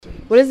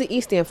What does the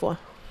E stand for?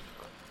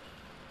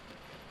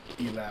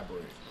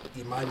 Elaborate.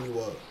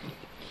 Emmanuel.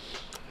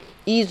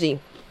 Easy.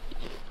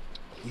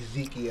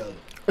 Ezekiel.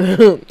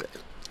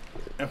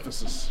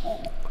 Emphasis.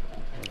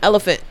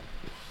 Elephant.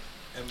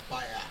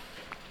 Empire.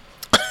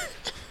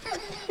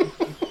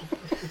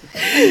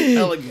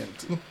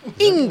 Elegant.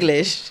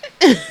 English.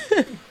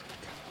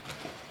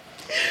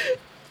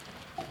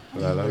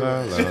 La la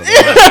la la.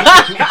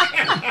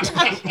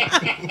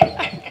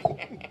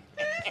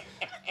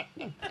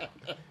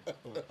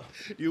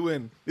 You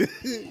win.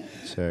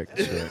 Check.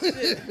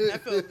 I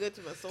feel good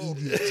to my soul.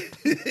 That's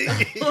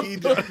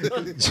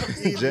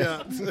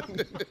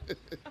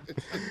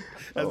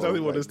definitely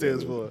what it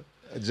stands for.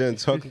 Jen,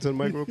 talking to the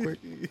mic real quick.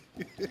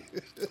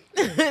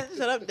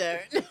 Shut up,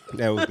 Darren.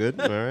 That was good.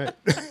 All right.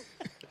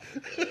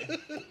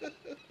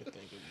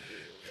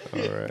 All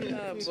right.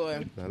 Oh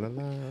boy, La la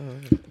la.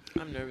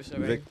 I'm nervous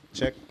already. Vic,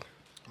 check.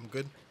 I'm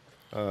good.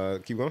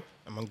 Keep going.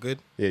 I'm good.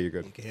 Yeah, you're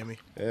good. You can hear me.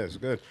 Yeah, it's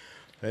good.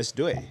 Let's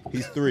do it.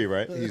 He's 3,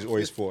 right? He's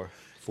 4.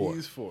 4.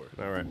 He's 4.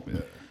 All right.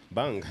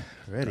 Bang.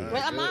 Ready.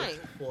 Where am I?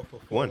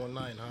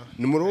 419, huh?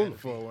 Numero 1.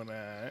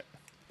 419.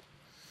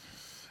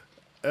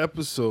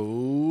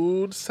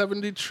 Episode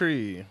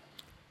 73.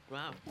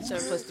 Wow,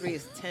 7 plus 3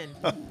 is 10.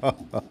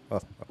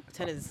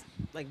 10 is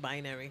like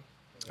binary.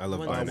 I love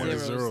Ones One and binary.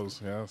 of zeros.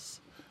 zeros,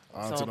 yes.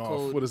 On It's and all off.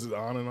 code. What is it?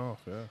 On and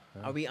off, yeah.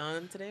 Are we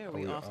on today or are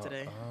we off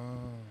today?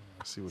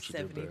 I see what you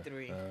did there.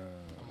 73.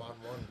 I'm on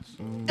one.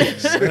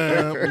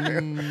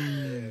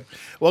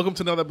 Welcome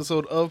to another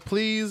episode of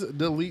Please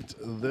Delete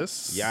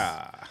This.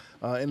 Yeah.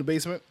 In the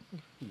basement,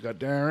 we got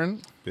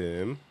Darren.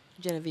 Bim.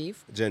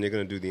 Genevieve, Jen, you're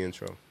going to do the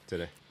intro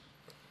today.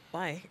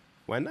 why?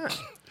 Why not?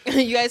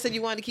 You guys said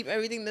you wanted to keep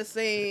everything the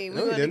same. No,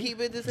 We we wanted to didn't. keep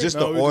it the same. Just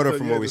No, the we just order said,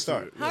 from yeah, where we just-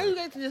 start. How are you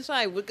guys to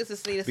decide what gets to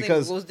stay the same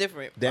Because- what goes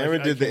different?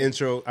 Darren I did the can't.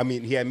 intro. I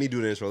mean, he had me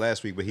do the intro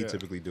last week, but he Yeah.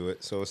 typically do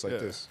it. So it's like Yeah.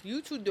 this.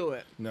 You two do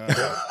it. Nah.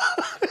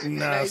 It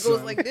Nah,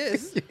 goes like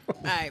this. All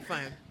right,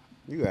 fine.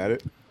 You got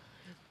it.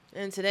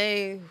 And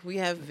today we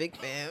have Vic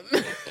Bam.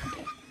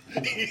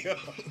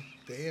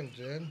 Damn,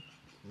 Jen.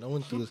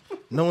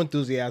 No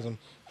enthusiasm.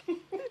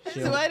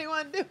 So why do you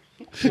want to do?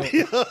 I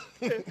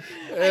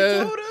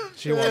told him.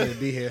 She wanted to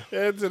be here.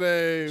 And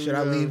today, Should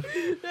I leave?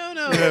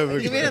 No.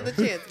 Give me another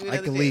chance. Give me I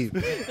another can chance.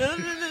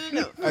 leave.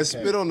 No. I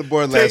spit on the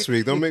board last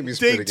week. Don't make me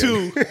spit Take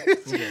again.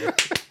 2.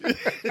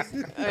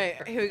 All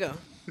right, here we go.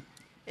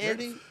 And,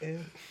 Ready?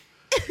 And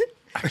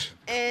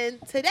and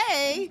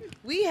today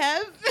we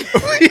have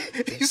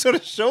You saw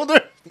the shoulder?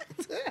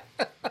 yeah,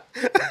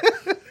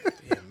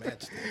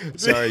 match.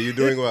 Sorry, you're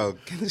doing well.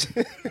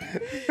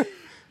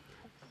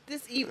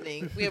 this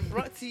evening we are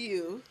brought to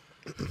you.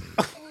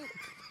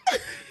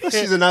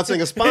 She's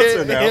announcing a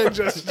sponsor now. Hand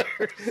gesture.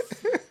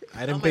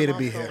 I Oh, didn't my pay to mom's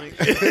be here. calling.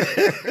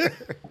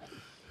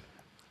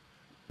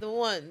 The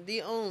one,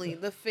 the only,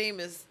 the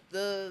famous,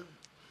 the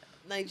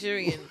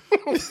Nigerian.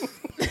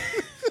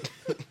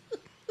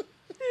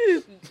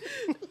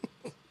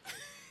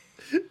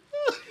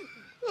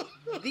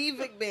 The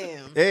Vic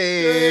Bam.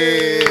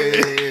 Hey.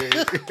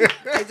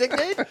 Is it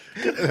good?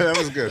 That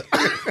was good.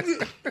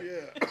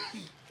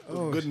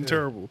 Good and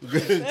terrible.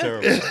 Good and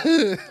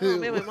terrible. Oh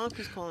man, my mom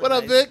keeps calling. What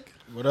up, guys. Vic?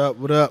 What up?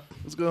 What up?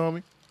 What's good,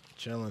 homie?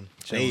 Chilling.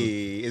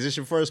 Hey, is this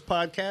your first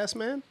podcast,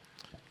 man?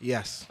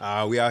 Yes.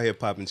 We out here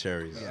popping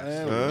cherries.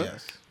 Yes. Huh?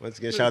 Yes. Once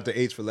again, shout out to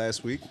H for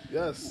last week.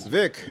 Yes.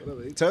 Vic, What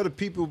up, H? tell the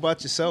people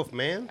about yourself,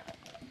 man.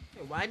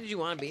 Why did you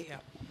want to be here?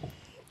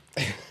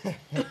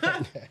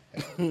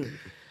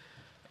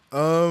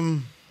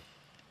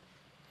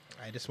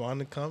 I just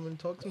wanted to come and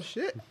talk some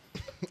shit.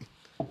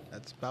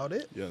 That's about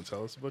it. You want to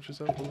tell us about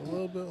yourself a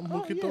little bit? Un Oh,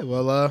 poquito? yeah.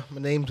 Well,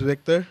 my name's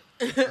Victor.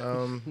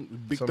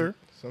 Victor?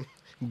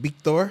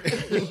 Victor.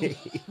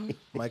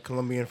 My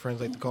Colombian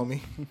friends like to call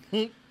me.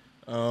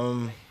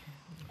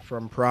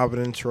 From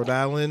Providence, Rhode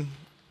Island.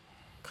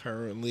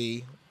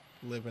 Currently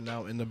living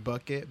out in the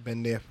bucket.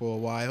 Been there for a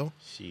while.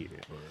 Shit.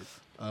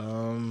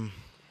 I'm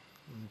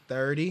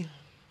 30.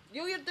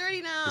 You're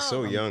 30 now. You're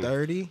so I'm young.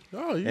 30.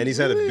 Oh, you And he's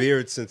had a really?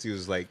 beard since he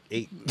was like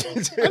 8. I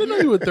didn't know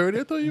you were 30.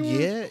 I thought you were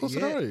Yeah, close to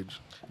yeah. our age.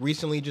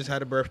 Recently just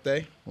had a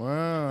birthday.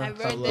 Wow.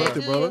 Happy Happy birthday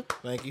to brother.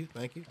 Thank you.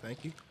 Thank you.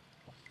 Thank you.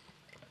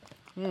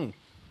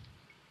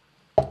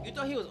 You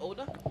thought he was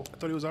older? I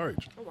thought he was our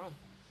age. Oh wow.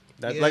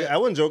 That, Yeah. Like, I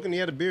wasn't joking. He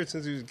had a beard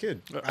since he was a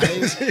kid.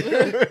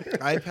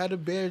 I've had a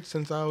beard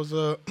since I was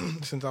a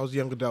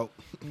young adult.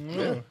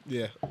 Yeah.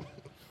 Yeah.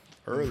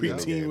 Early.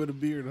 Preteen with a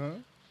beard, huh?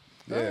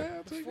 Yeah.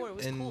 I'll take it. Before it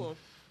was And- cool.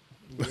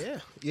 Yeah.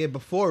 Yeah,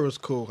 before it was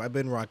cool. I've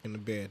been rocking the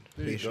beard.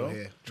 There you Facial go. hair.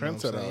 You know what I'm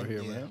Trendsetter out saying?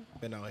 here, Yeah, man.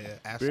 Been out here.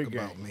 Ask Beard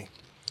about gang. me.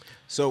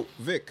 So,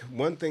 Vic,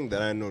 one thing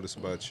that I notice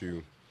about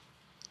you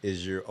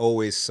is you're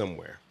always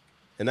somewhere.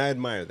 And I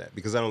admire that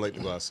because I don't like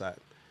to go outside.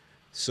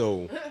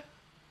 So,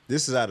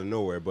 this is out of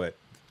nowhere, but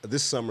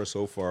this summer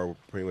so far, we're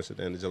pretty much at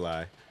the end of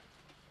July,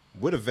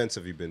 what events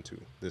have you been to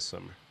this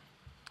summer?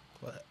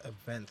 What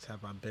events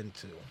have I been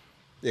to?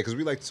 Yeah, because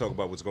we like to talk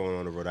about what's going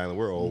on in Rhode Island.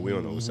 We're old. We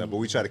don't know what's up, but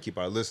we try to keep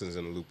our listeners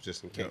in the loop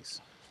just in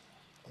case.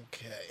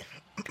 Okay.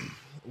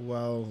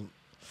 Well,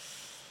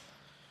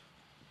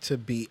 to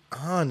be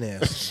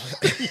honest,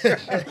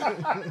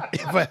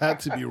 If I had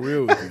to be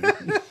real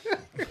with you.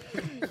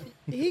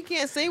 He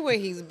can't say where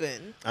he's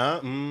been.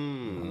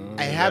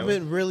 I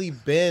haven't really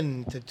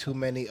been to too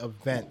many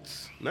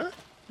events Nah?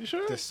 You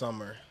sure? this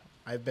summer.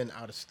 I've been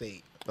out of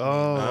state.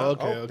 Oh,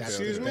 okay. That's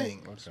Excuse the me?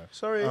 thing. Okay.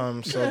 Sorry.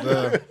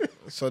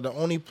 So the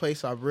only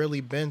place I've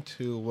really been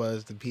to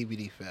was the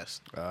PBD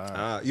Fest.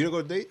 You don't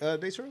go to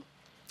Day Trail?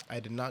 I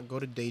did not go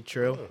to Day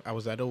Trail. I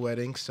was at a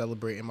wedding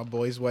celebrating my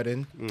boy's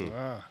wedding.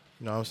 Ah,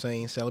 You know what I'm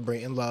saying?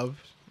 Celebrating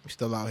love. We're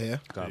still out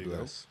here. God you go.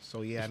 bless.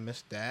 So yeah, I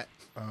missed that.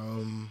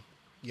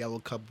 Yellow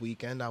Cup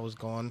weekend, I was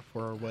gone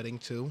for a wedding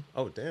too.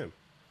 Oh, damn.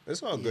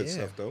 It's all good Yeah.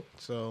 stuff, though.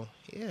 So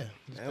yeah,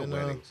 it's And been,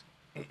 weddings.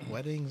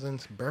 weddings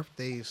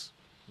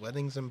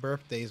and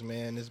birthdays,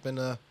 man. It's been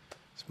a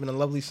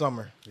lovely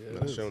summer. yeah, it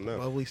Not is. showing up.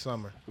 Lovely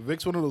summer.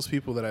 Vic's one of those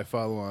people that I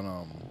follow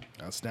on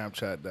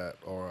Snapchat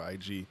or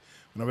IG.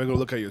 Whenever I go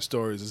look at your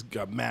stories, it's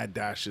got mad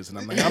dashes, and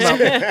I'm like,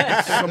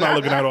 I'm not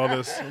looking at all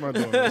this. I'm not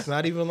doing this. It's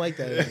not even like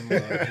that anymore.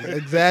 It's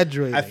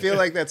exaggerating. I feel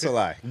like that's a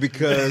lie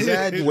because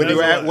Exaggerating. when you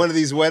were That's a at lie. one of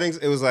these weddings,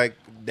 it was like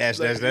dash,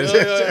 dash, dash.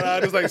 I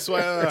just like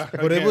swear.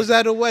 But it was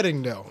at a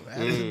wedding though. That's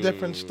a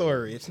different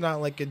story. It's not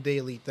like a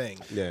daily thing.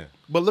 Yeah.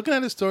 But looking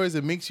at his stories,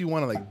 it makes you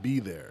want to like be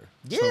there.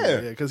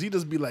 Yeah. because he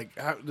just be like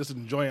just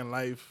enjoying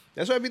life.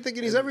 That's why I be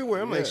thinking he's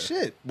everywhere. I'm like, Yeah.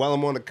 shit. While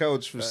I'm on the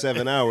couch for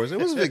 7 hours,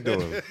 what's Vic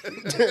doing?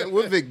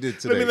 What Vic did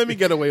today? Let me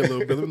get away a little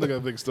bit. Let me look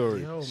at Vic's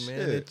story. Yo, man,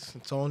 Shit.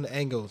 it's on the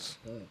angles.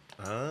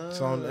 Ah.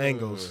 It's on the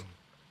angles.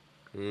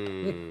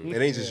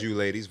 It ain't just you,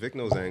 ladies. Vic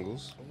knows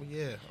angles.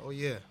 Oh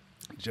yeah.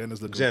 Jen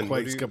is looking Jen,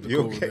 quite you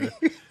skeptical over okay?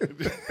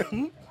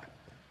 there.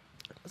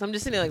 So I'm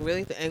just sitting there like,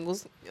 really? The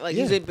angles? Like,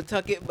 Yeah. he's in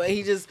Pawtucket, but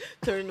he just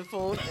turned the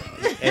phone.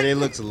 And it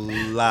looks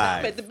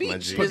live. at the my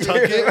beach. G.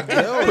 Pawtucket,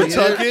 Yo,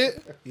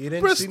 Pawtucket. You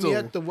didn't see me Bristol.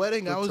 at the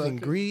wedding. I was in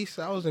Pawtucket. Greece.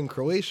 I was in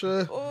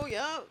Croatia. Oh,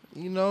 yeah.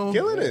 You know,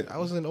 Killing it. I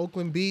was in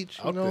Oakland Beach.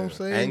 You Out know what I'm there.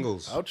 saying?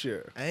 Angles. Out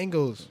here.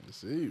 Angles.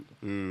 See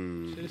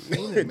you. Should've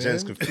seen it,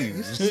 Jen's man.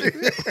 confused.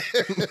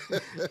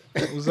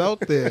 It was out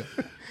there.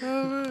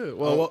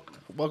 Well,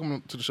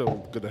 welcome to the show.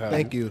 Good to have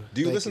Thank you. you.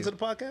 Do you Thank listen to the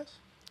podcast?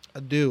 I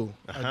do.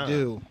 Uh-huh. I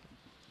do.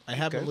 I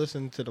haven't Okay.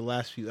 listened to the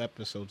last few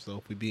episodes though,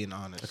 if we're being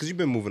honest. Because you've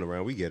been moving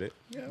around. We get it.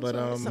 But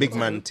Big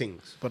man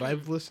things. but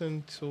I've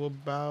listened to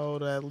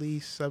about at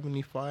least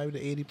 75 to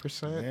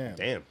 80%. Man,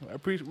 Damn.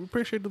 we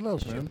appreciate the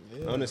love, man.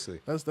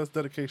 Honestly. That's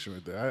dedication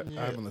right there.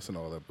 I haven't listened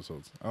to all the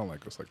episodes. I don't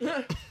like us like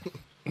that.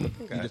 You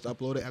just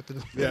upload it after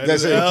the Yeah,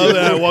 That's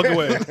it. walk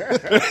away.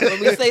 When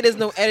we say there's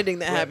no editing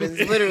that happens,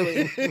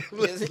 literally.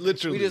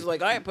 Literally. We just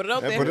like, all right, put it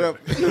out Yeah, there. put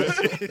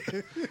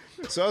it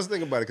up. So I was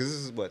thinking about it because this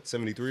is what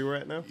 73 we're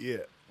at now, Yeah.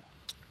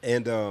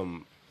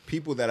 and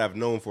people that I've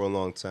known for a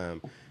long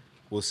time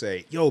will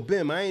say, "Yo,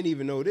 Bim, I ain't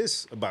even know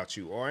this about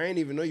you, or I ain't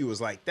even know you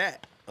was like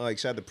that." Like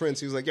shout out to Prince,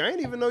 he was like, "Yo, I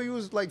ain't even know you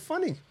was like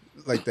funny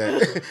like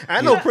that."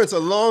 I know Prince a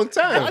long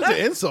time. That's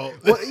an insult.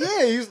 Well,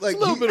 yeah, he was like a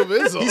little bit of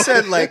insult. He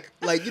said like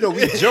you know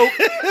we joke.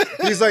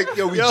 He's like,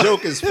 "Yo, we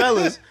joke as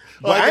fellas."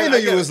 But I didn't know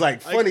you was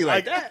like funny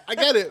like that. I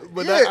get it,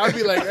 but Yeah. I'd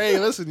be like, hey,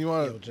 listen, you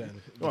want Jen.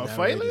 You want the to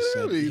fight narrator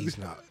said later? He's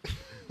not.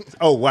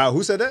 Oh wow,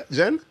 who said that?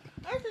 Jen?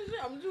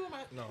 I'm doing my.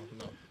 No.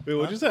 Wait,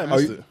 what'd you say? I Oh,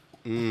 missed you-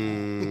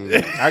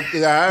 it.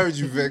 I heard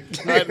you, Vic.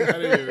 I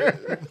didn't hear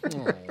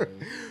it.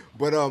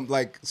 But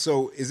like,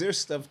 so is there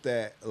stuff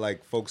that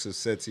like folks have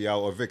said to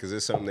y'all, or Vic? Is there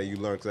something that you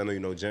learned? Because I know you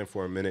know Jen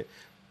for a minute,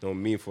 know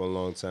me for a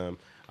long time.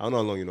 I don't know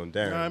how long you know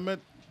Darren. I met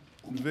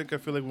Vic, I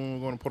feel like, when we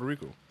were going to Puerto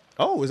Rico.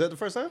 Oh, was that the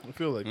first time? I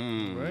feel like,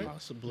 right?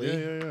 Possibly.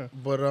 Yeah.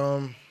 But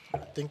I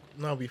think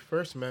we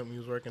first met when he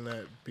was working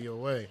at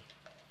BOA.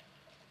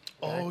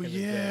 Oh, in the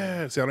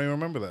yeah. See, I don't even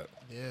remember that.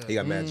 Yeah. He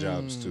got mad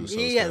jobs too. So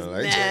He it's has kinda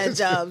like, mad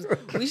jobs.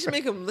 We should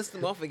make him list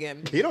them off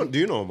again. He don't. Do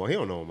you know them all? He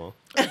don't know them all.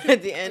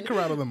 At the end, Come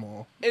out of them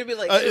all. it'd be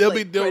like, They'll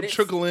credits.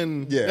 trickle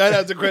in. Yeah. Right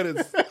after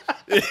credits.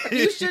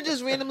 You should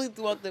just randomly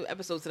throughout the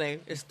episode today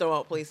just throw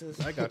out places.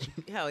 I got you.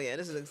 Hell yeah,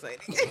 this is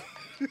exciting.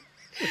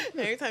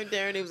 Every time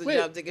Darren names a Wait,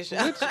 job, take a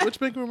shot. Which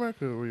Bank of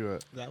America were you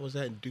at? That was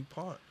at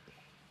DuPont.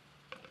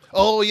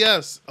 Oh,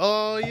 yes.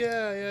 Oh,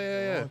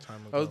 yeah. long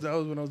time That was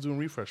ago. when I was doing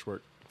refresh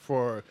work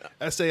for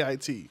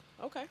SAIT.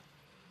 Okay,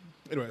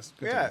 Anyways.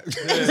 Yeah.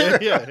 continue.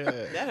 yeah.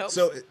 that helps.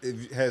 So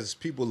has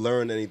people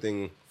learned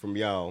anything from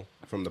y'all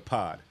from the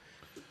pod?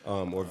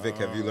 Or Vic,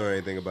 have you learned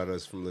anything about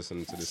us from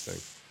listening to this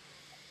thing?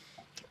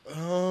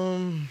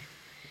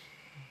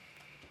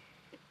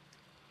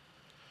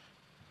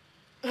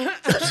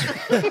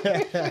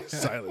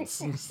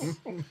 Silence.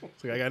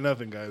 It's like, I got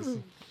nothing, guys.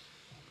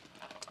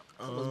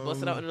 Almost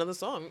busted out another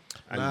song.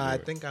 I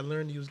think I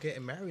learned he was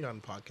getting married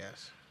on the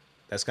podcast.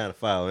 That's kind of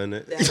foul, isn't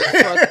it? That's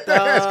fucked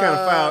That's up. kind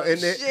of foul,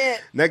 isn't it?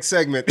 Shit. Next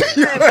segment.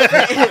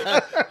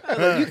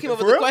 You came up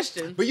with the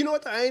question. But you know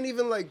what? I ain't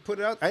even like put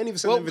it out. I ain't even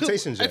sent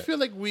invitations I yet. feel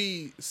like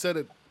we said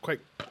it quite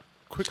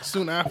quick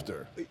soon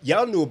after.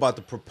 Y'all knew about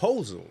the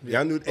proposal.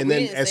 Y'all knew, and we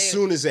then didn't as say it.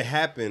 soon as it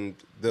happened,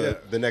 Yeah.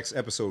 the next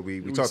episode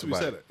we talked we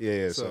about said it. it.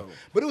 Yeah. So-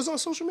 But it was on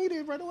social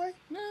media right away.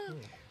 Nah.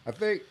 I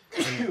think.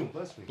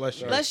 Bless me. Bless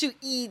you. Unless you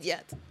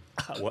idiot.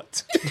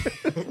 What?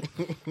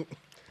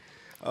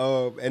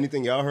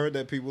 Anything y'all heard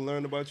that people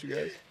learned about you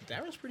guys?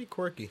 Darren's pretty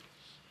quirky.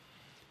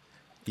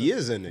 He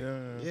is in it.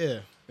 Yeah.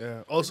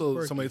 Yeah. Also,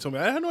 Quirky. somebody told me,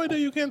 I had no idea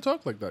you can't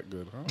talk like that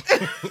good,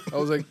 huh? I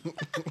was like,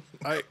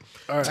 all right.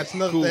 That's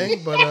another cool.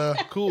 thing, but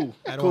Cool.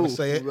 I don't cool. wanna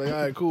say it. Like, all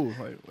right, cool.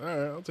 Like, all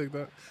right, I'll take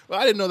that. Well,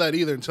 I didn't know that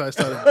either until I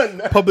started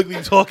publicly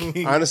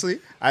talking. Honestly,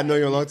 I know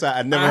you a long time.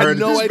 I never I heard had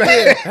no of this.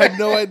 idea. I had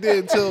no idea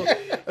until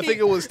I think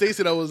it was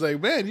Stacey that was like,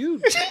 man,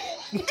 you.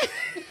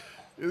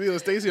 It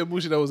was Stacey and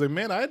Mushi that was like,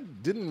 man, I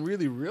didn't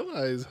really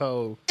realize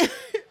how.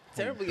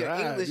 Terrible your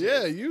God, English.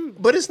 yeah, is. you.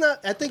 But it's not.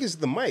 I think it's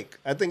the mic.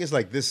 I think it's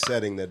like this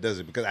setting that does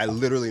it because I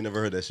literally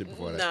never heard that shit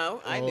before. That. No,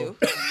 I do.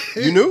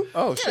 You knew?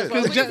 Oh shit!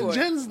 that's what- waiting for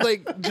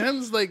it.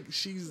 Jen's like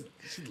she's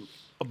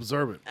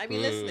observant. I be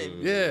listening.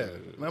 Yeah,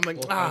 and I'm like,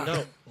 we'll find ah.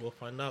 out. We'll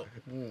find out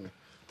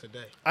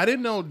today. I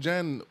didn't know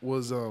Jen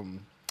was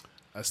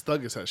as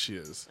thuggish as she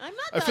is. I'm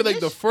not I feel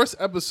like the thuggish. first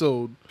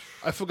episode,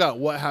 I forgot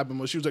what happened,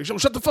 but she was like, "Yo,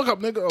 shut the fuck up,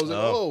 nigga." I was like,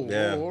 "Oh,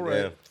 yeah, all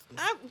right." yeah.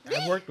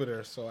 I've worked with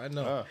her, so I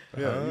know.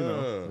 Yeah, you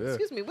know. Yeah.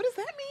 Excuse me. What does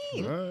that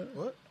mean? All right.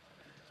 What?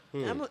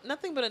 I'm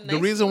nothing but a nice. The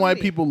reason why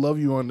lady. people love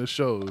you on the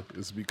show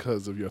is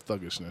because of your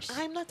thuggishness.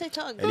 I'm not that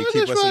thug. And you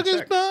keep us in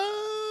check.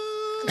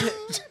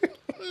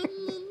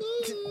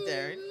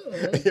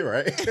 Darren, You're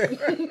right.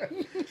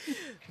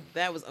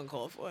 that was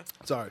uncalled for.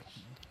 Sorry.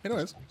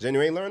 Anyways, Jen,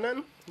 you ain't learned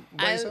nothing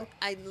by yourself?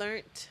 I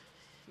learned.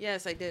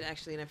 Yes, I did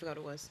actually, and I forgot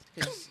what it was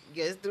because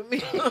you guys threw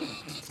me off.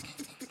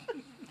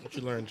 What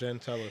you learned, Jen?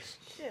 Tell us.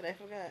 Shit, I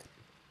forgot.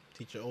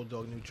 Teach your old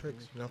dog new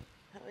tricks, you know?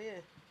 Hell yeah.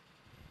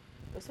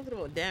 It was something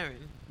about Darren.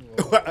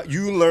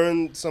 You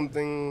learned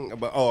something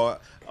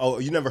about. Oh,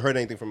 you never heard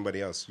anything from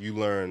anybody else. You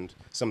learned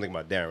something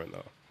about Darren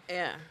though.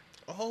 Yeah.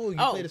 Oh, you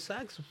Oh. play the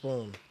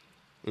saxophone.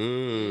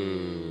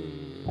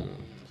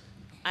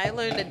 I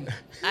learned that.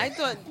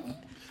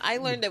 I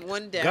learned that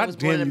one Darren God was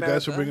born in damn, you America.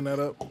 guys for bringing that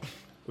up.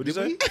 What'd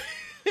you say?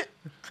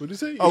 What'd you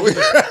say? Oh,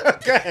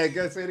 go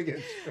ahead, say it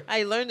again.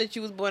 I learned that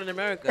you was born in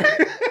America.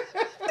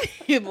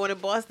 You were born in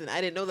Boston. I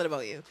didn't know that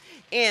about you.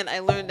 And I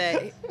learned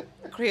that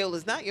Creole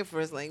is not your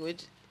first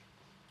language.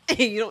 And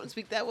you don't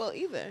speak that well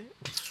either.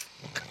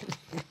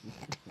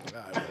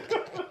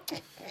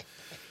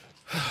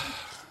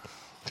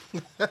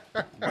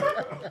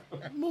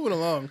 Moving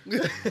along.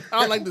 I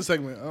don't like this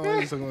segment. I don't like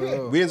this segment at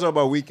all. We didn't talk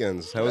about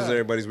weekends. How was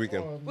everybody's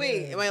weekend?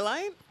 Wait, am I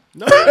lying?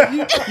 No,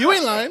 you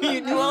ain't lying.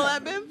 You knew all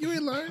that, Bim? You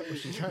ain't lying.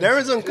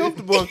 Darren's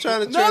uncomfortable. I'm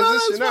trying to No,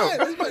 it's transition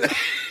out. fine.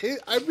 It's fine.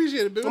 I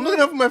appreciate it, baby. I'm looking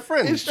out for my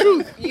friend. It's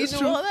truth. You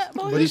knew all that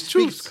about But him? he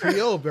speaks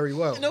Creole very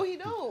well. No, he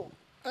don't.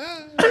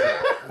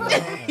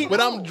 When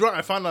I'm drunk,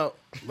 I found out,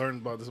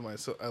 learned about this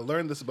myself. I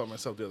learned this about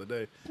myself the other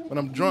day. When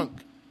I'm drunk,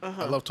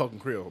 I love talking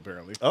Creole.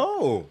 Apparently,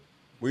 Oh,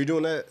 were you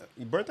doing that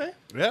your birthday?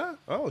 yeah,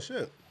 Oh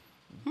shit.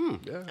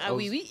 yeah, Ah,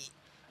 oui, oui.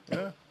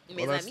 yeah, Mes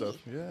all that amis. stuff.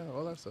 Yeah,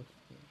 all that stuff.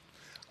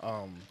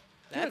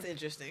 That's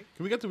interesting.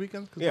 Can we get to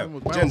weekends? 'Cause Yeah.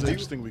 mine Jen, was do an you,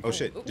 interesting weekend. oh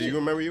shit. Do you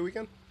remember your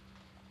weekend?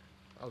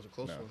 That was a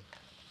close one.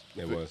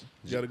 It was.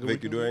 you had a good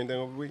Vic, you weekend? do anything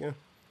over the weekend?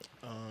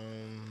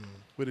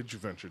 Where did you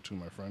venture to,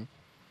 my friend?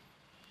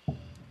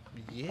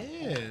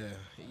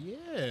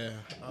 Yeah.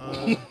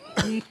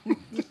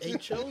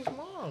 H.O.'s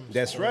mom.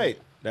 That's right.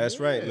 That's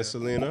right, Yeah. Miss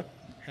Selena.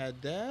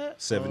 Had that.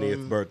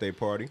 70th birthday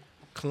party.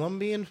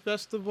 Colombian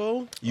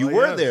Festival. You Oh,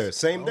 were yes. there,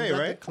 same I day, was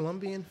at right? the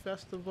Colombian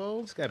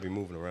Festival. It's gotta be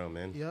moving around,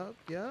 man. Yup.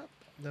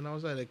 Then I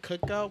was at a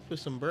cookout for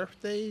some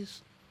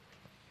birthdays.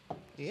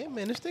 Yeah,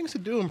 man, there's things to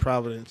do in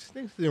Providence.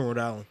 Things to do in Rhode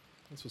Island.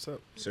 That's what's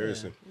up.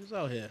 Seriously. Yeah, it was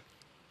out here.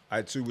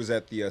 I too was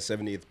at the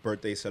 70th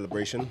birthday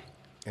celebration,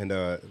 and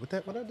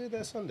what I did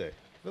that Sunday.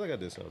 I feel like I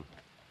did something.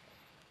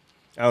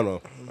 I don't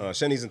know.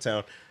 Shenny's in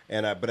town,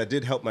 but I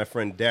did help my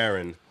friend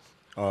Darren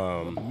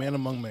Man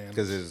among man.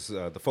 because his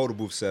the photo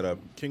booth set up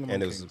King among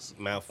and it was kings.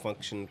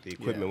 malfunctioned. The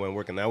equipment Yeah. wasn't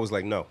working. And I was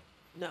like, no.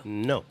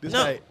 No.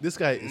 This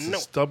guy is No.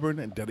 a stubborn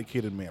and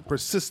dedicated man.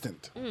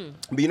 Persistent.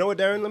 But you know what,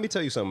 Darren? Let me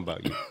tell you something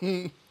about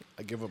you.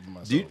 I give up on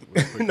myself. Do you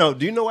real quick. no?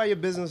 Do you know why your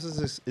business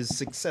is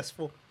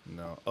successful?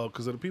 No. Oh,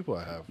 because of the people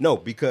I have. No,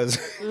 because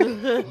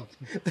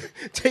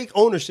take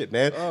ownership,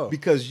 man. Oh.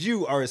 Because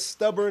you are as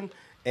stubborn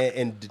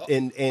and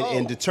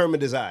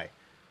determined as I.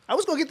 I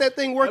was gonna get that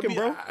thing working,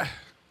 bro.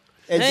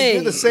 And Hey.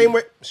 you're the same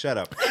way. Shut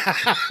up.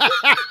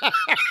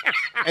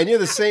 And you're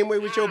the same way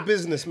with your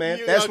business, man.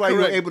 You That's are why you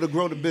were correct. able to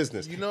grow the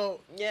business. You know,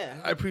 Yeah.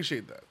 I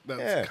appreciate that. That's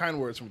Yeah. kind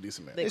words from a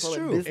decent man. They It's call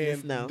true. it business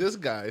And now. this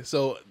guy,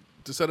 so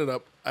to set it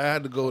up, I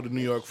had to go to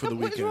New York for the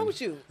What is weekend. wrong with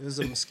you? There's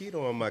a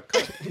mosquito on my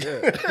cup.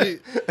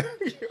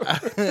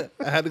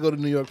 I had to go to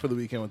New York for the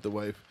weekend with the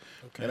wife,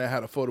 and I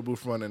had a photo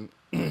booth running.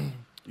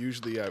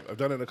 Usually, I've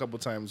done it a couple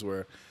times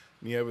where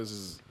Nieves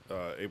is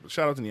able.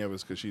 Shout out to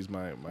Nieves because she's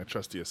my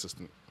trusty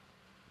assistant.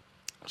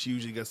 She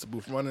usually gets the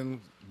booth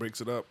running,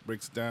 breaks it up,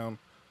 breaks it down.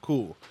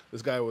 Cool.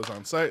 This guy was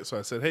on site, so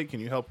I said, "Hey, can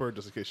you help her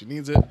just in case she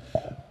needs it?"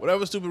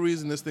 Whatever stupid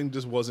reason, this thing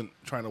just wasn't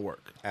trying to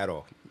work. At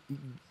all.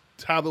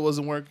 Tablet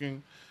wasn't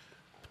working,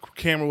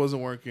 camera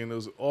wasn't working. It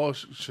was all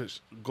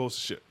goes to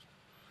shit.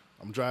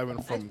 I'm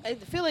driving from. I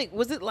feel like,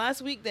 was it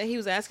last week that he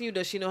was asking you,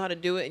 does she know how to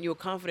do it? And you were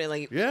confident,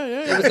 like, Yeah.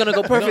 it was going to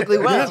go perfectly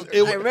well.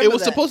 It, I remember it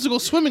was that. supposed to go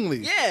swimmingly.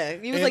 Yeah.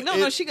 He was And like,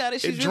 no, she got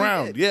it. She's it really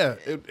drowned. good. Yeah,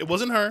 it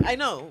wasn't her. I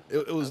know.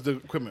 It was the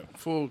equipment,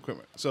 full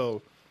equipment.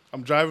 So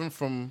I'm driving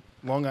from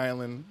Long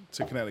Island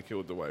to Connecticut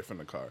with the wife in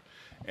the car,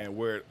 and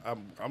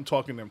I'm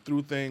talking them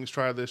through things.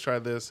 Try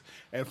this,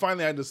 and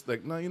finally I just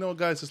like, no, you know what,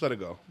 guys, just let it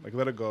go. Like,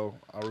 let it go.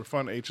 I'll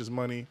refund H's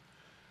money.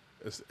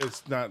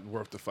 It's not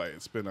worth the fight.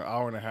 It's been an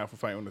hour and a half of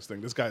fighting on this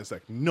thing. This guy's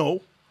like,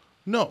 no.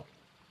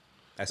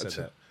 I said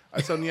that. I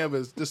tell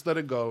Nieves, just let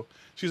it go.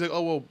 She's like,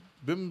 oh, well,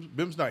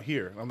 Bim's not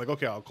here. And I'm like,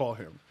 okay, I'll call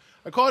him.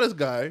 I call this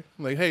guy.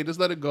 I'm like, hey, just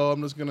let it go.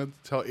 I'm just going to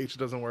tell H it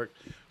doesn't work.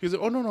 He's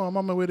like, oh, no, I'm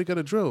on my way to get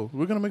a drill.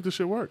 We're going to make this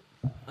shit work.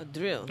 A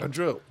drill. A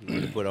drill. You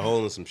need to put a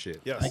hole in some shit.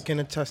 Yes. I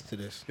can attest to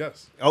this.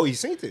 Yes. Oh, you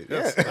seen it?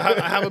 Yes.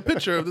 Yeah. I have a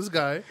picture of this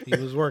guy He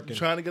was working.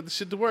 trying to get the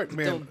shit to work,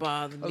 man. Don't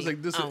bother me. I was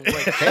like, this I'm is...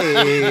 working.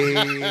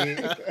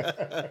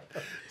 Hey.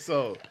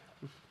 So,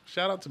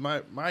 shout out to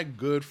my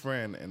good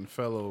friend and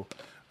fellow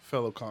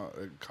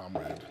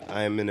comrade.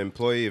 I am an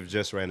employee of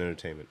Just Right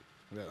Entertainment.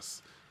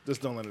 Yes.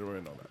 Just don't let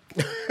everybody know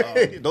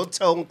that. Don't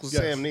tell Uncle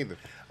yes. Sam neither.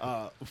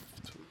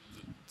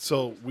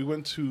 So we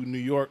went to New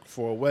York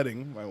for a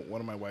wedding. One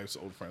of my wife's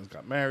old friends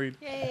got married.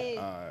 Yay.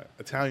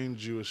 Italian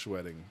Jewish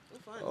wedding.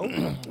 Fun.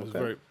 It was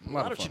very a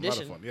lot of fun.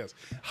 tradition. A lot of fun. Yes,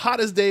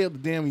 hottest day of the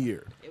damn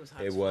year. It was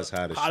hot. It as was fuck.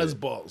 hot as Hot shit. as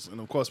balls, and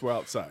of course we're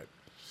outside.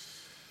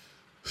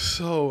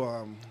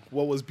 So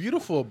what was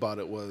beautiful about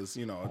it was,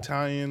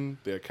 Italian,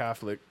 they're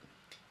Catholic,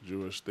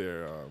 Jewish,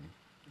 they're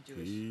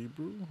Jewish.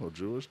 Hebrew or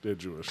Jewish. They're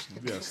Jewish.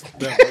 Yes,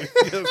 definitely.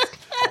 Yes.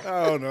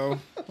 I don't know.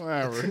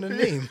 Whatever. In the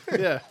name.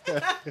 Yeah.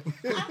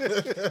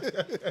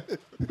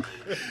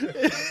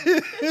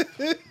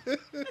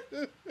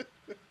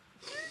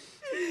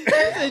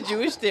 It's a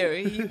Jewish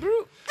theory.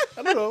 Hebrew.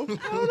 I don't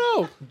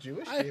know.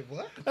 Jewish?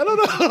 What? I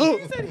don't know.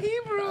 He said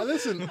Hebrew.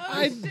 Listen, Oh,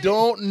 I shit.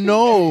 don't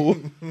know.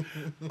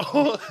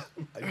 I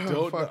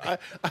don't know.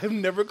 I've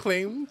never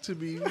claimed to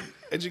be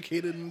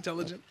educated and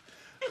intelligent,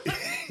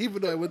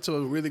 even though I went to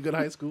a really good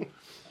high school.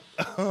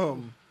 Oh,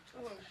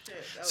 shit.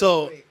 That was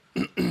So,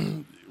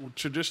 great.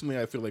 traditionally,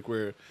 I feel like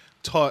we're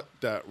taught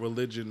that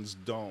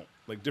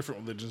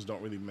different religions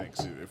don't really mix.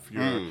 If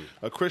you're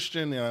a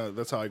Christian,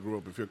 that's how I grew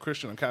up. If you're a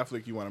Christian or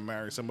Catholic, you want to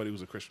marry somebody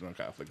who's a Christian or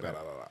Catholic.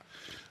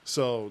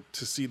 So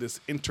to see this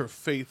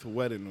interfaith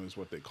wedding is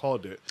what they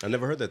called it. I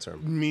never heard that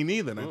term. Me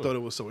neither. And I thought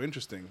it was so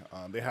interesting.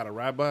 They had a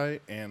rabbi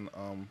and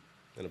And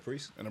a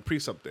priest? a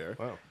priest up there.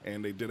 Wow.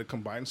 And they did a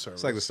combined service.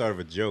 It's like the start of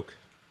a joke.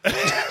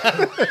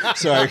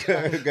 Sorry, go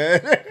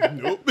ahead.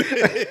 Nope.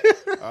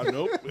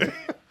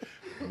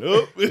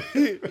 Nope.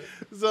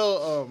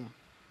 So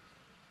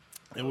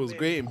it was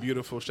great and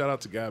beautiful. Shout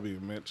out to Gabby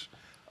and Mitch.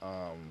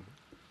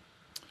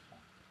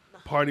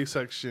 Party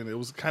section. It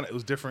was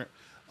different.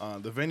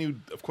 The venue,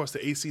 of course,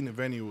 the AC in the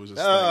venue was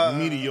just like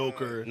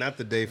mediocre. Not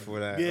the day for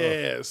that.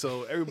 Yeah,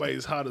 so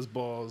everybody's hot as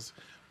balls.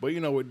 But,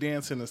 we're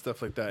dancing and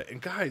stuff like that.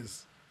 And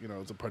guys,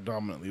 it's a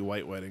predominantly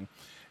white wedding.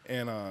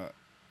 And we're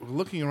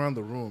looking around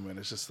the room, and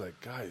it's just like,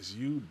 guys,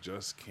 you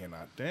just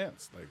cannot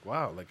dance. Like,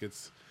 wow, like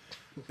it's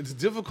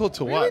difficult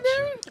to watch.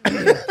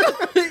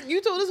 You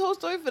told this whole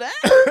story for that?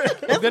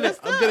 I'm getting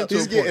to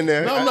He's a getting point.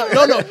 there. No,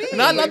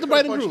 not the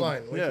bride and groom.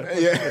 Punchline. Yeah.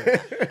 Yeah.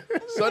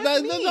 So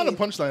that's not a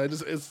punchline.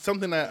 It's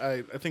something that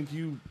I think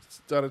you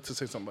started to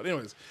say something about.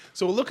 Anyways,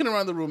 so we're looking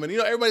around the room, and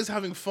everybody's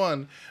having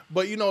fun,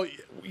 but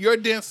you're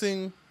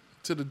dancing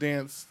to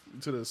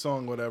the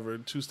song, whatever,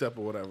 two-step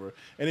or whatever,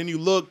 and then you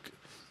look,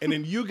 and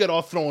then you get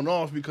all thrown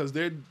off because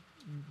they're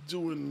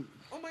doing.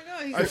 Oh my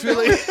God. He's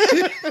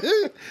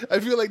I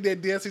feel like they're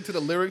dancing to the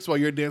lyrics while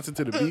you're dancing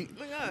to the beat. Oh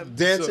my God.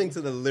 Dancing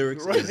to the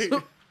lyrics is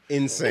Right.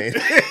 insane.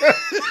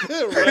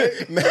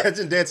 Right.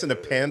 Imagine dancing to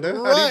Panda. How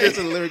do Right. you dance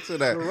to the lyrics of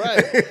that?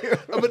 Right.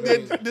 But they're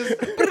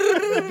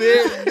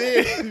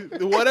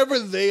whatever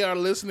they are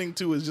listening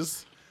to is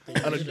just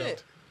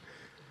Shit.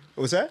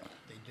 What's that?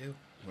 They do.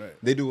 Right.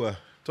 They do a.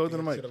 Talk to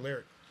the Dance mic. to the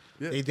lyric.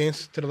 Yeah. They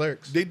dance to the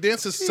lyrics. They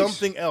dance to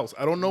something else.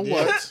 I don't know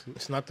what.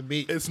 It's not the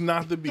beat. It's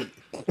not the beat,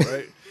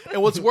 right?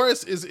 And what's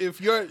worse is if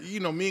you're,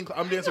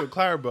 I'm dancing with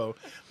Clarabelle,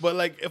 but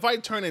like if I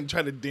turn and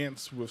try to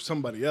dance with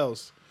somebody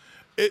else,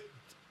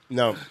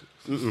 No.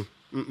 Mm-mm.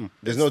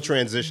 There's no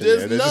transition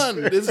there's there.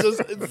 none.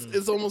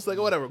 It's almost like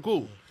whatever,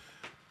 cool.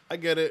 I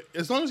get it.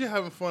 As long as you're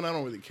having fun, I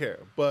don't really care.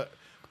 But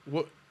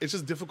it's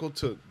just difficult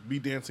to be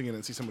dancing and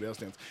then see somebody else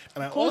dance.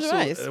 And I Close your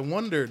eyes. I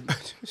wondered.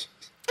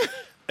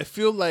 I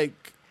feel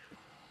like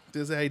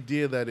there's the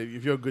idea that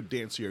if you're a good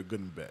dancer, you're good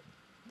in bed.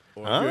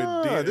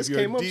 Or This if you're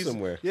came up decent-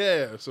 somewhere.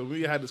 Yeah, so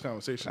we had this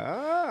conversation.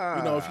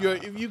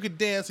 If you could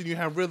dance and you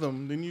have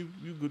rhythm, then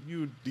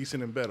you're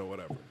decent in bed or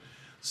whatever.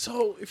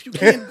 So if you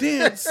can't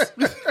dance,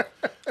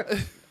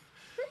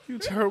 you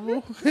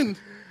terrible in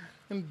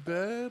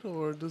bed,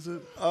 or does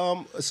it?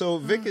 So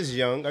Vic is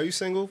young. Are you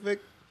single, Vic?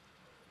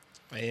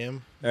 I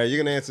am. All right,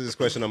 you're gonna answer this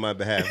question on my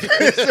behalf.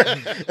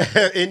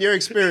 In your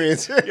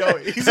experience, Yo,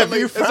 it's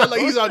not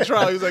like he's on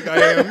trial. He's like, I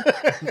am.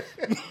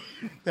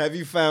 have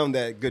you found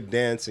that good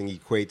dancing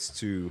equates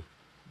to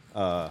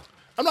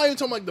I'm not even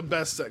talking like the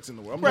best sex in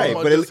the world. I'm Right,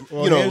 talking but about it- just,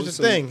 Well, You know, here's the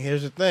some- thing.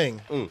 Here's the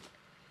thing. Mm.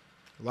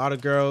 A lot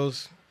of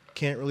girls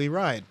can't really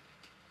ride.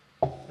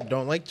 Or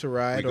don't like to We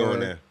ride going or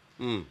there.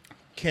 Mm.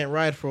 can't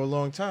ride for a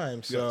long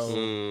time. So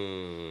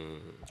Mm.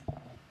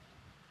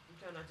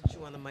 Try not to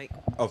chew on the mic.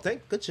 Oh,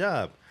 good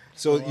job.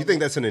 So you think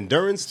that's an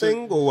endurance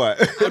thing or what?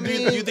 do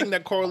you think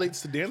that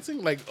correlates to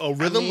dancing, like a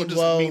rhythm, or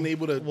just being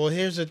able to? Well,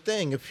 here's the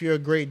thing. If you're a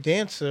great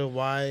dancer,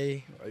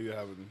 why? Are you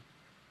having?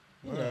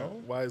 You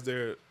know. Why is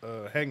there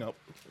a hang up?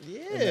 Yeah.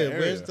 area.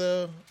 Where's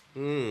the?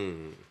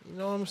 Mm. You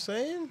know what I'm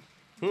saying?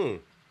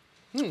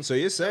 So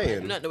you're I do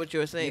saying not know what you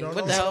were saying. You don't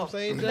What know the what hell? I'm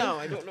saying, Jen? No,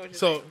 I don't know what you're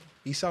So saying.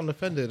 You sound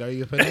offended. Are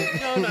you offended?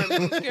 No,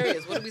 I'm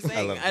curious. What are we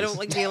saying? love I don't this.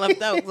 like being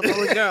left out because I'm a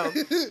little girl.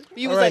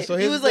 He was All right, like, so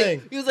he here's was the like,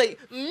 thing. he was like,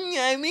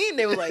 I mean,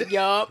 they were like,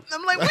 yup.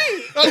 I'm like,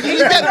 wait, you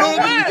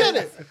get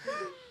it.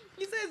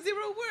 you said 0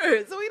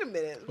 words. So wait a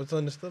minute. What's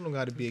understood don't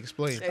got to be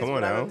explained. That's Come on what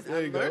now. I'm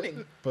There you go.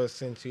 learning. But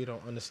since you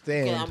don't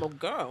understand, Yeah, I'm a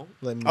girl.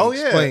 let me Oh,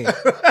 yeah. explain.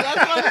 That's what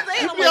I'm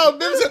saying. I'm Yo, like,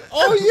 Bim said,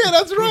 "Oh yeah,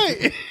 that's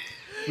right."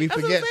 We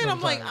that's what forget I'm saying.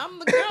 I'm like, sometimes. I'm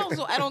the girl,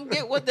 so I don't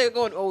get what they're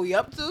going. Oh, you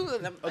up to?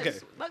 And I'm Okay.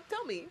 like,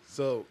 tell me.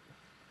 So,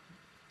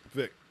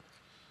 Vic,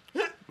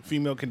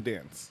 female can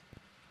dance.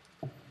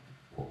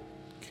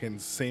 Can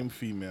same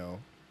female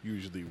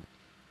usually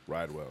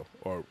ride well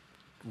or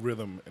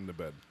rhythm in the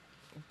bed?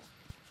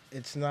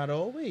 It's not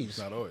always.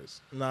 Not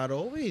always. Not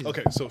always.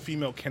 Okay, so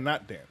female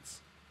cannot dance.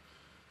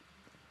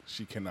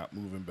 She cannot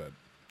move in bed.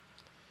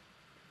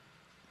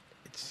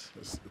 It's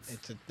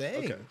a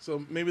thing. Okay,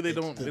 so maybe they It's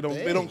don't the they don't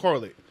they thing. don't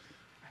correlate.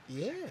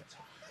 Yeah.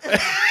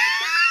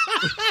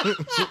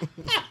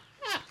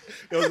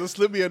 Yo, just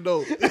slip me a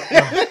note. Just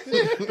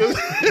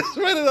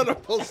write it on a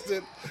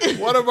post-it.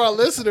 One of our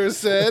listeners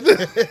said,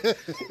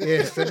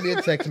 Yeah. Send me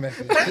a text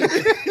message.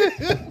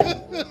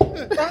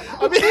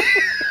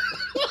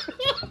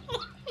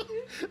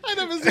 I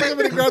never seen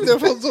somebody grab their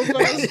phone so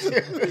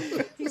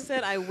fast. He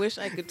said, I wish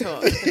I could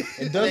talk.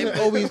 It doesn't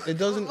always. It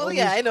doesn't. Well, always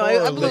yeah, I know,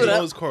 I blew it Doesn't up.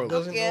 always correlate.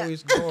 Doesn't Yeah.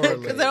 always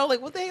correlate. Because they're all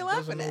like, what the hell you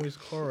Doesn't laughing at? always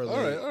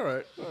correlate. All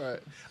right.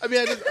 I mean,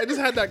 I just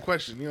had that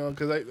question, you know,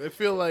 because I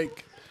feel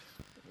like,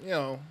 you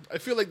know, I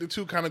feel like the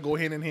two kind of go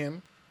hand in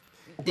hand.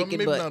 But Dick and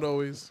maybe butt. not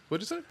always.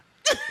 What'd you say?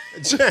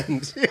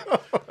 Jen,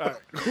 All right,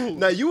 cool.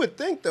 now you would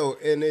think though,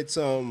 and it's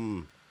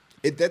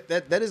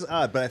that is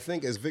odd, but I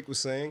think as Vic was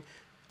saying,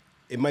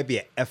 it might be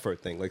an effort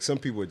thing. Like some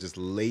people are just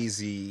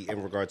lazy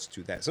in regards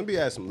to that. Some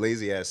people have some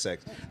lazy ass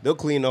sex. They'll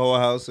clean the whole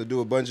house, or do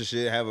a bunch of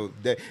shit, have a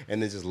day,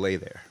 and then just lay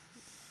there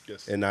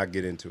Yes. and not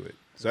get into it.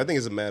 So I think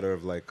it's a matter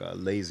of like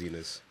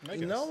laziness. I You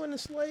guess. know, and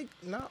it's like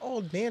not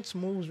all dance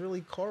moves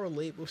really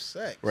correlate with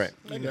sex. Right.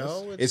 You I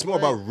know, It's more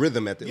about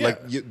rhythm at the Yeah.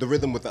 the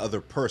rhythm with the other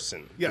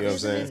person. Yes. You know what I'm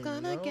It's saying?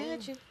 gonna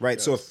get you. Right.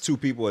 So Yes. if two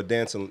people are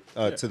dancing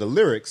to the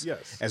lyrics,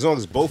 Yes. as long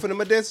as both of them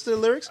are dancing to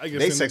the lyrics, I guess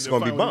they then sex they're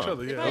gonna be fine with each bomb.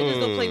 other, They yeah. probably just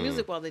don't play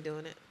music while they're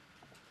doing it.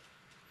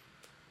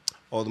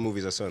 All the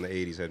movies I saw in the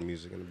 '80s had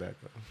music in the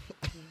background.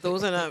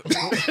 Those are not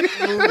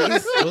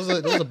movies. those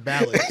are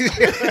ballads.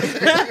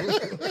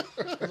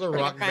 Those are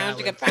rock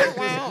ballads.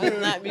 It's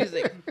not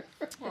music.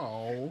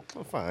 Oh,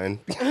 I'm fine.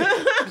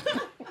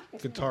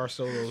 Guitar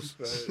solos.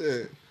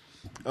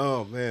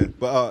 Oh man,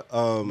 but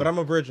But I'm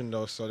a virgin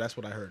though, so that's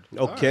what I heard.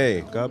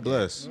 okay. God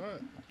bless. all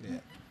right. Yeah.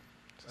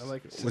 I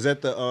like it. Was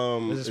that the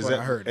This is Is what that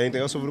I heard.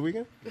 anything else over the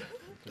weekend?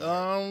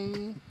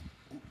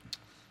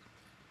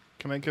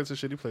 Connecticut's a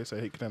shitty place. I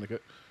hate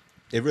Connecticut.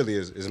 It really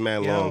is. It's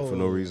mad long for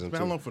no Yo, reason. It's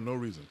been too. long for no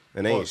reason.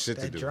 And they ain't Pause. shit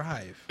to That do.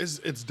 drive.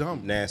 It's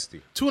dumb.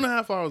 Nasty.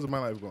 2.5 hours of my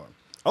life gone.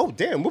 Oh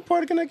damn! What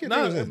part of Connecticut?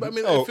 Nah, was in? I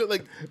mean, oh, I feel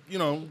like, you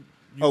know,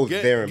 you Oh,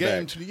 get, there and get back.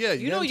 into the, yeah,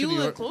 You know, get you into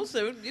the- live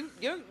closer. You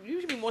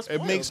should be more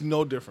spoiled. It makes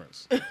no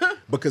difference.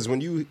 because when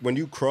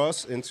you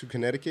cross into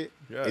Connecticut,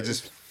 Yeah, it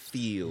just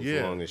feels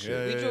yeah, long as shit.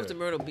 yeah. We drove to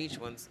Myrtle Beach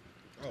once.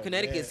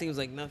 Connecticut man. seems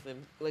like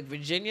nothing. Like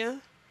Virginia,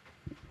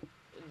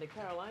 and the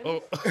Carolinas.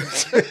 Oh,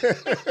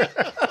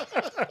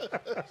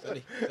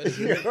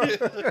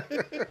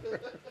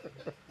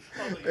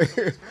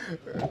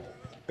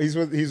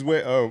 He's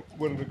with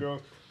one of the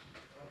girls.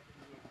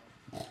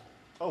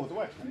 Oh, the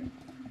wife.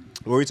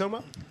 What were you talking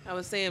about? I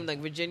was saying like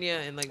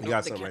Virginia and like You North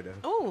got something Dakota.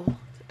 right there. Oh,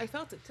 I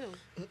felt it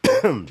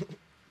too.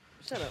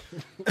 Shut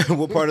up.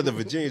 What part of the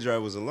Virginia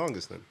drive was the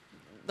longest then?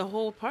 The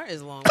whole part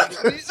is long.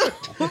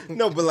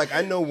 No, but like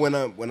I know when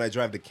I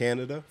drive to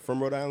Canada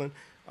from Rhode Island,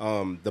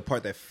 the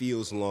part that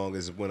feels long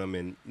is when I'm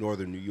in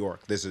northern New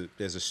York. There's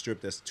a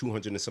strip that's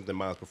 200 and something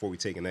miles before we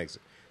take an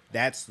exit.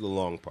 That's the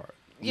long part.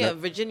 Yeah, Not-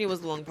 Virginia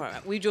was the long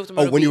part. We drove to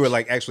Myrtle oh, when Beach. you were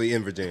like actually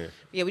in Virginia.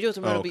 Yeah, we drove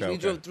to Myrtle okay, Beach. We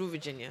okay. drove through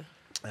Virginia.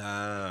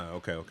 Ah,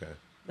 okay.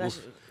 That's,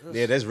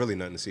 Yeah, there's really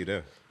nothing to see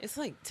there. it's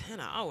like 10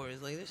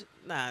 hours. Like,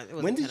 nah, it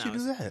wasn't When 10 did you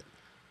hours. do that?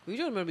 We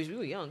drove to Myrtle Beach. We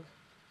were young.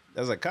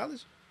 That was like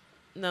college?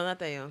 No, not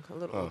that young. A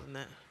little Oh. older than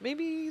that.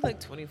 Maybe like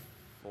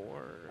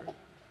 24,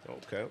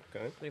 Okay.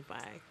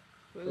 25.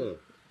 Mm.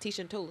 Tisha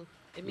and Tolu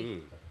and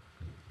me.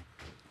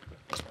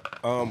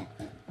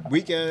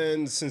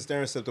 Weekend since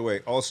Darren stepped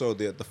away. Also,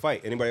 the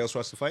fight. Anybody else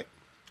watch the fight?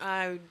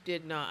 I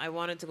did not. I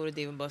wanted to go to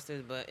Dave &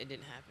 Buster's, but it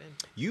didn't happen.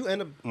 You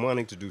end up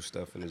wanting to do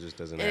stuff, and it just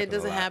doesn't happen. And it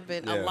doesn't a lot.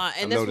 happen Yeah, a lot.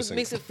 I'm And that's noticing. what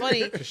makes it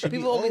funny. She be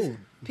People always, old.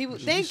 people.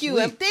 She Thank be you.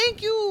 sweet.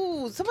 Thank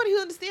you. Somebody who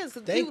understands.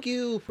 'Cause Thank people,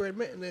 you for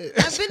admitting it.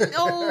 I've been.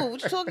 Oh,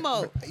 what you talking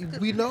about?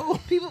 We know.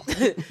 People,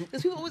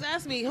 because people always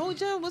ask me, "Oh,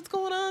 Jen, what's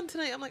going on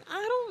tonight?" I'm like,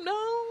 I don't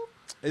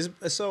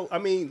know. So, I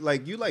mean,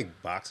 like, you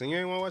like boxing. You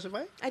ain't want to watch a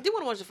fight? I did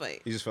want to watch a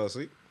fight. You just fell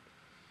asleep?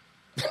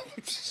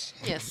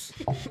 Yes.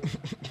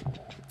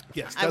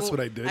 Yes, I that's won't- what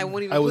I did. I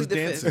won't even I was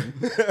plead the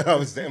fifth. dancing. I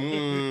was there.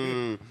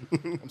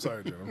 I'm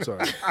sorry, Jen. I'm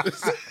sorry.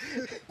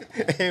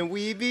 And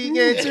we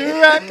began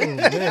to rock.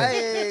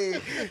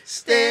 Hey,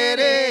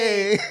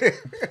 steady.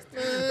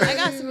 I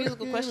got some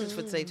musical questions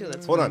for today too.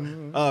 That's Hold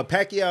on.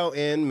 Pacquiao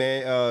and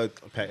Manny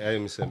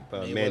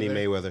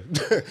Mayweather.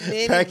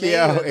 Manny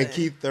Pacquiao and Mayweather.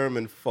 Keith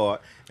Thurman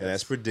fought, and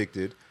as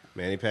predicted,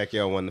 Manny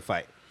Pacquiao won the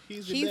fight.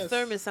 He's the Keith best.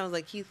 Thurman sounds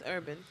like Keith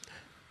Urban.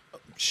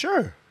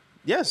 Sure.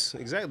 Yes,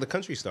 exactly. The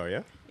country star,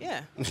 yeah?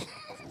 Yeah.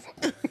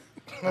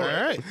 All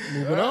right,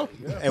 moving on.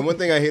 And one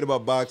thing I hate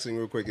about boxing,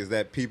 real quick, is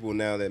that people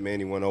now that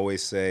Manny won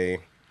always say,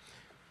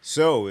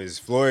 so is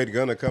Floyd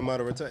going to come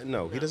out of retirement?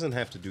 No, he doesn't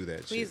have to do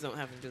that Please shit. don't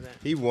have to do that.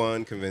 He won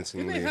Didn't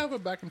convincingly. they have a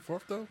back and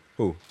forth though?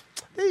 Who?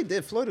 They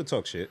did. Floyd will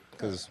talk shit.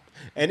 Because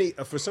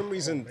for some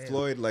reason,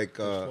 Floyd, like...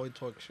 Floyd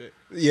talk shit.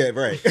 Yeah,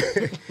 right.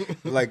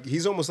 Like,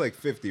 he's almost like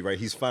 50, right?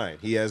 He's fine.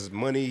 He has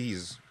money.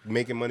 He's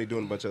making money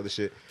doing a bunch of other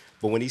shit.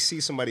 But when he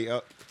sees somebody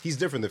else, he's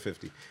different than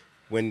 50.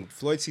 When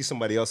Floyd sees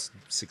somebody else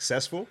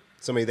successful,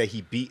 somebody that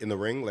he beat in the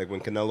ring, like when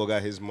Canelo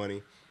got his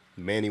money,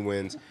 Manny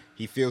wins,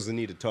 he feels the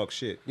need to talk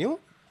shit. You know,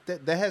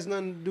 that has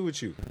nothing to do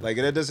with you. Like,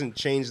 that doesn't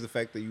change the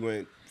fact that you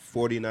went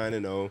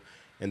 49-0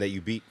 and that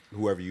you beat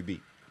whoever you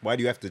beat. Why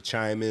do you have to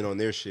chime in on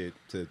their shit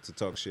to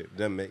talk shit? It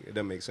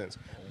doesn't make sense.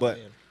 But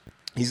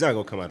he's not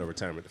going to come out of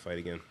retirement to fight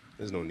again.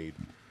 There's no need.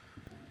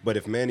 But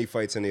if Manny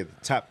fights any of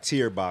the top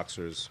tier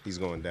boxers, he's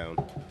going down.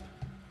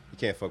 You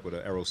can't fuck with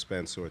an Errol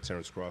Spence or a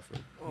Terrence Crawford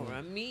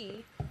Or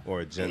me,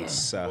 or a Jen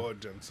Sa. Or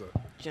Jensa.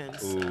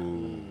 gents.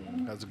 Ooh.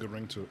 Has a good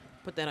ring to it.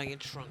 Put that on your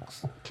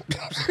trunks.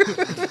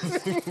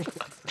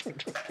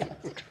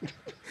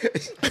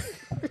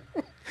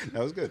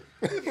 That was good.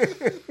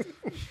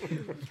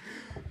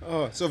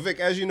 So, Vic,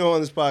 as you know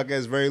on this podcast,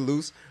 it's very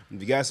loose.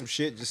 If you got some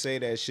shit, just say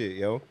that shit,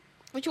 yo.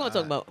 What you want to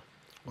talk about?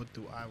 What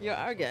do I? You're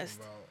wanna our talk guest.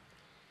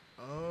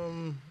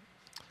 about?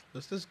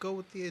 Let's just go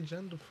with the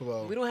agenda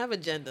flow. We don't have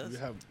agendas. You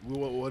have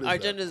what is Our that?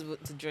 agenda is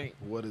to drink.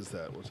 What is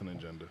that? What's an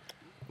agenda?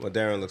 Well,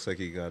 Darren looks like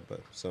he got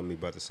something he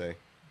about to say.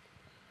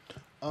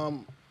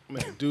 Man,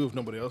 do if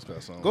nobody else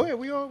got something. Go ahead.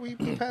 We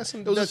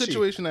passing. It was a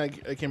situation I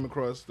came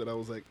across that I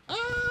was like,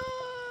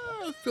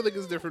 I feel like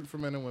it's different for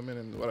men and women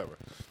and whatever.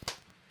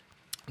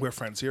 We're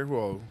friends here. We're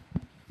all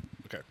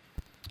okay.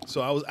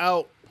 So I was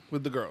out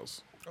with the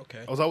girls.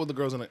 Okay. I was out with the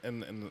girls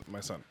and my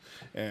son,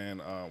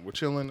 and we're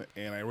chilling.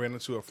 And I ran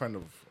into a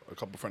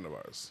couple friend of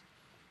ours,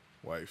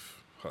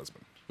 wife,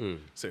 husband.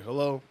 Say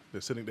hello.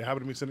 They're sitting. They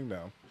happen to be sitting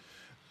down,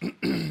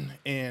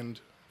 and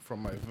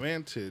from my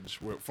vantage,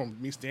 from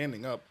me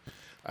standing up,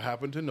 I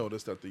happened to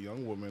notice that the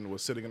young woman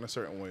was sitting in a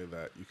certain way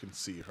that you can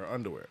see her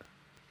underwear.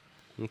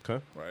 Okay.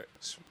 Right.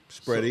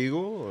 Spread So-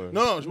 eagle? Or?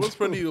 No, she wasn't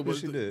spread eagle, but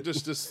She did.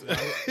 just. Why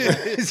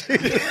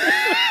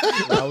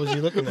was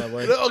you looking that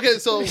way? Okay,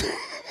 so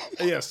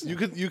yes, you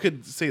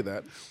could say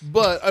that,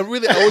 but I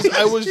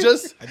was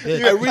just I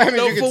did. really I mean,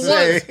 no, you for could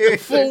say.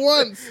 once for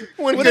once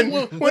One when can-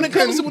 it one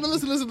comes can- to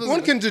listen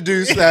One can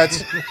deduce that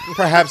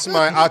perhaps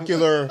my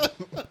ocular.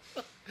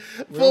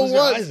 for was your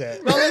once. eyes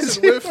at? No,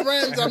 listen, we're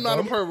friends. I'm not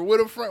a pervert.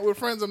 We're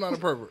friends. I'm not a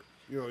pervert.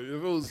 You know, if it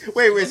was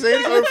Wait, say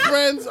it we're again.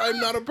 friends. I'm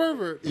not a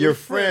pervert. Your We're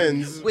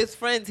friends. With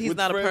friends, he's With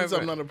not friends, a pervert.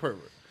 I'm not a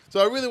pervert. So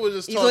I really was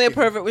just. He's talking. only a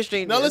pervert with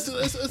strangers. Now listen.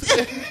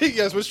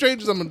 Yes, with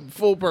strangers, I'm a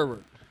full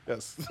pervert.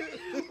 Yes.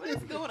 What is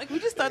going on? Like, we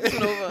just start this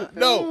one over.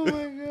 No. Oh my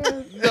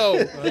God. No.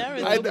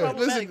 Darren's I so know.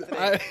 Listen. problematic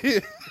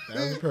That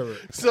was a pervert.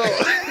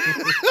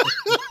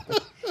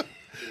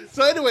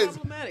 So anyways,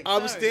 Problematic,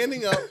 I'm sorry.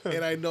 standing up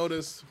and I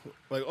notice,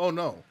 like, oh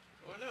no.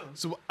 Oh, no.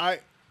 So I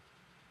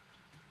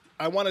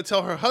want to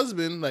tell her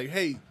husband, like,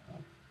 hey,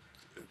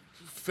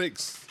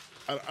 fix.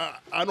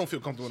 I don't feel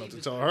comfortable enough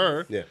to tell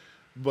her. Yeah.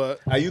 But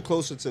Are you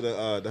closer to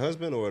the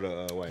husband or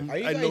the wife? Are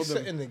you I know guys them.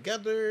 sitting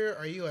together?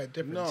 Are you at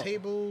different no.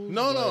 tables?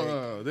 No.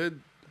 Like-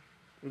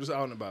 We're just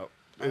out and about.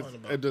 Out and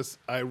about. It just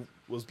I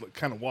was like,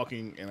 kind of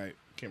walking and I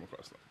came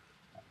across them.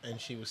 And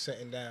she was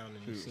sitting down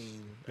and you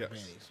seen her Yes.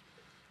 panties.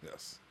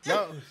 Yes.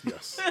 No,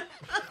 yes.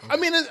 I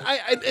mean,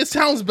 it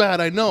sounds bad.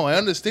 I know. I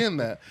understand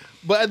that.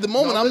 But at the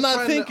moment, No, I'm I'm just not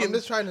trying to- thinking. I'm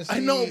just trying to I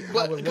know, see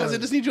but how it because I was.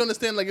 just need you to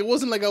understand. Like, it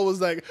wasn't like I was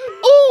like,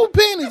 "Oh,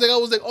 panties." Like I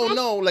was like, "Oh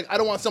no!" Like I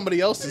don't want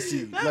somebody else to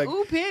see. Not, Like,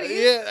 "Ooh, panties."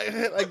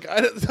 Yeah, like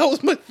that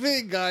was my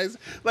thing, guys.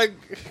 Like,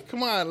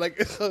 come on, like,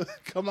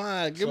 come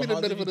on, give So me the how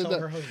did benefit you of tell the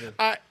her husband?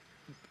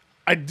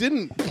 I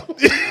didn't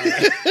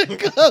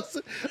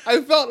because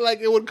I felt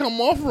like it would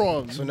come off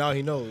wrong. So now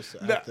he knows.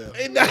 After,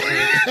 He knows.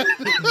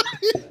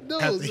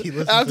 After he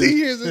listens After to he it.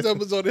 hears this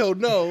episode, he'll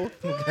know.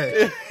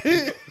 okay.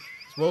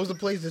 What was the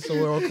place? Just so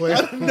we're all clear.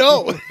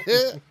 No,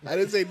 I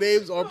didn't say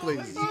names or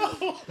places.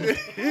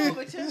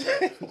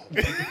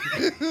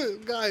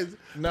 Guys,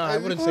 No, I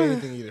wouldn't say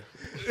anything either.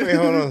 Wait,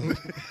 hold on.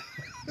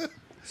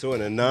 So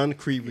in a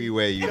non-creepy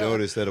way, you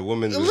notice that a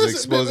woman was Listen,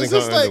 exposing it's her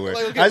just like- underwear.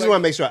 like, okay, I just like- want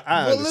to make sure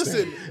I but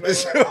understand.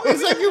 listen,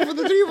 it's like you for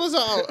the three of us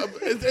are out.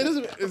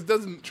 It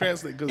doesn't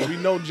translate because we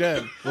know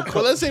Jen. But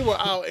let's say we're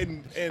out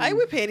and I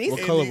wear panties.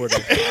 What color were they?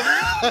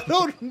 I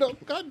don't know.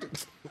 God,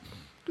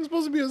 you're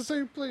supposed to be in the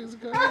same place,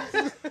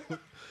 guys.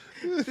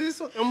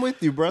 I'm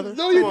with you, brother.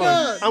 No, you're Come on.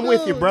 not. I'm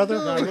with you, No, brother.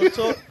 Nah, real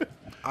talk.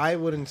 I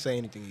wouldn't say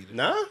anything either.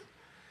 Nah.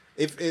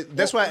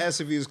 That's why I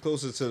asked if he was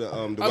closer to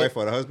the wife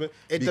or the husband.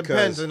 It because-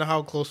 depends on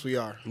how close we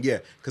are. Yeah,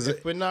 because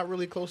If we're not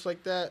really close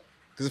like that,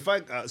 if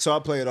I so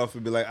I'll play it off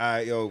and be like, all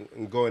right, yo,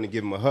 and go in and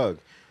give him a hug,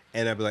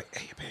 and I'd be like,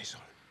 hey, your pants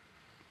on.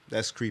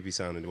 That's creepy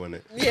sounding, wasn't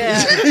it?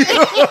 Yeah.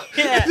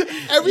 Yeah.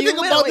 Everything You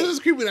about will- this is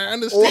creepy. And I Or,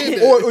 understand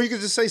it. or you could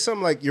just say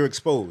something like you're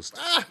exposed.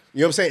 You know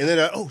what I'm saying? And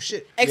then oh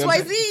shit. You know what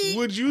I'm saying? XYZ.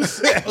 Would you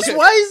say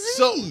XYZ.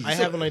 So I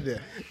have an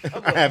idea.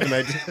 I have an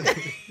idea.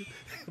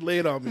 lay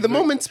it on me. The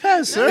moment's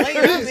passed, sir. Like,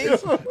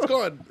 It's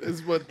gone.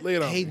 It's what lay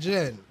it on. Hey, me.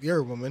 Jen, you're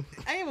a woman.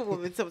 I am a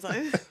woman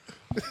sometimes.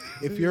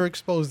 If you're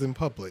exposed in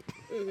public,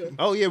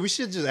 Oh yeah, we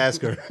should just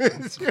ask her.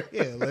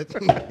 yeah, let's.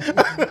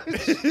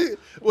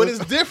 Well,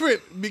 it's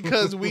different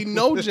because we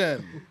know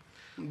Jen.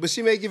 But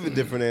she may give a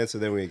different answer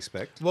than we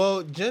expect.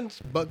 Well, Jen's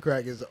butt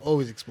crack is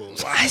always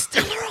exposed. I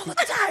tell her all the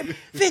time.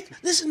 Vic,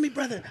 listen to me,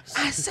 brother.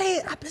 I say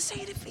it. I've been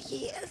saying it for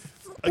years.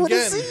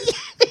 Again,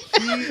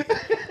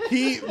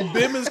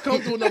 Bim is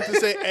comfortable enough to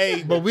say,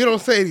 "Hey," But we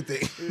don't say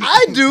anything.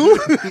 I do.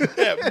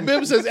 yeah,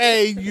 Bim says,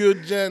 "Hey, you're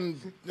Jen."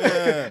 I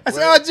said,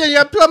 oh, Jen,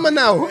 you're a plumber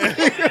now.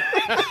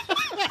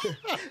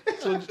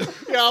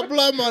 Yeah, I'm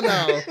plumber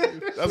now.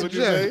 That's what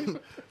you say.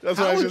 That's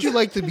what How I would just. you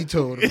like to be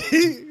told?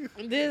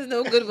 There's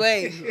no good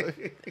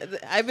way.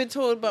 I've been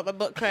told about my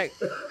butt crack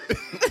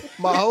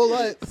My whole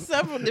life.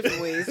 several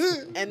different ways,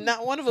 and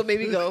not one of them made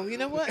me go, you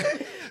know what?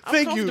 I'm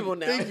Thank comfortable you.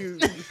 now. Thank you.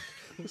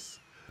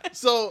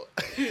 So,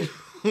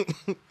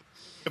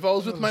 if I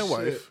was with my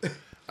wife,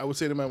 I would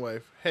say to my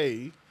wife,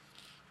 "Hey,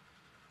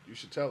 you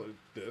should tell her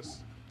this."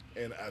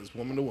 And as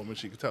woman to woman,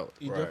 she could tell it.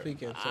 You definitely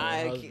can't tell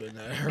I my can't- husband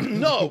that.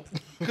 No,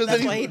 because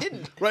That's why he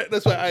didn't. Right,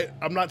 that's why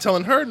I'm not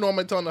telling her, nor am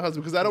I telling the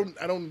husband, because I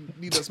don't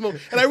need that smoke,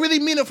 and I really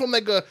mean it from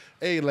like a,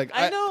 hey, like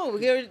I know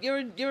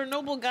you're a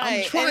noble guy.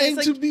 I'm trying and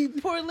it's to like, be-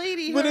 poor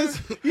lady. but her, it's-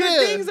 her yeah.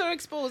 things are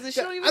exposed, and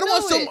she don't even I don't know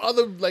want some it.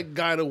 other like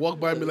guy to walk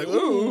by and be like,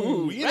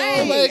 ooh, you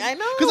Right, know, like I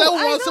know, because I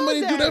would I want know,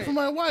 somebody to do that Darren. for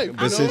my wife.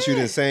 But since you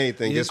didn't say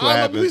anything, guess what I'm a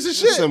happened? piece of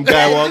shit. Some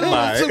guy walked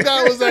by. Some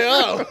guy was like,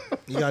 oh,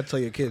 You gotta tell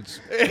your kids.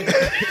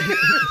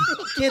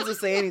 Kids will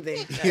say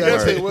anything.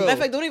 yes, they will. Matter of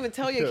fact, don't even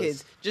tell your Yes.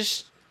 kids.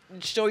 Just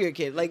show your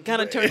kid. Like,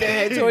 kind of turn their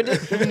head toward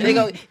it, and they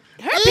go, "Her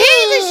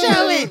panties are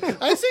showing."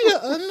 I see your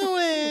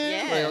underwear.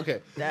 Yeah. Like,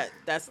 okay.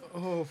 That's.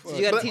 Oh, fuck.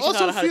 You gotta But I teach them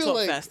how to feel talk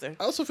like, faster.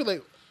 I also feel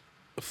like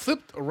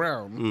flipped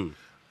around,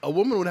 a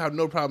woman would have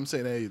no problem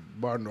saying, "Hey,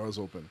 barn door's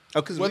open."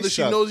 Oh, 'cause we whether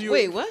she suck. knows you.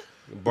 Wait, what?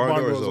 Barn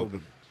Barn doors doors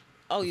open.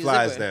 Oh, you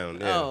Flies zipper. down,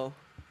 yeah. Oh,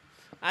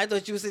 I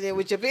thought you were sitting there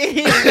with your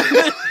panties.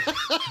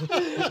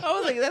 I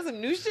was like, that's some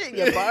new shit.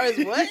 Your bar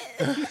is what?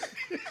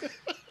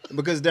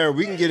 Because Darren,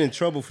 we can get in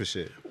trouble for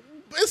shit.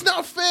 It's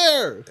not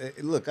fair.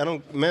 Look,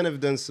 men have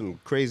done some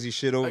crazy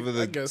shit over I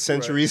the guess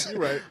centuries. you're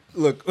right.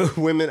 Look,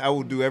 women, I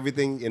will do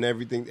everything and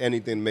anything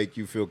to make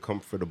you feel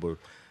comfortable.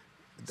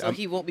 So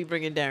he won't be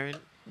bringing Darren.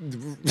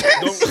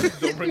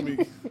 Don't bring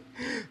me.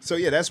 So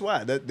yeah, that's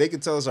why they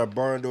could tell us our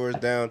barn doors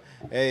down.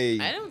 Hey,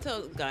 I don't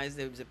tell guys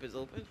their zippers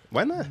open.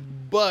 why not?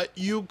 But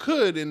you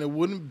could, and it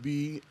wouldn't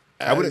be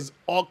I wouldn't- as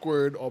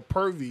awkward or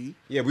pervy.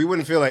 Yeah, we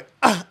wouldn't feel like.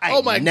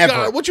 Oh my never.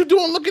 god, what you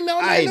doing looking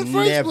down there in the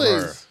first never.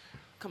 place?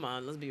 Come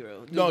on, let's be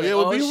real. No, Dude, yeah,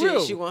 like, we'll be shit,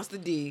 real. She wants the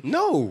D.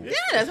 No. Yeah,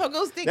 that's how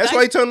girls think. That's guys,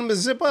 why you told them to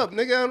zip up,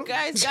 nigga. I don't-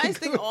 guys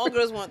think all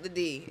girls want the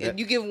D. And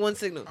you give one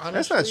signal.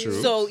 That's not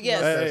true. So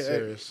yes, Not that Hey, hey.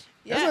 serious.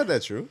 yeah. That's not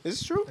that true.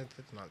 It's true.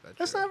 That's not that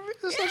That's true. not.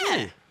 That's not Yeah.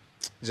 true.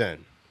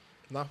 Jen.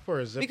 Not for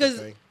a zipper because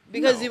thing.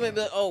 you might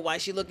be like, oh, why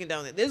is she looking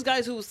down there? There's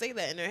guys who will say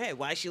that in their head.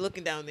 Why is she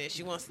looking down there?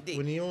 She wants the D.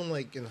 When you're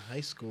like in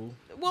high school,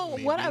 Well,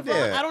 maybe. whatever.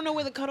 Yeah. I don't know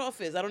where the cutoff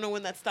is. I don't know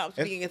when that stops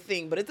If- being a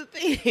thing, but it's a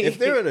thing. If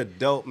they're an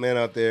adult man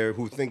out there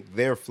who think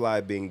their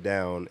fly being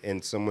down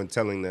and someone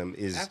telling them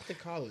is after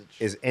college,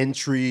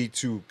 entry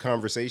to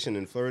conversation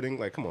and flirting,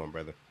 like, come on,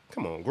 brother.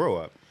 Come on, grow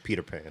up,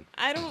 Peter Pan.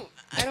 I don't.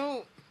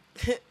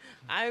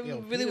 I Yo,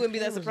 really Peter wouldn't be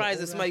Pan that was surprised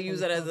an if somebody old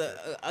used that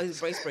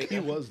as a race breaker. He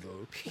was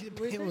though. Peter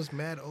Pan was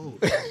mad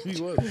old.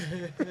 He was.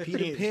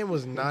 Peter Pan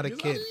was not a He's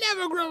kid.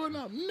 never growing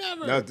up.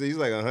 Never. Now he's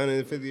like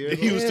 150 years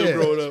he old. was Yeah. still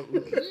growing up.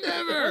 What's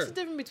Never. the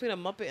difference between a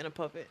Muppet and a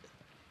puppet?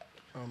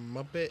 A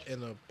Muppet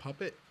and a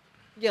puppet.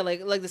 Yeah,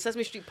 like the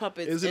Sesame Street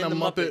puppets. Isn't a and the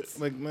Muppet Muppets.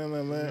 like man,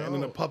 and then a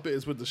No. puppet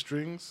is with the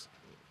strings?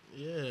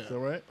 Yeah. Is that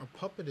right? A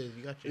puppet is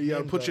you got your. You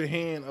gotta hands put up. your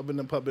hand up in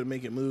the puppet, and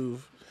make it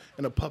move,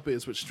 and a puppet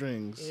is with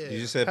strings. Yeah. You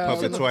just said How-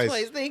 puppet Said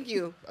twice. Thank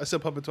you. I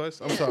said puppet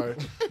twice. I'm sorry.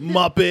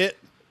 Muppet,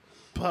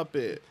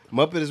 puppet,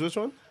 Muppet is which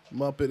one?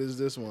 Muppet is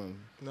this one.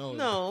 No.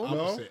 No.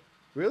 Opposite.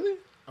 Really?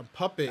 A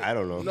puppet. I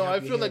don't know. No, I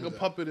Have feel your like a hands up.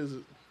 puppet is.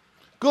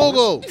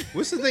 Go.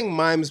 What's the thing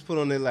mimes put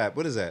on their lap?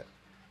 What is that?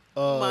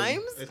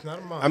 Mimes? It's not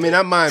a mom. I mean,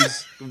 not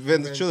mimes,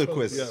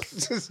 ventriloquist.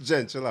 Yes. Just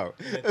Jen, chill out.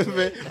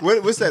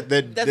 What's that?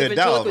 Their That's a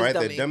doll, ventriloquist right?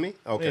 dummy. Their dummy?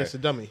 Okay. Yeah, it's a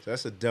dummy. So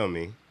that's a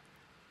dummy.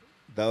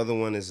 The other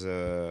one is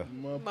a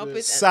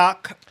Muppets.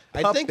 sock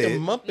puppet. I think the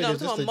Muppet No, I'm is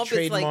just talking a about Muppets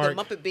trademark.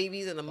 like the Muppet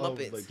Babies and the Oh,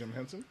 Muppets. like Jim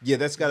Henson. Yeah,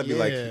 that's got to be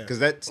like, Yeah. because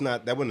that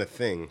wasn't a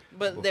thing.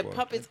 But they're before.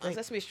 puppets on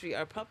Sesame Street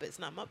are puppets,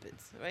 not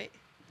Muppets, right?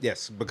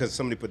 Yes, because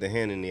somebody put their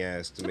hand in the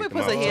ass to Somebody make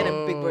puts them a hand out.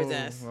 in Big Bird's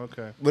ass.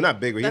 Okay. Well, not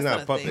big, but he's That's not a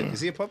not a puppet. thing.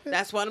 Is he a puppet?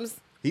 That's what I'm.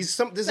 There's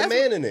a That's man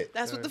what- in it.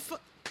 That's what the fuck.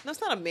 No,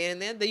 it's not a man in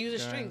there. They're using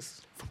Guys.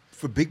 strings.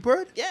 For Big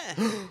Bird? Yeah.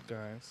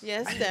 Guys.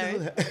 Yes,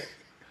 Darren.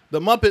 The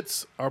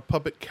Muppets are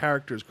puppet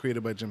characters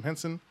created by Jim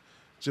Henson.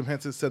 Jim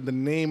Henson said the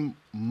name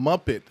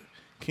Muppet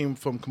came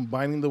from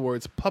combining the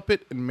words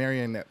puppet and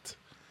marionette.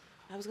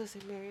 I was gonna say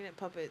marionette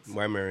puppets.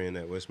 Why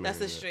marionette? What's That's marionette?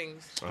 the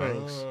strings.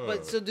 Strings.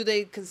 But so do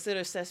they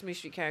consider Sesame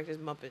Street characters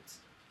Muppets?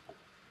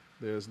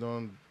 There's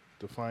no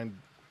defined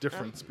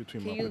difference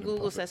between can Muppet you and Google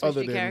puppet, Sesame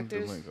other Street than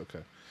characters? The link. Okay.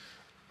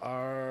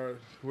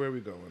 Where are we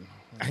going?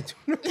 I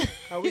don't know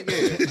how we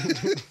get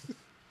it.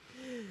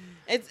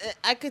 It's.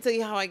 I could tell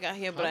you how I got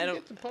here, but I don't.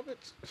 Get the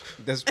puppets.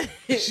 That's,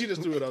 She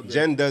just threw it out there.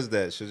 Jen does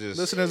that. She'll just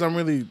Listeners, I'm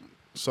really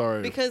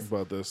sorry Because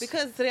about this.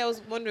 because today I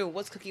was wondering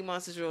what's Cookie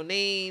Monster's real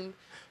name.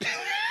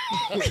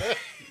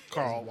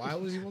 Carl, Why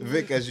was he?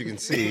 Vic, as you can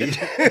see.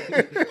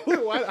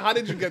 how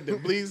did you get there?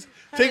 Please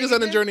take did us I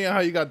on a get journey on how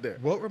you got there.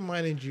 What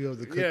reminded you of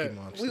the Cookie Yeah.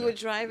 Monster? We were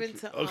driving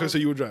to. Okay, so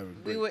you were driving.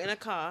 We were in a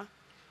car,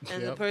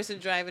 and the Yep. person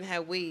driving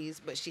had Waze,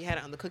 but she had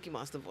it on the Cookie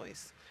Monster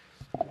voice.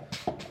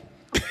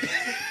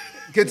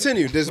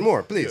 Continue. There's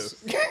more, please.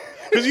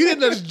 Because you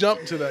didn't just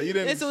jump to that. You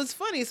didn't. And so it's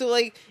funny. So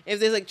like, if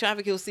there's like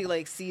traffic, you'll see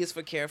like C is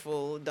for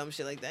careful, dumb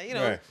shit like that, you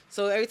know. Right.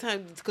 So every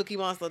time Cookie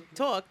Monster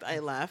talked, I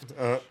laughed.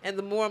 Uh-huh. And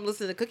the more I'm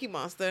listening to Cookie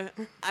Monster,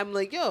 I'm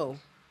like, yo,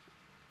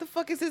 the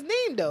fuck is his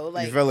name though?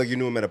 Like, You felt like you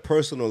knew him at a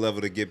personal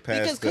level to get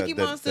past because Cookie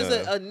Monster's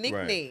a right.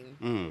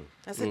 nickname.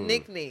 That's a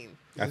nickname.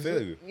 I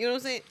feel you. You know what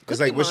I'm saying? It's Cookie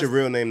like, what's your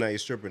Monster- real name, not your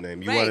stripper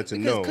name? You right, wanted to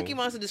because know. Cookie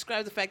Monster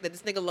describes the fact that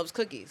this nigga loves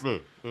cookies.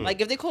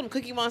 Like if they called him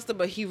Cookie Monster,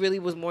 but he really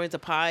was more into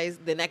pies,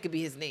 then that could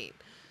be his name.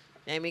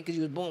 You know what I mean, because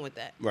you was born with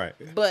that. Right.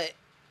 But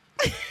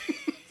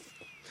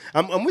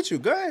I'm with you.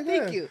 Go ahead.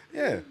 Thank yeah. you.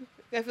 Yeah.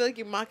 I feel like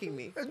you're mocking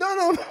me.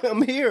 No,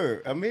 I'm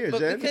here. But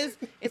Jen. because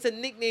it's a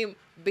nickname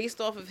based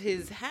off of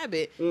his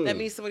habit, that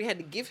means somebody had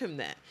to give him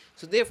that.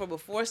 So therefore,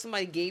 before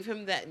somebody gave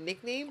him that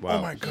nickname, Wow.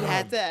 Oh my he God.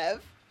 had to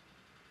have.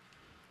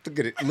 Look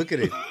at it. Look at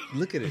it.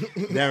 Look at it.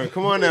 Darren,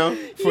 come on now. For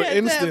he had to have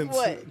instance,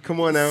 what? Come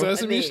on now.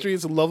 Sesame name.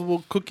 Street's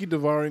lovable cookie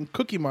devouring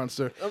Cookie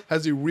Monster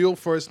has a real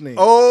first name.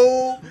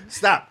 Oh,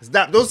 stop.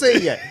 Don't say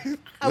it yet.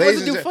 I'm Ladies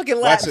about to do and fucking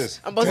watch laps.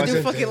 this. I'm about to Watch do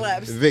this. fucking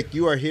laps. Vic,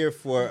 you are here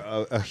for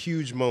a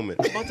huge moment.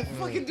 I'm about to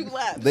fucking do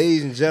laps.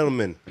 Ladies and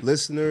gentlemen,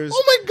 listeners,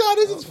 Oh my God,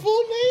 is his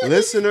full name?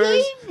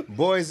 listeners,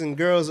 boys and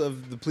girls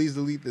of the Please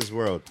Delete This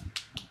World,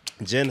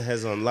 Jen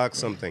has unlocked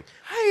something.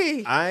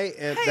 Hey, I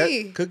am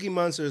Hey. that Cookie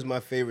Monster is my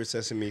favorite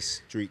Sesame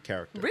Street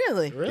character.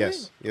 really? Really?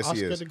 Yes, yes, he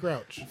Oscar is. the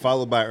Grouch.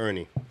 Followed by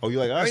Ernie. Oh, you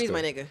like Oscar? Ernie's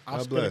my nigga. God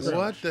Oscar bless. the Grouch.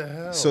 What the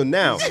hell? So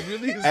now, This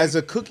really is- as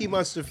a Cookie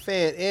Monster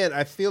fan, and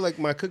I feel like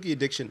my cookie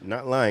addiction,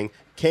 not lying,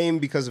 came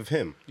because of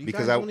him. You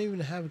because guys don't even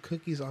have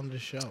cookies on the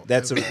show.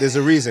 there's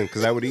a reason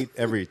because I would eat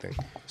everything.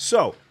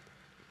 So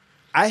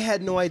I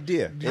had no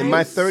idea in my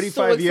I'm so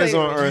 35 years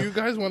on excited. Do you Earth.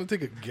 guys want to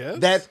take a guess?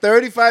 That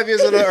 35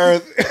 years on the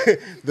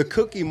Earth, the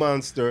Cookie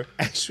Monster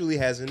actually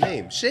has a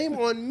name. Shame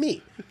on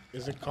me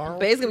Is it Carl?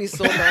 Bae's gonna be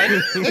so mad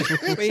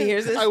when he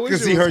hears this. I wish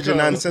because it he was heard your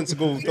Carl.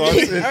 nonsensical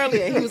thoughts.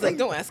 Earlier, he was like,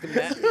 "Don't ask him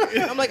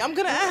that." I'm like, "I'm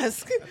gonna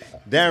ask."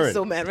 Darren,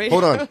 So mad right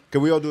hold now. on.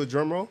 Can we all do a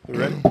drum roll? You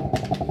ready?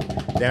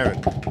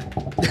 Darren.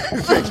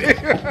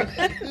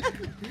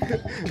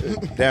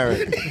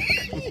 Darren,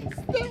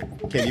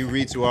 can you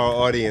read to our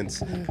audience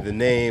the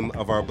name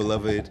of our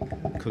beloved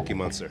Cookie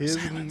Monster? His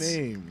Silence.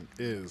 name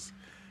is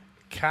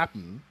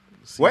Captain.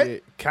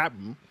 What?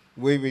 Captain.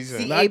 Wait.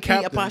 See- Not AP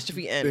Captain.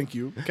 apostrophe N. Thank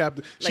you,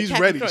 Captain. Like She's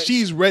Captain ready. Crunch.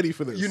 She's ready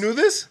for this. You knew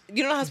this?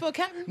 You don't know how to spell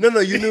Captain? No,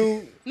 you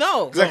knew.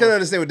 No. Because I couldn't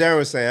understand what Darren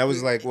was saying. I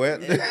was like,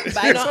 what? But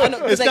I know.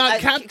 'cause It's not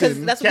Because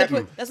Captain. that's what Captain.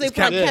 they put. That's what they It's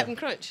put on Captain. Captain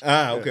Crunch.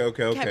 Ah, okay.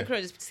 Captain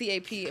Crunch is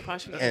CAP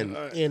apostrophe N.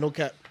 And Yeah, no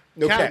cap.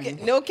 no Captain.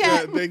 cap. No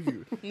cap. Yeah, thank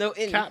you. No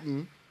N.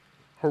 Captain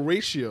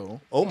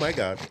Horatio. Oh my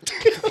God.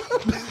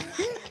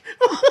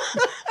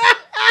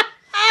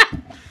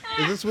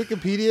 Is this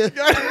Wikipedia?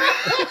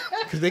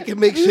 Because they can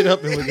make shit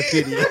up in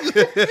Wikipedia.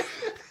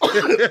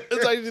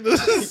 It's actually the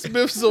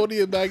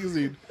Smithsonian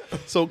magazine.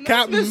 So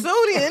Captain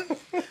Smithsonian.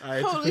 All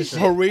right, Holy shit.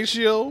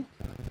 Horatio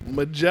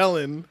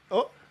Magellan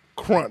Oh,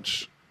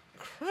 Crunch.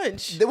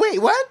 Crunch. wait,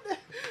 what?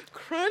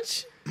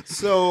 Crunch.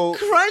 So,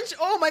 Crunch.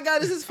 Oh my God,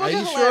 this is Are fucking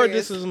you sure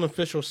hilarious. this is an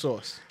official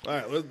source? All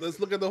right, let's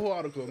look at the whole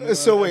article.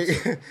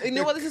 wait. You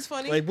know what? This is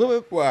funny. Like,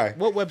 what Why?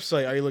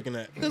 website are you looking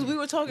at? Because we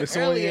were talking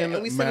Smithsonian earlier,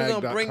 and we said we were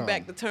gonna bring mag.com.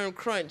 back the term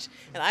crunch,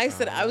 and I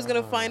said I was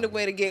gonna find a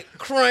way to get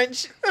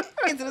crunch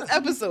into this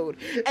episode.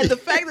 And the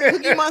fact that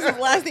Cookie Monster's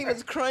last name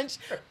is Crunch,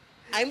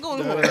 I'm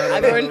going home.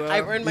 I've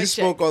earned my You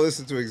check. spoke all this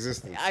into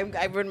existence.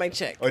 I've earned my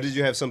check. Or did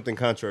you have something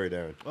contrary,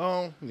 Darren?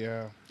 Oh,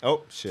 yeah.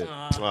 Oh, shit.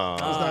 It's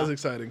not as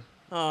exciting.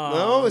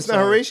 No, it's not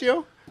sorry.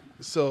 Horatio?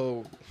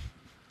 So,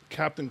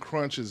 Captain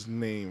Crunch's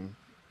name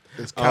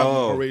is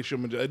Captain Horatio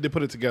Majestic. They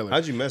put it together.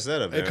 How'd you mess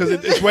that up, Darren? Because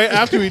it's right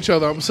after each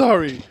other. I'm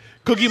sorry.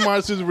 Cookie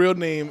Monster's real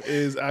name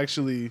is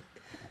actually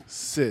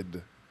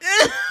Sid.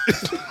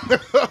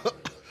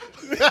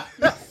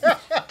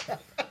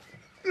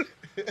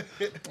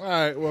 All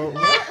right, well,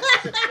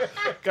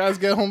 guys,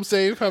 get home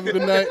safe. Have a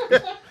good night.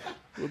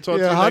 We'll talk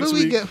to you how next do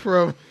we week. get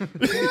from?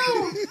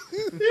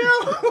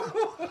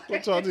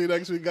 We'll talk to you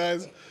next week,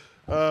 guys.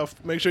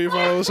 Make sure you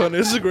follow us on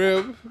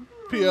Instagram,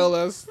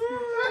 PLSDELTHIS.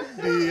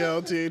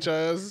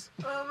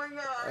 Oh my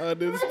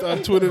god.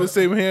 On Twitter, the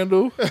same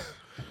handle.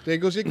 There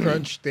goes your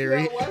crunch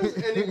theory. Why does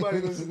anybody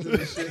listen to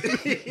this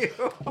shit?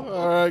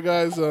 All right,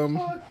 guys.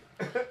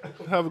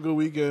 Have a good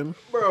weekend.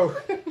 Bro.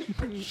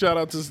 Shout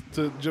out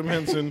to Jim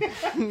Henson.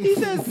 He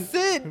says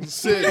Sid.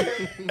 Sid.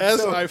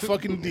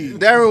 S-I-fucking-D.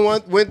 Darren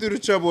went through the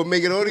trouble of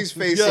making all these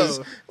faces,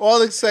 Yo.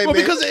 all excitement.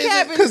 Well,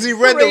 because because he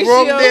read the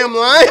wrong damn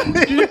line.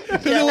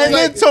 And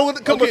then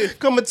told,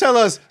 come and tell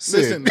us,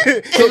 Sid.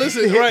 Listen. So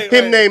listen, right.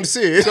 Him named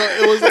Sid. So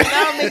it was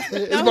Now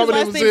his mama last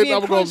name was name Sid, being I'm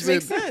going Crunch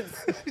makes Sid.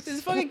 sense. This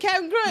is fucking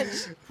Captain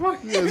Crunch.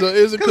 yeah, so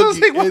it was a Because I was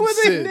cookie. like, what It's were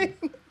they Sid. named?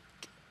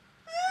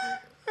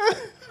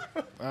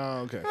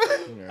 Oh, okay.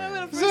 Why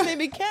would the first name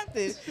be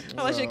Captain?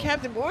 Unless you're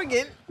Captain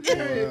Morgan.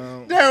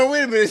 Darren,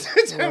 wait a minute.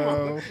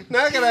 Now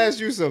I gotta ask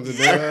you something,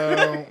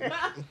 Darren.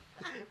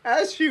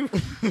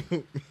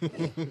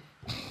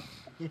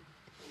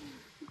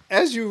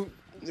 As you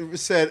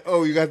said,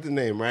 oh, you got the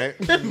name, right?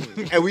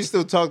 And we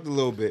still talked a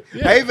little bit.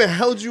 Yeah. I even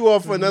held you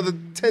off for another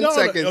 10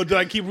 seconds. Oh, did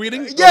I keep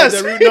reading?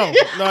 Yes.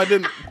 No, I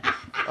didn't.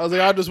 I was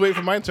like, I'll just wait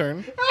for my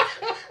turn.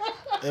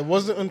 It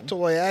wasn't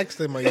until I asked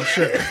him, "Are you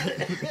sure?"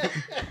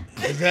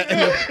 Is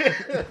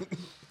that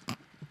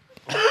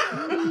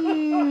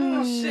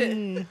Oh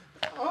shit.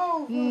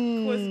 Oh,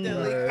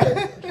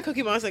 coincidentally.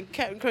 Cookie Monster and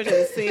Captain Crunch have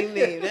the same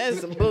name. That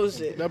is some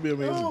bullshit. That'd be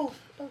amazing.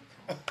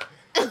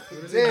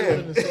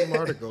 in the same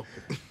article?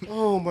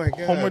 Oh, my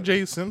God. Homer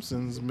J.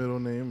 Simpson's middle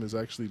name is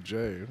actually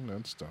Jay.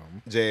 That's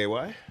dumb.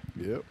 J-A-Y?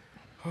 Yep.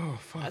 Oh,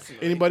 fuck. That's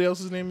annoying. Anybody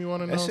else's name you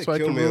want to know That shit so I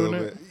killed can me a ruin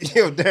little it? bit.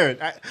 Yo, Darren,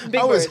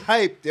 Big I was Bird.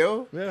 hyped,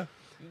 yo. Yeah.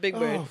 Big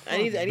Bird. Oh, I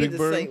need Big the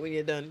Bird? site when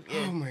you're done.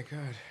 Yeah. Oh, my God.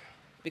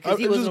 Because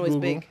he I'll wasn't just always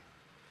Google. big.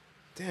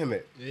 Damn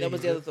it. That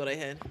was the other thought I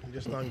had.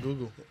 Just on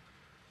Google.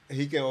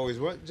 He can always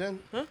what, Jen?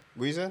 Huh?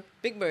 What you said?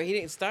 Big Bird, he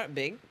didn't start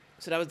big.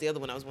 So that was the other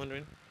one I was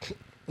wondering.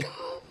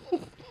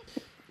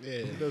 Yeah.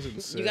 It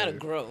doesn't say. You gotta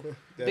grow.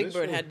 That Big is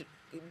Bird true. had.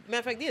 Matter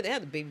of fact, yeah, they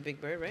had the baby Big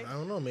Bird, right? I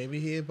don't know. Maybe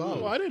he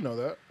evolved. Oh, I didn't know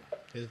that.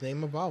 His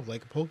name evolved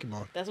like a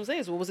Pokemon. That's what I'm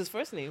saying. So what was his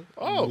first name?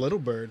 Oh, Little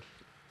Bird.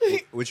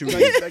 What you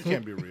that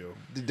can't be real.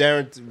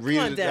 Darren, read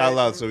on, it Darren. out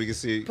loud so we can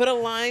see. Put a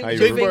line. How you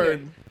Big Big remember?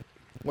 Bird,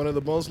 one of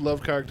the most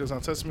loved characters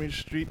on Sesame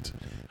Street,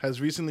 has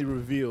recently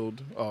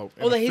revealed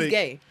that he's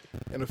gay.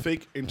 in a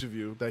fake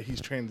interview that he's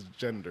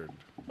transgendered.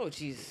 Oh,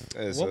 jeez. So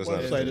What it's not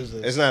website official. is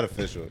this? It's not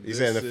official. He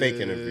said in a This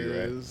fake interview,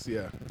 right? is-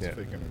 Yeah, it's Yeah. a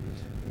fake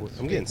interview.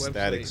 I'm getting Fake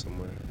static website.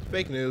 somewhere.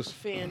 Fake news.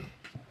 Fan.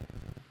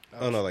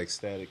 Oh no, like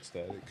static.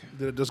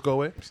 Did it just go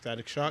away?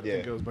 Static shock. I Yeah.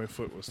 think it was my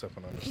foot was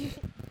stepping on it.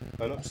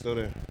 Oh no, still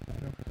there.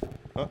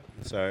 Oh,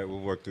 sorry. We'll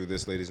work through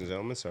this, ladies and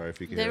gentlemen. Sorry if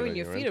you can hear Darren, that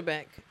your on feet your are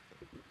back.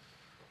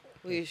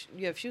 Well,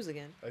 you have shoes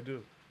again. I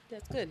do.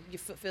 That's good. Your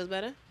foot feels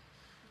better?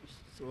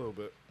 Just a little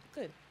bit.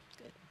 Good.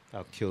 end.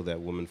 I'll kill that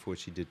woman for what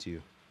she did to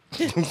you.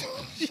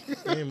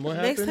 Damn, what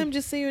Next happened? time,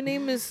 just say your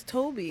name is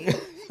Toby.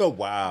 Oh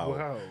wow.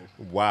 Wow.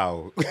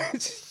 Wow.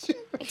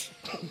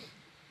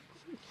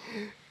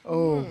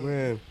 Oh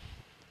man.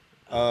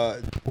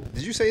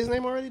 Did you say his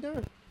name already,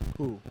 Darren?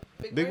 Who?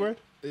 Big Bird?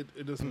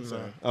 It doesn't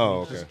say.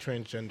 Oh, He's okay.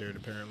 transgendered,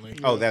 apparently.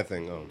 Oh, that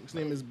thing. Oh, His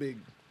name is Big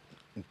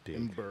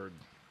big. Bird.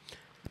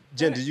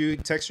 Jen, did you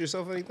text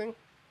yourself anything?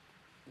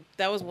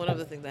 That was one of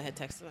the things I had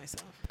texted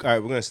myself. All right,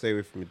 we're gonna stay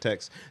away from your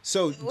text.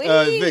 So,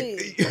 Wait.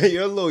 Vic,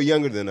 you're a little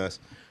younger than us.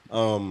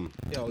 Yo,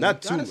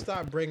 Not you too. gotta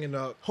stop bringing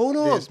up. Hold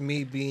on. This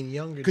me being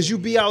younger. Because you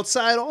than be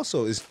outside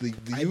also. It's the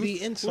I youth.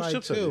 be inside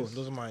chips are too. these?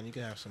 Those are mine. You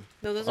can have some.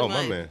 No, those Oh are my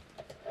mine. man.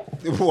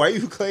 Why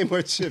you claim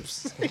her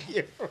chips?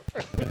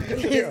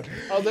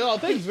 Oh,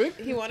 thanks, Vic.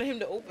 He wanted him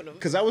to open them.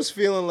 Because I was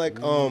feeling like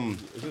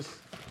Is this?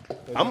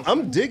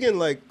 I'm digging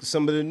like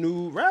some of the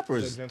new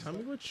rappers, Tell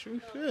me what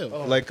you feel.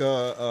 like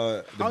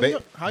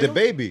the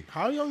baby,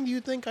 How young do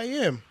you think I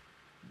am?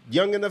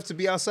 young enough to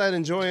be outside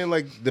enjoying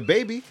like the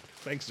baby.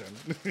 Thanks,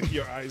 Jen.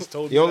 Your eyes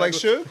told You don't me like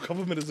that Suge? a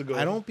couple minutes ago.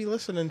 I don't be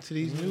listening to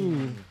these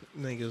new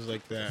niggas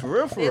like that. For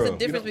real, for There's real. a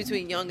difference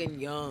between young and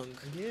young.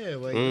 Yeah,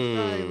 like this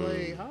guy,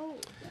 like how?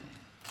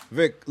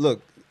 Vic,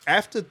 look,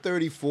 after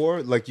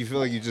 34, like you feel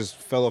like you just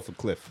fell off a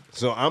cliff.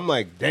 So I'm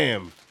like,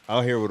 damn,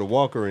 out here with a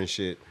walker and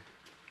shit,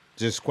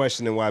 just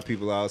questioning why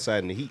people are outside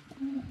in the heat.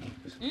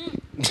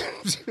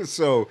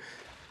 So,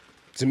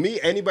 to me,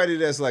 anybody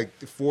that's like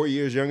 4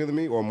 years younger than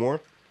me or more,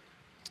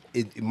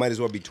 it might as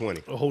well be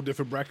 20. A whole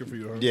different bracket for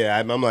you, huh? Yeah,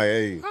 I'm like,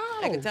 hey,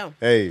 I could tell.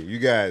 Hey, you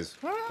guys.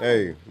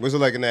 Hey, what's it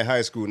like in that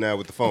high school now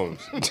with the phones?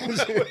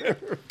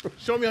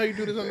 Show me how you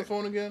do this on the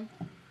phone again.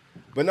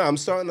 But no, I'm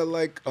starting to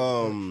like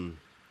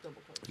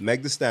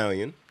Meg Thee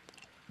Stallion.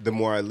 The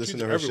more I listen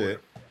She's to her everywhere.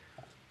 shit,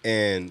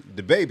 and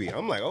the baby,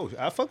 I'm like, oh,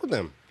 I fuck with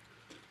them.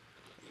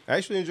 I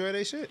actually enjoy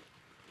their shit.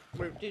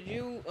 Did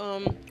you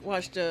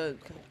watch the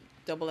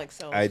Double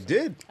XL? I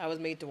did. I was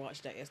made to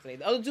watch that yesterday.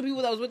 The other two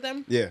people that was with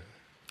them, Yeah.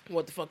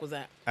 what the fuck was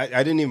that? I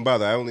didn't even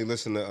bother. I only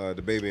listened to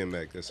the baby and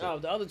Meg. That's it. Oh,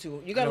 the other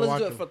two. You gotta didn't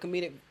listen to watch it for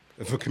comedic.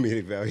 For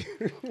comedic value.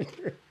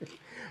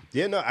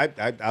 Yeah, no,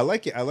 I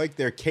like it. I like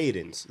their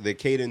cadence. Their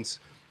cadence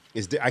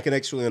is. I can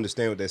actually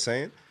understand what they're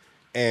saying,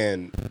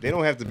 and they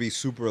don't have to be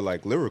super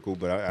like lyrical,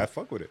 but I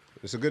fuck with it.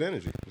 It's a good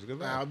energy. It's a good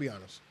Nah, I'll vibe. be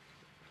honest.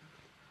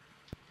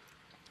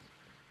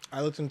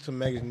 I listened to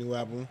Meg's new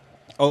album.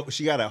 Oh,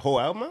 she got a whole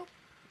album out?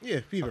 Yeah,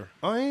 Fever.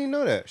 Oh, I didn't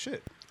know that.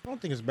 Shit. I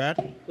don't think it's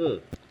bad.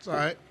 It's all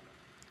right.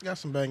 Got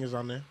some bangers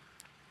on there.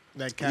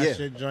 That cat Yeah.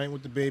 shit joint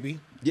with the baby.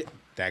 Yeah,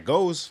 that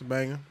goes. It's a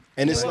banger.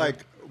 And it's like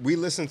we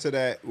listen to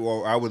that,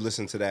 or I would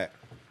listen to that,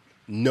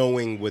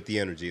 knowing what the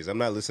energy is. I'm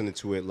not listening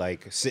to it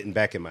like sitting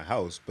back in my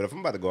house. But if I'm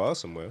about to go out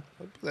somewhere,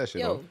 I'll put that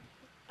shit Yo, on.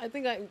 I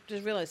think I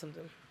just realized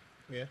something.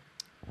 Yeah.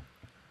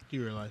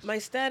 You realize. My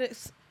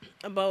status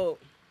about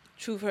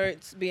Truth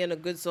Hurts being a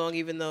good song,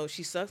 even though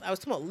she sucks. I was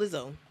talking about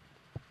Lizzo.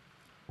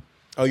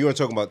 Oh, you want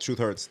to talk about Truth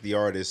Hurts, the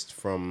artist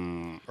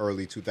from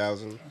early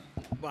 2000?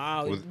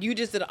 Wow, With- you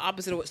just did the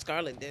opposite of what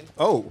Scarlett did.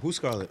 Oh, who's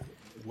Scarlett?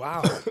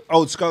 Wow.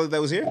 Oh, Scarlett that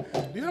was here?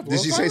 Do you have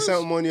Did she say Alzheimer's?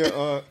 something on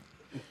your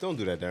don't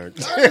do that,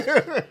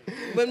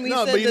 Darren. When we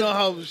No, said but you that- know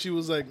how she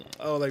was like,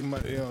 oh, like my,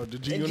 the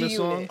G Unit G-Unit.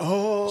 song.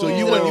 Oh. So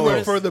you So went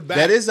first- further back.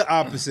 That is the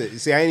opposite.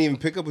 See, I didn't even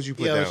pick up what you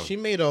put Yo, down. she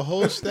made a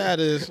whole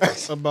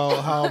status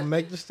about how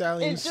Meg Thee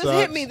Stallion it just sucks,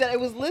 hit me that it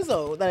was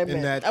Lizzo that I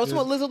meant. that I was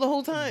talking this- about Lizzo the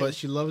whole time. but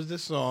she loves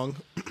this song.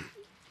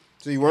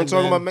 So you weren't And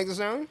talking then- about Meg Thee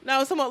Stallion? no, I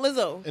was talking about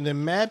Lizzo. And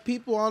then mad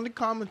people on the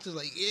comments is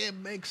like, yeah,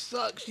 Meg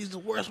sucks. She's the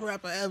worst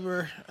rapper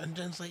ever. And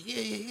then it's like,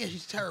 yeah,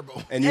 she's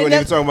terrible. And you weren't even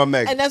that's- talking about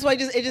Meg. And that's why it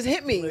just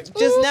hit me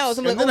just now.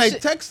 So I'm And like, then oh, I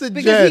shit. texted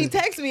because Jen. he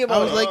texted me I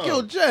about was it. like,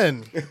 yo,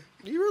 Jen,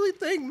 you really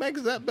think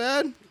Meg's that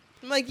bad?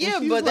 I'm like, yeah,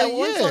 she's but that like,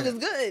 one yeah. song is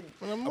good.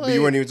 And I'm But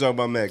you weren't even talking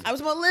about Meg. I was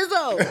about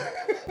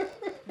Lizzo,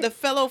 the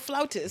fellow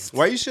flautist.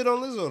 Why you shit on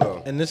Lizzo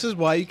though? and this is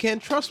why you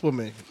can't trust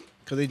women.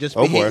 Because they just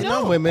Oh, be boy. hating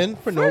on women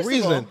for no First of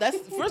reason.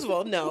 all, first of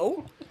all,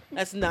 no,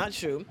 that's not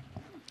true.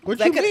 What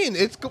that you could- mean?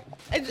 It's No,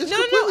 it's I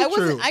completely wasn't.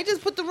 true. I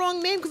just put the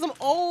wrong name because I'm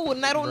old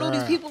and I don't know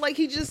these Bruh. people like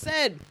he just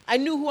said. I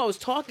knew who I was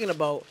talking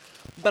about,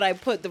 but I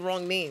put the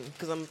wrong name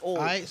because I'm old.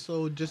 All right,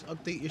 so just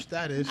update your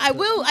status. I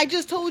will. I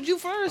just told you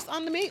first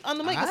on the mic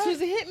as soon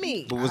as it hit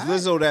me. But was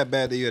Lizzo that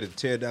bad that you had to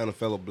tear down a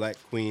fellow black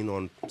queen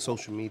on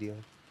social media?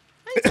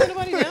 I ain't telling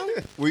nobody down.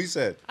 What you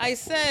said? I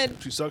said.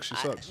 She sucks. She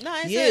sucks. No,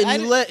 I Yeah,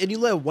 said. and you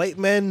let white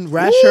men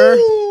rash her.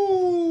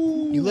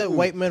 You let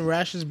white men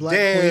rash his black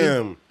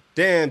queen.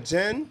 Damn,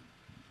 Jen.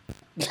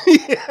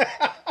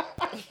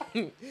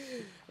 I'm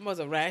about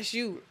to rash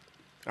you.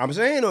 I'm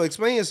saying though,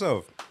 explain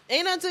yourself.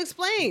 Ain't nothing to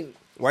explain.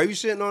 Why you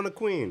shitting on the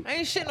queen? I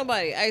ain't shit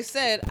nobody. I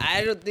said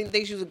I don't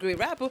think she was a great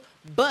rapper,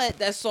 but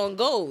that song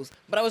goes.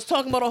 But I was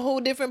talking about a whole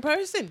different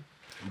person.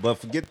 But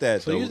forget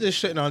that So though. you're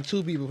just shitting on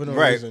two people for no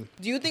Right. reason.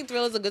 Do you think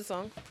Thriller's a good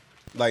song?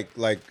 like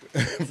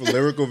for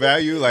lyrical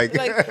value, like,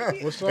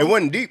 Like What song? it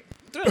wasn't deep.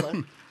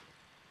 Thriller.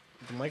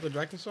 The Michael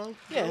Jackson song?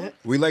 Yeah.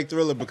 We like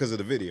Thriller because of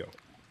the video.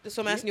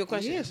 So I'm asking you a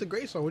question. Yeah, it's a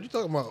great song. What you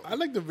talking about? I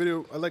like the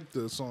video. I like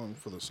the song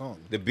for the song.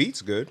 The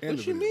beat's good. And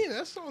What the you video. mean?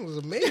 That song is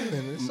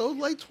amazing. It sold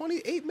like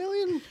 28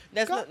 million.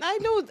 That's God- not.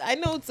 I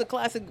know it's a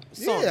classic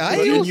song. Yeah, I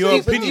But do in your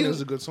think- opinion, it's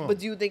a good song. But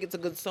do you think it's a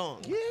good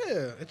song?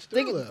 Yeah, it's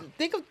Think Thriller.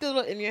 think of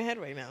Thriller in your head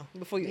right now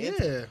before you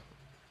answer. Yeah,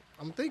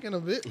 I'm thinking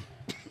of it.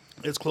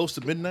 It's close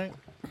to midnight.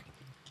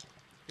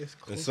 It's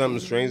And close.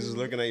 something strange is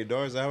looking at your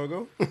door. Is that how it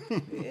go?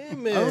 Yeah,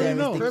 man. I already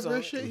know. Trevor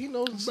Song. shit, he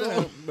knows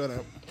the But,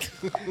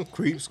 song.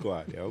 Creep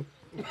Squad, yo.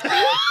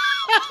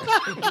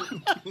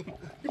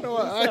 you know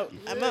what?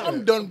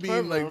 I'm done being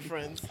Firm like on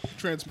friends.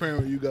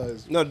 transparent with you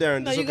guys. No,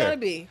 Darren, No, it's you okay. gotta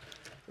be.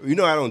 You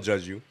know I don't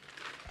judge you.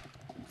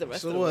 The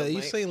rest So of the what? world Are you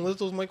might. saying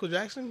Lizzo's Michael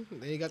Jackson?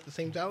 They got the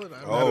same talent?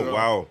 I don't Oh, know.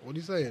 wow. What are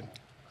you saying?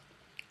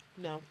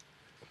 No.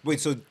 Wait,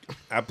 so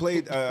I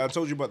played. I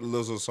told you about the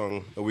Lizzo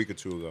song a week or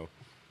two ago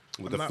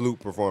with the flute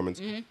performance.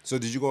 Mm-hmm. So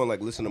did you go and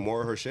like listen to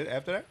more of her shit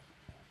after that?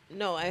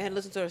 No, I had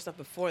listened to her stuff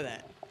before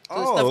that. So Oh,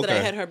 the stuff that I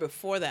okay. had heard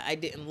before that I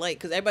didn't like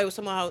because everybody was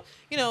talking about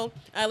how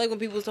I like when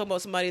people was talking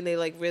about somebody and they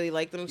like really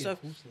like them and stuff.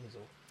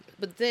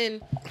 But then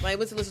when I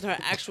went to listen to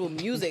her actual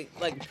music,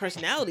 like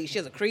personality, she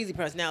has a crazy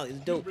personality.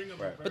 It's dope.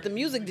 But the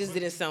music just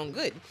didn't sound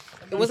good.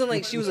 It wasn't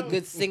like she was a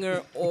good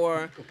singer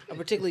or a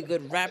particularly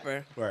good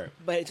rapper. Right.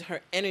 But it's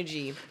her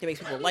energy that makes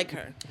people like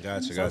her.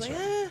 Gotcha, So I was like,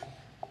 eh.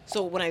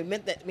 So when I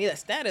made that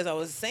status, I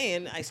was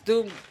saying I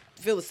still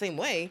feel the same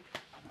way.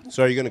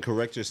 So are you gonna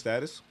correct your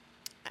status?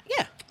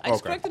 Yeah, I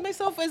just Okay. corrected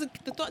myself as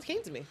the thought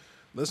came to me.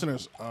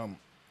 Listeners,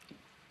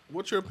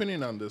 what's your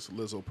opinion on this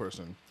Lizzo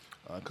person?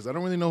 Because I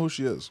don't really know who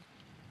she is.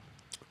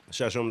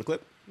 Should I show them the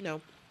clip?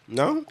 No.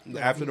 No,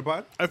 after the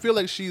pod. I feel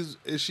like is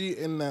she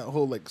in that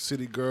whole like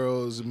city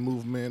girls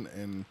movement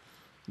and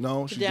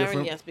no, she's Darren,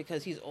 different. yes,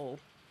 because he's old.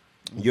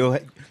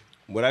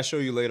 What I show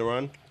you later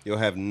on, you'll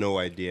have no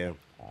idea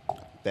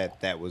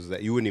that was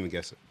that. You wouldn't even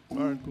guess it. All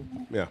right, cool.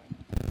 Yeah.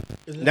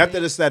 Not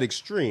that it's that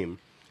extreme,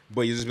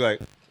 but you just be like,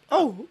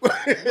 oh,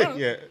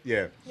 yeah.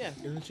 Yeah.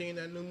 Isn't she in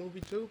that new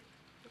movie too?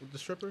 With the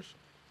strippers?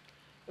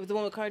 It was the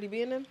one with Cardi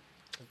B in them.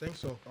 I think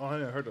so. Oh, I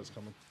heard that's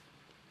coming.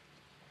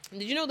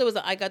 Did you know there was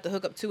a I Got the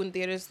Hookup 2 in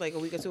theaters like a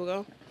week or two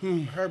ago?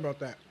 I heard about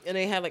that. And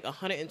they had like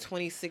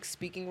 126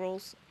 speaking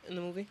roles in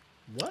the movie.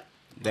 What?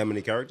 That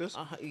many characters?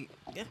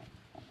 Yeah.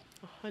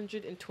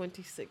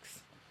 126.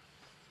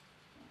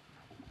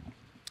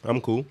 I'm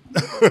cool.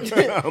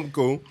 I'm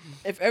cool.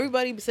 If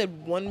everybody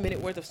said 1 minute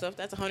worth of stuff,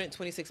 that's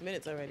 126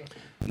 minutes already.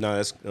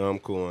 No, I'm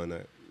cool on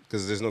that.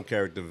 Because there's no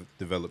character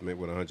development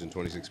with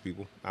 126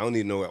 people. I don't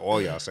need to know what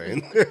all y'all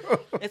saying.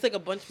 It's like a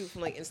bunch of people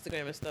from like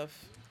Instagram and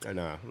stuff.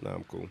 Nah,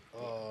 I'm cool.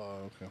 Oh,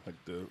 okay. Like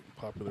the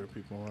popular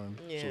people on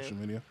Yeah. social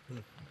media.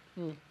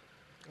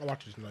 I'll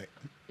watch it tonight.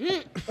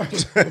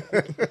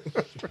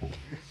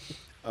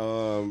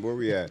 Where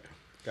we at?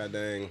 God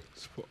dang.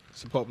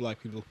 Support black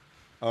people.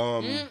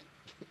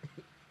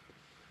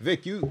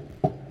 Vic,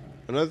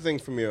 another thing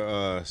from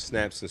your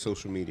snaps and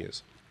social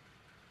medias.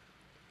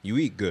 You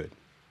eat good.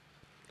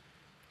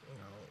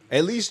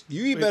 At least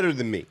you eat better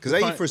than me, because I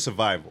eat for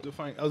survival.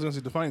 I was gonna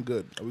say define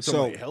good. Are we So-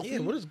 talking about healthy? Yeah,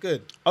 what is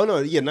good? Oh no,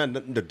 yeah,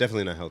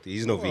 definitely not healthy.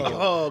 He's no vegan.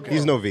 Oh, okay.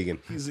 He's no vegan.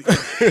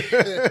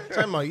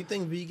 Time out. You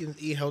think vegans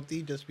eat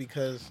healthy just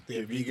because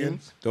they're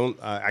vegans? Don't.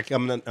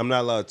 I'm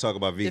not allowed to talk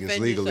about vegans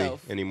Defend legally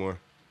yourself. anymore.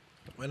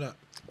 Why not?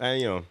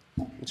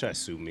 Try to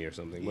sue me or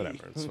something. Whatever,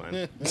 it's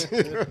fine.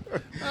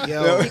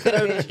 Yo, He cut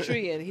up his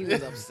tree and he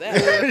was upset.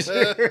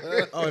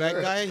 oh,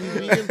 that guy, he's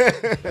vegan?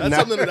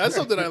 That's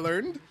something I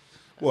learned.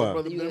 What?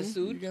 Brother You getting Bim,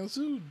 sued? You getting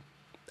sued?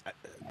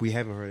 We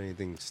haven't heard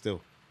anything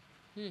still.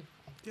 Yo,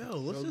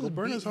 let's Go just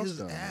burn beat his house his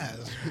down.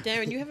 ass.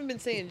 Darren, you haven't been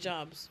saying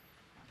jobs.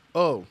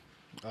 Oh,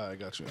 I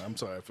got you. I'm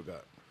sorry, I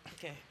forgot.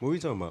 Okay. What were we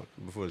talking about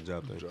before the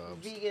job thing?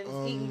 Jobs.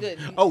 Vegans eating good.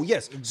 Oh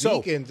yes.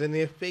 So. Vegans and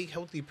their fake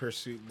healthy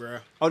pursuit, bro.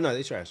 Oh no,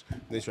 they trash.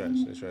 They trash.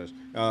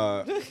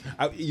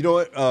 You know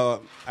what?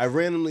 I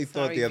randomly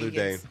thought Sorry, the other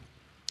day,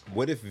 vegans.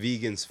 what if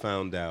vegans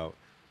found out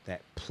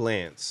that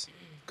plants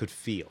could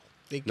feel?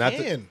 They Not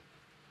can.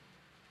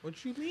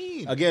 What you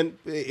mean? Again,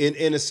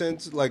 in a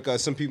sense, like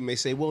some people may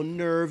say, well,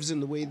 nerves and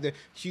the way the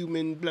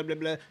human, blah, blah,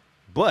 blah.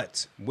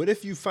 But what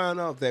if you found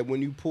out that when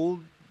you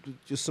pulled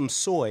just some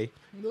soy,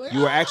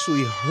 you were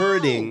actually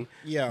hurting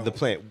Yo, the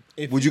plant?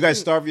 if Would you you guys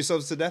can- starve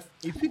yourselves to death?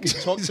 If you can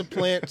talk to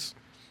plants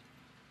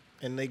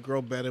and they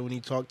grow better when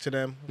you talk to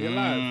them, They're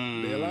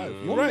alive. They're alive.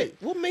 You're what, right.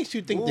 what makes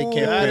you think they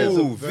can't that is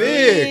feel? a Ooh, Vic.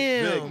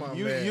 Damn. Come on,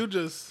 You man. you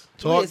just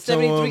We Talk did to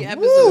 73 him.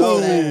 episodes Woo.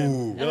 of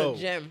that. That's Yo. a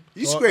gem.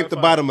 You Talk- scraped the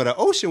high bottom of the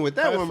ocean with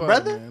that high one, five,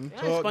 brother. man.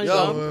 Yeah, Talk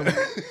SpongeBob. to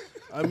him.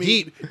 I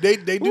mean, they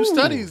do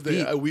studies.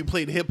 Deep. We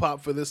played hip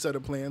hop for this set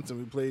of plants, and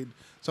we played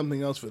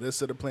something else for this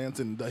set of plants,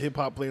 and the hip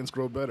hop plants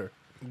grow better.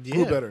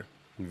 Grew Yeah. better.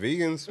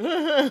 Vegans.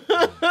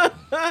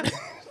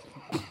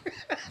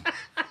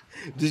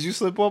 Did you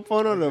slip up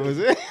on it or was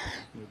it?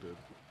 We did.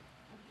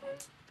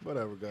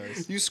 Whatever,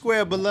 guys. You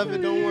square,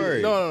 beloved, don't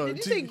worry. No. Did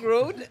you say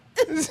growed?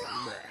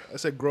 I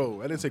said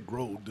grow. I didn't say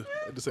growed.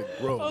 I just said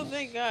grow. Oh,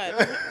 thank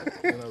God.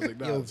 And I was like,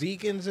 nah. Yo,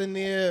 vegans in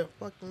there,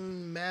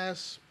 fucking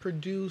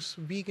mass-produce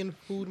vegan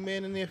food,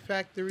 man, in their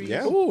factories.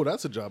 Yeah. Oh,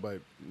 that's a job I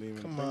didn't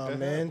even Come think on, that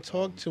man. had.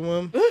 Talk to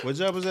him. What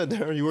job was that,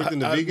 Darren? You worked in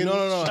the vegan No.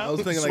 shop? I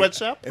was thinking like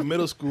Sweatshop? in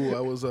middle school. I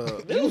was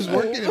He was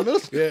working in middle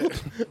school. yeah.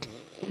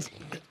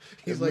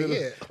 He's like,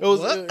 yeah. It was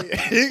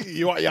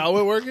What? y'all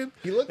were working.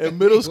 He looked In at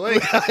middle me school,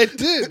 like- I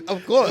did.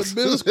 Of course. In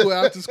middle school,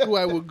 after school,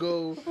 I would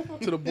go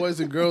to the Boys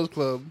and Girls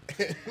Club,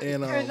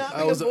 and You're not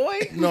I was a boy?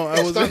 no,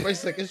 I was. Start my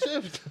second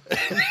shift.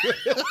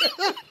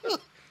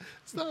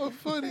 It's not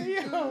funny.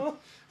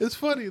 It's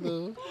funny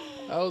though.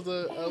 I was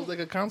like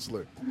a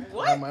counselor.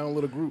 What? I had my own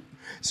little group.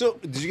 So,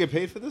 did you get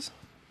paid for this?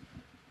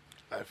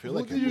 I feel Who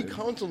like I did you did.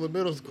 counsel in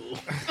middle school?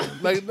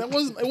 Like that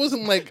wasn't. It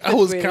wasn't like I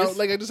was greatest.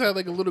 like I just had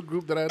like a little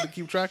group that I had to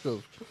keep track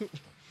of.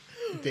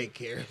 Take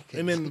care.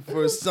 And then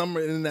for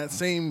summer, in that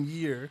same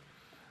year,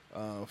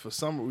 for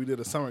summer we did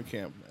a summer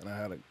camp, and I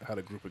had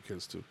a group of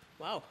kids too.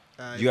 Wow.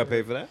 You got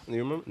paid for that? You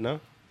remember? No?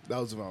 That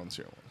was a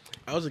volunteer one.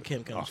 I was a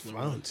camp counselor.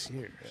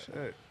 Volunteer.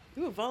 Shit.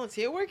 You were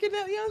volunteer working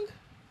that young?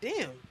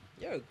 Damn.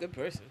 You're a good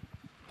person.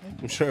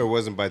 I'm sure it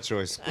wasn't by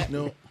choice.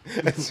 No,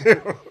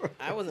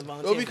 I wasn't volunteering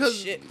well, for because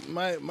shit.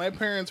 my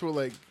parents were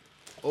like,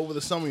 over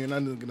the summer you're not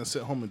gonna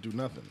sit home and do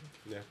nothing.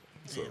 Yeah.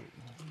 So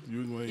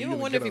you You ever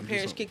wonder if your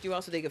parents kicked you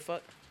out so they could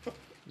fuck?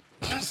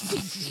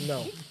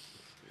 No.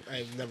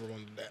 I've never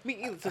wanted that. Me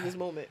either to this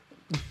moment.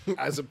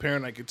 As a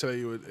parent, I could tell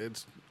you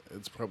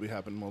it's probably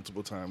happened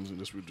multiple times, and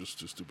we're just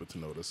too stupid to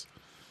notice.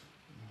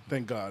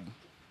 Thank God.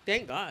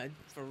 Thank God.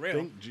 For real.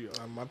 Thank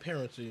Gio. My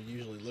parents are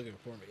usually looking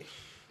for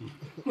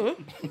me.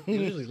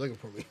 Usually looking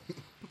for me.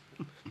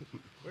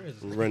 Where is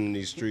it? Running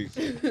these streets.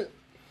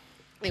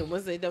 And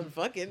once they done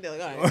fucking, they're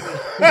like, all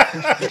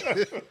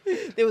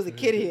right. There was a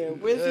kid here.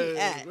 Where's he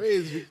at?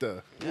 Where's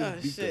Victor? Oh,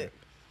 shit.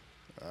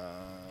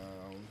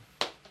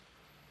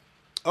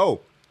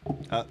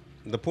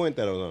 The point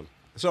that I was on.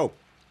 So,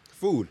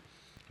 food.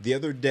 The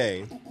other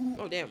day,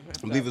 Oh, damn.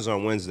 I believe it was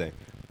on Wednesday,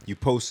 you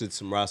posted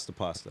some Rasta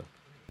pasta.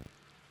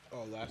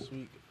 Oh, last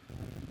week.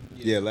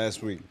 Yeah,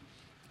 last week.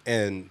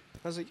 And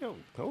I was like, yo,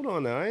 hold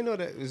on now. I didn't know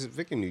that. Is it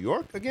Vic in New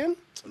York again?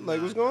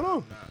 Like, what's going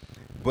on?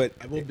 But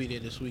I will be there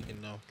this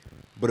weekend though.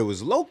 but it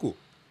was local.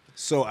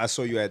 So I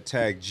saw you had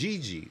tagged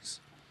Gigi's.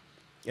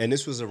 And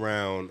this was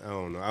around, I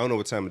don't know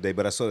what time of day,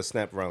 but I saw the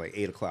snap around like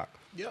 8 o'clock.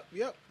 Yep.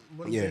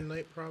 Wednesday Yeah.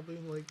 night, probably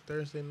like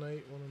Thursday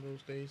night, one of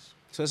those days.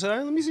 So I said, all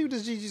right, let me see what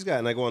this Gigi's got.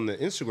 And I go on the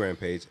Instagram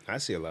page, and I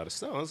see a lot of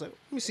stuff. I was like,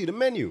 let me see the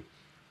menu.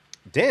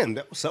 Damn,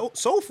 that was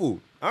soul food.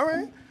 All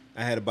right.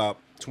 I had about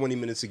 20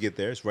 minutes to get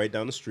there. It's right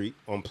down the street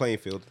on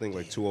Plainfield, I think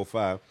like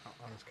 205. How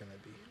honest can I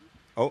be?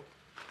 Oh,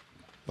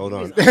 hold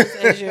on. As honest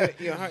as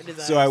your heart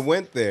desires. So I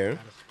went there.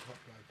 Gotta support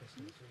black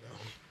business, you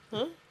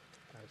know. Huh?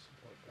 Gotta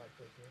support black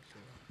business,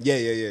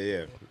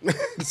 you know.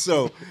 Yeah.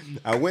 So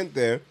I went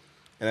there,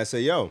 and I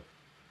said, yo,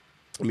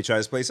 let me try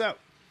this place out.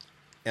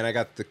 And I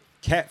got the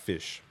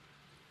catfish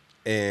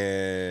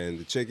and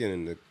the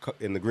chicken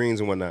and the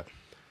greens and whatnot.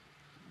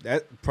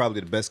 That's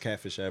probably the best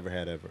catfish I ever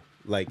had ever.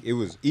 Like, it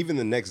was, even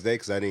the next day,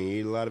 because I didn't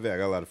eat a lot of it. I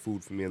got a lot of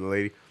food for me and the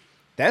lady.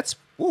 That's,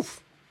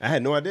 oof. I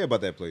had no idea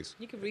about that place.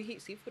 You can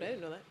reheat seafood. I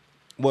didn't know that.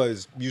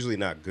 Was usually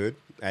not good,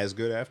 as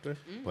good after.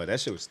 But that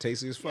shit was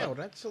tasty as fuck. Yo,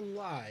 that's a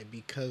lie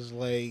because,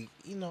 like,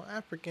 you know,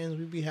 Africans,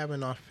 we be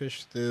having our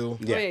fish stew.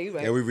 Yeah, yeah, you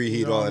right. yeah, we reheat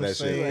You know all what of I'm that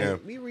shit. saying? Yeah,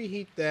 We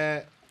reheat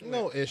that.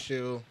 No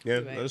issue. yeah,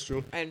 Right. that's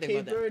true. I didn't think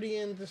Cape about that.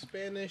 Verdeans, the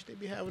Spanish, they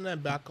be having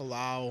that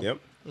bacalao Yep.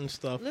 and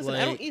stuff. Listen,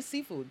 like, I don't eat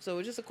seafood, so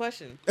it's just a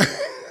question.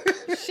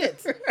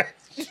 Shit.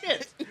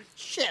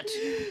 Shit.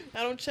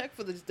 I don't check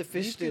for the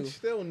fish you stew. can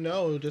still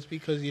know just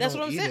because you That's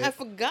don't what I'm eat saying. it. I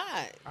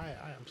forgot.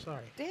 I'm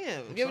sorry.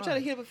 Damn. I'm You ever try to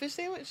sorry. heat up a fish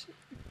sandwich?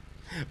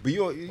 But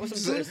you Want some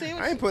just tuna said,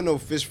 sandwich? I ain't putting no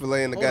fish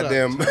fillet in the Hold up,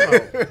 goddamn. time out.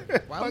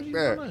 Why Fuck would you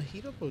that. want to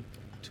heat up a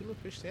tuna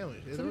fish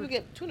sandwich? Some people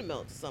get tuna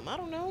melts or something. I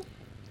don't know.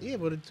 Yeah,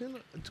 but a tuna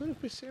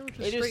fish sandwich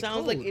is It just straight sounds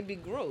cold. like it'd be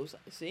gross.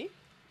 See?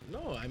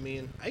 No, I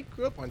mean, I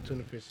grew up on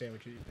tuna fish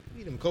sandwiches.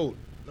 Eat them cold.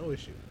 No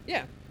issue.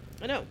 Yeah,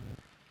 I know.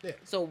 Yeah.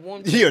 So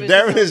warm. Yo, fish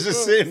Darren sounds is just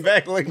gross. sitting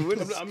back like, what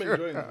is I'm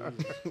enjoying it.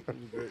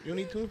 You don't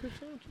eat tuna fish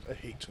sandwiches? I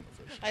hate tuna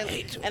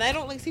fish. And I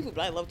don't like seafood,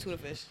 but I love tuna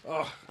fish.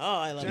 Oh,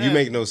 I love You it.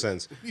 make no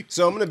sense.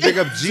 So I'm gonna big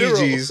up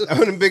Gigi's. I'm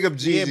gonna big up Yeah,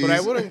 Gigi's. but I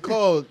wouldn't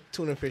call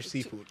tuna fish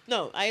seafood.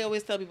 No, I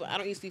always tell people I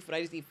don't eat seafood.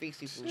 I just eat fake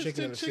seafood.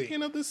 Chicken of the sea.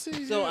 chicken of the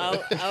sea. So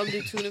yeah. I'll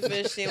do tuna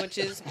fish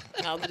sandwiches.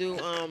 I'll do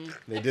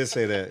They did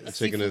say that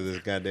chicken Seafood. of this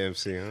goddamn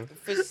sea, huh?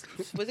 fish,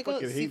 what's it called?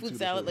 Fucking hate Seafood tuna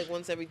salad, fish. like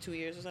once every 2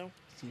 years or so.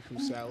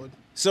 Seafood salad.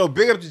 So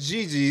big up to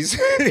Gigi's.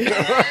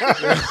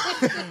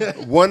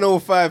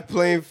 105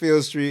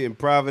 Plainfield Street in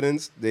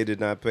Providence. They did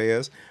not pay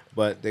us,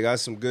 but they got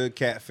some good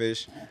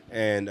catfish,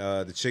 and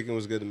the chicken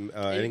was good. And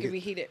I you didn't can get-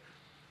 reheat it.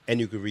 and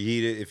you can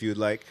reheat it if you'd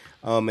like.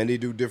 And they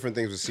do different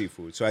things with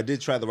seafood. So I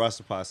did try the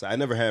Rasta pasta. I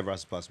never had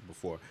Rasta pasta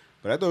before,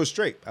 but I thought it was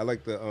straight. I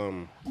like the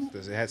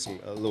it had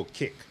a little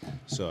kick.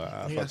 So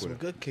I He fuck got some with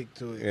it. good kick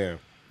to it. Yeah.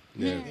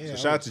 Yeah. Yeah, So I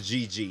shout out to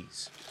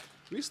GG's.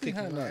 We recently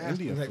had My ass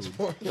Indian next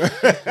food.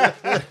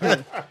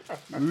 morning.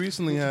 We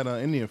recently had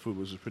Indian food,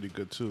 which was pretty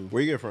good too.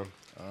 Where you get from?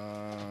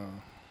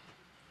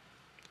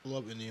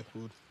 Love Indian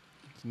food.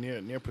 It's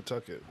near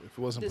Pawtucket. If it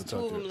wasn't There's two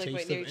of them Pawtucket, like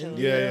right Taste near of each other.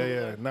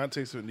 India. yeah. Not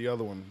Taste of the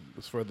other one.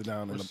 It's further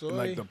down in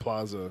like the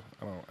plaza.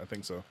 I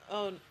think so.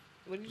 Oh,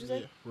 what did you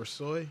say?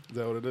 Rasoy. Is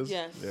that what it is?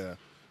 Yes. Yeah,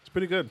 it's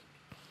pretty good.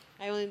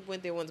 I only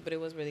went there once, but it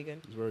was really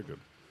good. It's very good.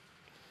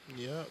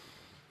 Yep.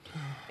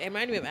 It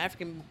reminded me of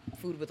African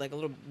food with like a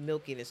little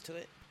milkiness to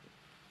it.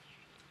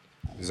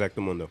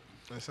 Exactamundo.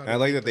 That's how I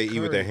like that the they eat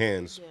with their curry.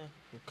 hands. Yeah.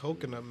 With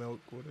coconut milk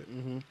with it.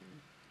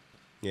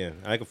 Yeah,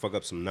 I can fuck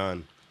up some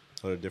naan.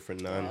 Or a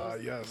different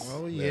naan. Yes.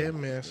 Oh yeah,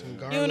 man. Some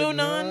garlic You know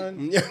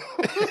naan?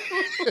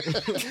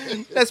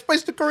 That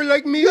spice the curry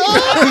like me. Hey,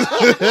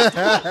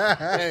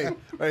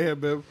 right here,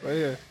 babe. Right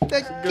here.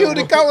 That kill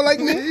the cow like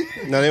me.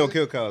 No, they don't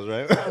kill cows,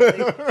 right?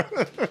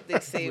 They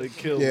say They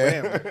killed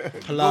Yeah. lamb.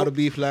 halal to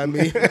beef lamb.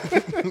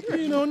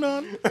 You know,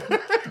 none.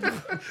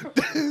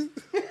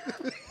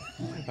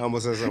 I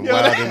almost said something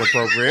wild and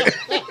inappropriate.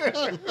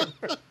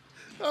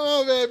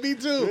 Oh man, me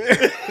too.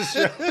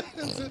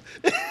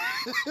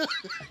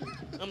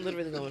 I'm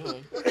literally going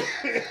home.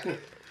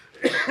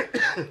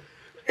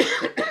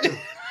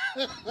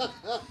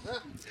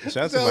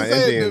 Shout out to my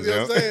Indians,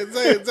 yo. Say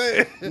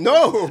it.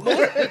 No.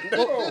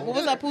 What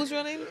was that poo's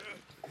real name?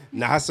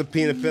 Nahasa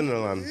Pina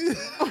Pinalan.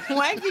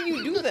 Why can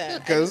you do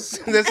that? Because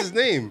that's his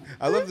name.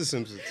 I love The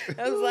Simpsons.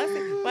 That was the last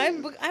thing. Why?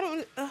 I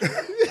don't.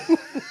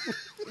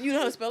 You know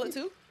how to spell it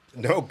too?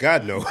 No,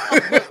 God, no.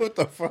 What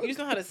the fuck? You just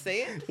know how to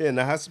say it? Yeah,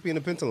 Nahasa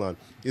Pina Pinalan.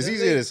 It's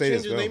easier to say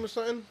Change this, his name though. or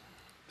something?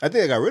 I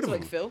think they got rid It's of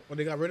like him. Phil. Or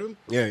they got rid of him?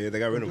 Yeah, they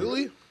got rid of him.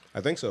 Really?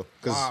 I think so.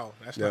 'Cause, Wow,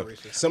 that's not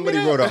racist. Somebody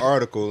wrote an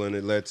article and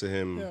it led to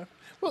him. Yeah.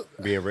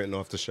 being written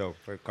off the shelf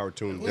for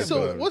cartoon.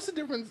 So what's the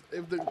difference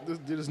if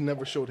they just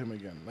never showed him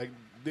again? Like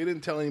they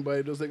didn't tell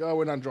anybody. Just like, oh,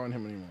 we're not drawing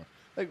him anymore.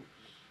 Like,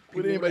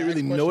 would People anybody would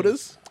really ask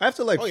notice?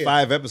 After like Oh, yeah.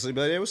 5 episodes,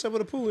 be like, hey, what's up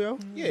with the poo, yo?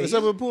 Yeah, what's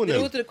up with the poo Did it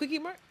now? go to the quickie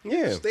mark?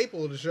 Yeah,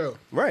 Staple of the show.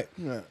 right.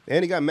 Yeah.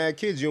 And he got mad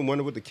kids. You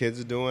wonder what the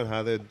kids are doing,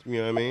 how they're, you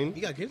know what I mean?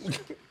 You got kids?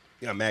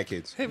 He got mad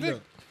kids. Hey Vic,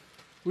 No.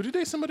 would you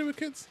date somebody with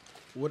kids?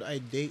 Would I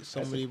date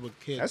somebody with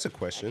kids? That's a Came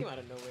question. out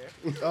of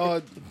nowhere. Oh,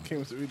 it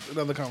came to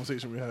another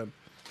conversation we had.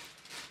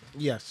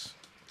 Yes,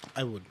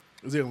 I would.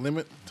 Is there a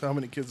limit to how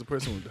many kids a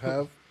person would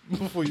have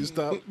before you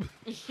stop?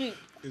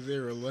 Is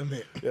there a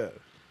limit? Yeah.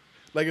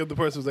 Like if the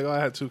person was like, "Oh, I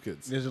had 2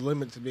 kids." There's a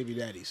limit to baby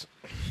daddies.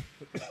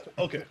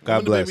 Okay. God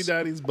One to bless. baby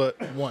daddies, but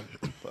One.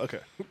 okay.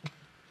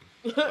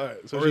 All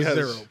right. So Or she has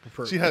 0,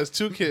 preferably. She has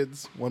 2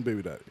 kids, 1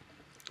 baby daddy.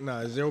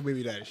 Nah, 0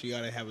 baby daddy. She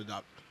gotta have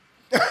adopt.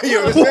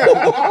 Yeah,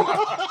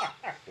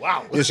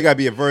 she gotta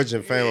be a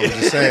virgin, fam. I'm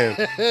just saying.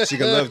 She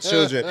can love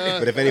children,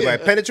 but if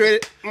anybody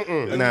penetrated, nah,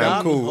 I'm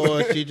Adopt, cool.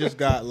 Or she just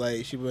got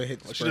like she would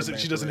hit. The She doesn't.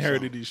 She doesn't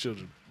inherit these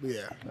children.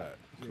 Yeah.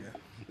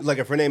 Like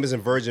if her name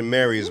isn't Virgin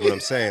Mary, is what I'm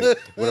saying.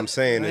 What I'm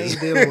saying I is,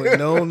 ain't dealing with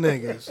no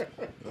niggas.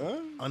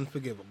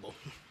 Unforgivable.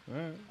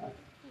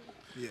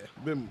 Yeah.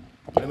 Ben,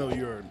 I know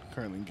you're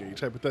currently engaged,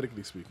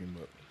 hypothetically speaking,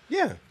 but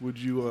yeah, would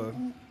you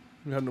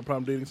have no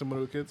problem dating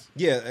somebody with kids?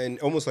 yeah, and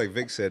almost like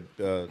Vic said,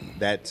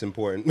 that's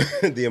important.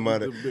 The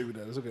amount The of, baby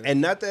daddies, okay. and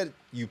not that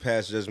you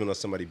pass judgment on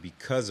somebody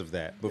because of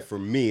that, but for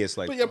me, it's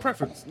like, but your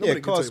preference. yeah, Nobody it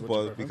can tell costs you what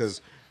your pause preference.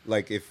 because,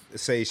 like, if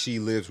say she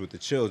lives with the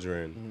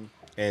children,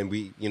 and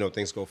we,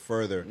 things go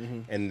further,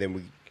 and then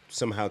we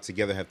somehow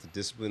together have to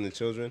discipline the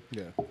children.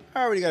 Yeah.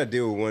 I already got to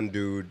deal with one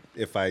dude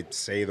if I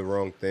say the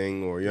wrong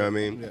thing, or you know what I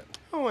mean. Yeah.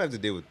 I don't have to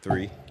deal with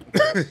 3.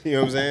 You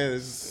know what I'm saying?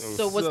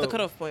 So what's the So-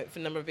 cutoff point for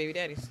number of baby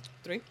daddies?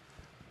 3?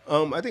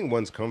 I think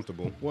one's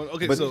comfortable. One,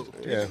 okay, But, so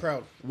yeah.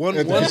 Crowd. one.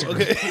 Okay.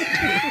 Okay.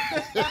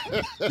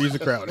 Use the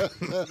crowd.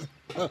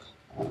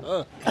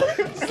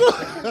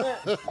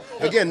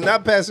 Again,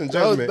 not passing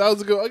that, was, judgment. that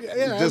was a good. Okay, yeah, I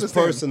Just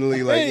understand.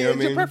 personally, like, Hey, you know what I it's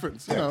mean? your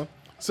preference. You know.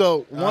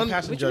 So one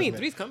passing What do you mean?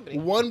 judgment. 3's company.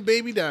 one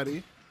baby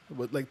daddy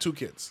with like 2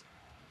 kids.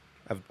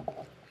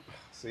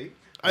 See,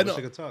 I wish know.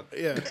 I could talk.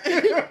 Yeah.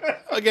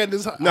 Again,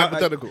 this is No,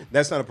 hypothetical.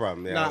 that's not a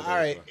problem. Yeah, I Nah, don't think all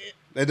that's right. a problem.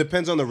 It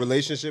depends on the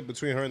relationship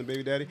between her and the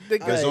baby daddy.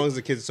 Because as long as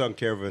the kids are taken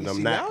care of and I'm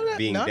See, not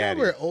being now daddy.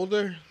 that we're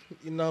older,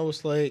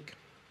 it's like,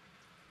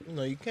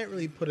 you can't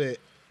really put it.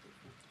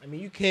 I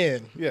mean, you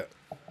can, Yeah.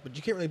 but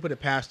you can't really put it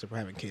past her for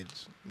having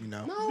kids.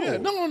 Yeah.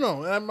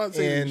 No. I'm not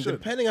saying And you should.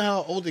 depending on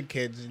how old the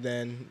kids,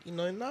 then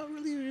not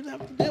really you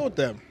have to deal with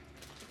them.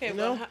 Okay,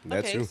 know?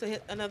 That's okay, true. so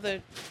hit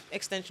another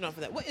extension off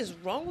of that. What is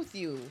wrong with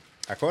you?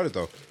 I caught it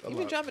though. You've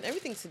been dropping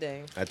everything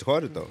today. I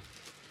caught it though.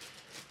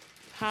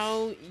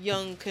 How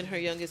young can her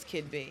youngest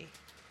kid be?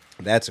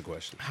 That's a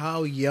question.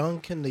 How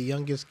young can the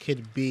youngest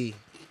kid be?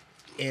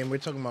 And we're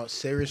talking about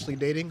seriously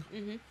dating.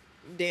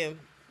 Damn.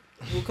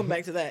 We'll come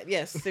back to that.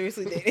 Yes,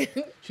 seriously dating.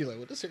 She's like,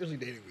 "What does seriously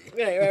dating mean?"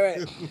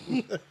 right.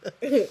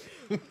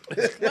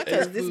 What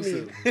does this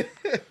mean?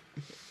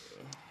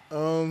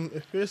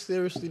 If you're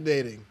seriously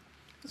dating,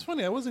 It's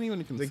funny. I wasn't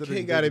even considering.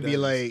 kid gotta baby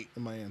be daddies like-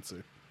 in my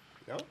answer.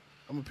 No?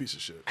 I'm a piece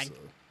of shit.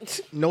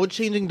 So. no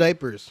changing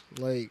diapers,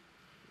 like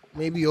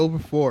maybe over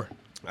 4.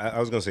 I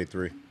was gonna say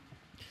 3.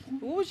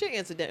 What was your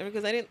answer, Dan?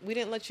 Because we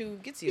didn't let you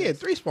get to Yeah, yours.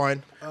 3's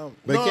fine. But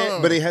No, it can't.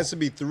 no. But it has to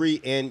be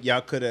 3, and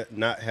y'all could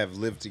not have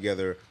lived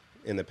together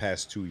in the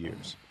past 2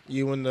 years,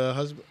 You and the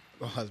husband,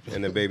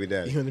 and the baby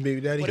daddy. You and the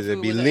baby daddy. What if Because it'd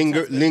it be was an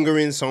ex-husband?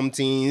 lingering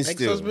something still.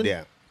 Ex-husband?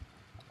 Yeah.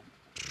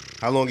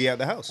 How long he at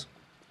the house?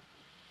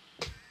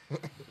 I'm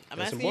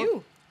That's asking important.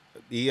 you.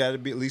 He had to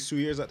be at least 2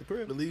 years at the At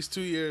crib. least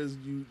 2 years,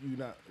 you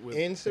not with.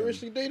 And him.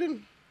 seriously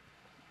dating,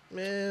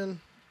 man,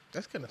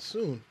 that's kind of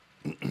soon.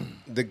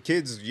 The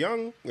kid's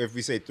young. If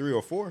we say 3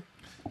 or 4,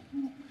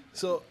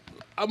 So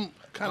I'm I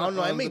kind don't of.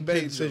 know. I make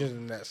better decisions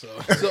than that. So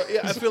So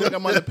yeah, I feel like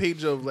I'm on the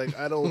page of like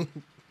I don't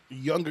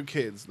younger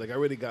kids. Like I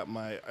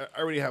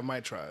already have my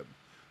tribe,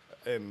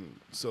 and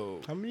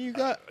so how many you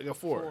got? I got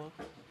 4. Four.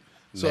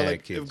 So Mad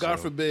like, kids, if God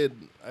so. forbid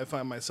I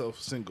find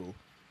myself single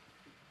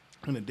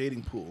in a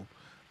dating pool,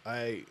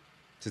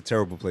 it's a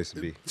terrible place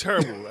to be.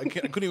 terrible. I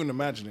couldn't even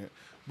imagine it.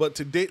 But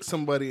to date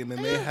somebody and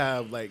then they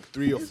have like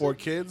 3 or 4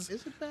 kids,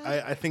 is it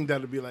bad? I think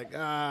that would be like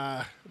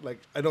like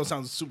I don't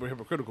sound super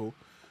hypocritical,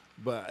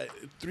 but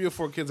 3 or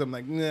 4 kids, I'm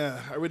like nah.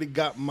 I already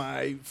got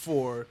my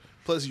 4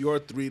 plus your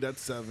 3.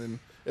 That's 7.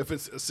 If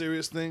it's a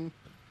serious thing,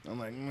 I'm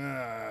like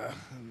nah.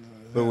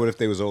 But what if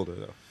they was older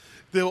though?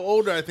 If they were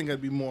older, I think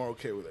I'd be more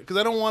okay with it because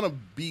I don't want to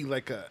be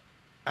like a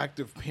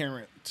active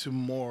parent to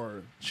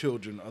more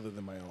children other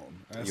than my own.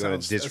 That You wanna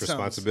sounds- ditch that sounds-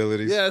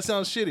 responsibilities? Yeah, it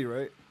sounds shitty,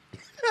 right?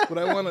 But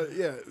I want to.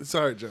 Yeah,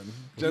 sorry, Jen. You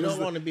Jen is don't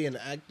the- want to be an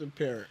active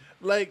parent.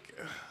 like.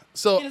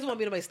 So He doesn't want to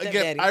be nobody's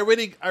again,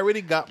 stepdaddy. I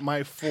already got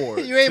my 4.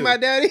 You ain't my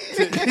daddy.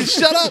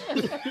 Shut up.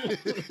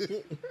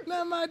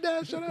 Not my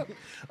dad. Shut up.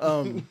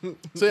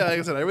 So yeah, like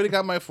I said, I already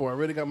got my 4. I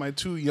already got my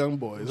 2 young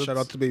boys. Shout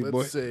out to baby boy.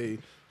 Let's say,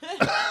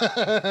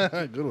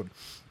 good one.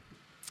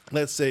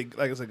 Let's say,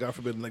 like I said, God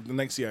forbid, like the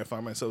next year I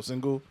find myself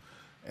single,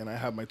 and I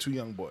have my 2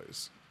 young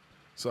boys.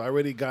 So I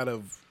already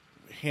gotta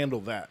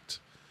handle that,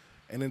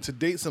 and then to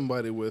date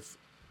somebody with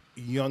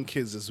young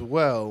kids as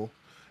well,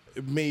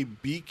 it may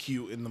be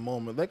cute in the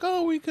moment, like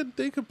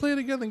they could play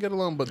together and get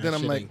along. But then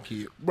I'm shit like, ain't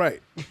cute.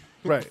 right,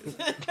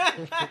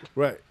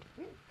 right.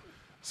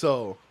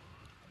 So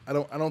I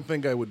don't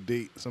think I would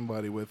date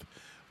somebody with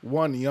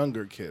one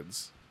younger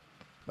kids,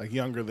 like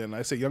younger than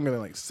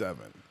like 7,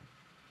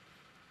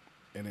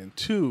 and then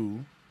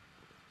 2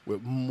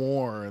 with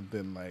more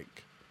than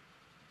like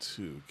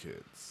 2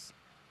 kids.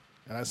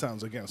 And that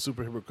sounds again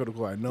super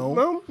hypocritical. I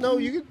know. No,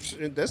 you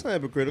could. That's not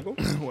hypocritical.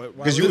 Because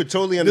Because you would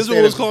totally This understand.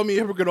 one was if- calling me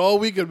a hypocrite all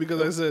weekend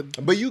because I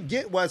said But you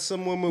get why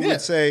some women Yeah.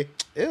 would say,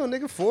 "Ew,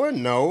 nigga, 4?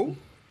 No."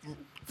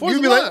 Four's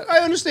You'd be a like, lot. "I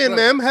understand, Right.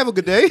 ma'am. Have a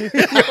good day." I've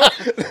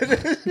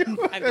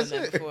done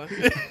that before.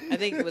 I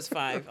think it was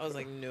 5. I was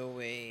like, no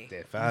way.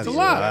 It's a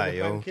lot.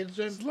 Five kids,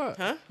 Jen? it's a lot.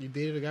 Huh? You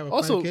dated a guy with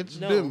Also, 5 kids?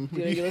 No. Bim,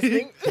 You think you're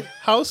listening?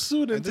 how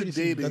soon I into thought you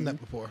said you've done dating that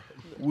before.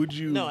 would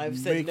you No, I've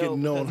said make no it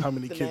known because how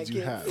many the kids mad you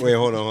kids. have? Wait,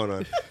 hold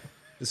on.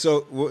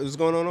 So what's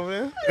going on over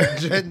there?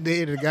 Jen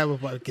dated a guy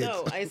with 5 kids.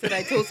 No, I said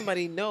I told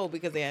somebody no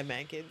because they had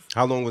mad kids.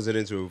 How long was it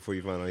into it before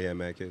you found out he had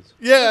mad kids?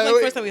 Yeah. It was like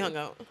wait. first time we hung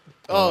out.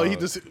 Oh, he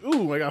just.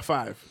 Ooh, I got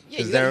 5. Yeah,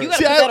 Is you there- gotta put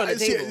See, that on the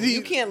see, table. he-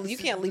 you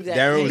can't leave that.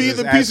 Darren was Be hanging. just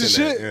the piece of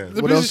asking shit. that, yeah.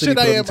 The What piece else of did shit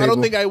he I put on am. the I don't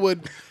table? think I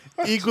would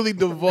equally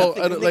devote.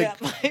 Nothing, I don't, they like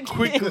got 5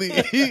 quickly.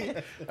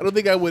 I don't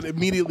think I would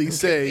immediately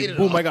say,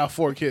 "Boom, I got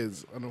 4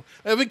 kids." I don't.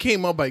 If it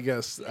came up, I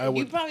guess I You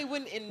would. probably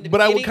wouldn't in the But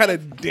I would beginning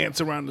kind of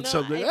dance around the No,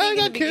 subject. I I think in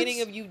got the beginning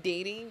kids. of you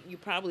dating, you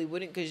probably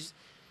wouldn't because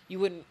you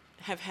wouldn't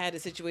have had a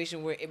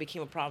situation where it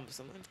became a problem for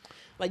someone.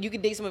 Like you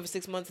could date someone for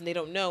 6 months and they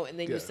don't know, and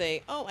then Yeah. you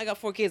say, "Oh, I got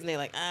 4 kids," and they're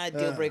like,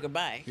 "Deal breaker,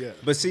 bye." Yeah.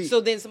 But see, So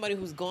then somebody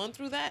who's gone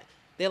through that,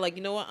 they're like,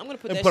 you know what? I'm gonna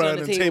put And that put shit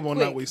it on the table, and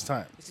quick. not waste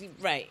time. See,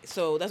 right.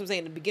 So that's what I'm saying.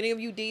 In the beginning of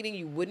you dating,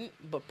 you wouldn't,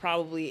 but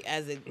probably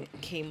as it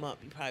came up,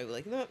 you probably were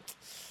like, you know what?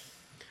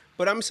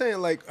 but I'm saying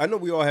like I know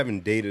we all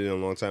haven't dated in a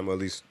long time, or at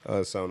least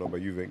us. I don't know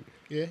about you, Vic.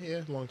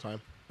 Yeah, long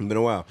time. It's been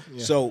a while.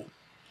 Yeah. So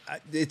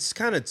it's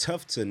kind of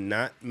tough to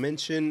not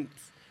mention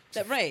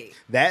That right.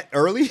 that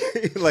early.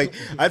 Like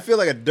I feel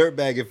like a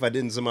dirtbag if I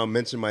didn't somehow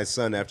mention my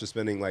son after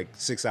spending like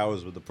 6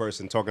 hours with the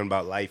person talking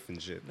about life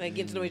and shit. Like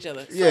getting to know each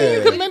other. Yeah. You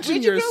Where'd can mention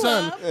you your grow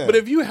son, up? Yeah. but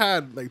if you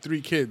had like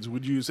 3 kids,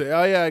 would you say,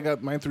 "Oh yeah, I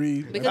got my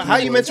 3"? Because How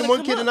you it's mention gonna one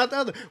come kid and up. not the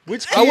other?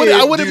 Which kid I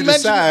wouldn't do you mention.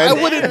 decide? I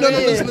wouldn't. No, Yeah.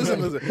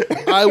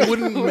 listen. I wouldn't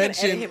We're gonna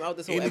mention edit him out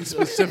this whole any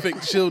episode.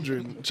 specific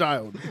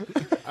child.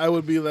 I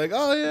would be like,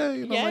 "Oh yeah,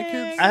 you know my Yeah.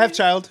 kids." I have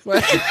child.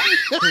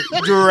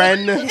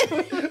 Dren.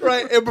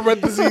 Right in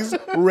parentheses,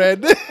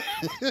 red.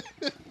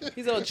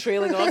 He's all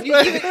trailing off. You,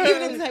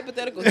 even in his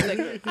hypothetical, he's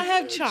like, I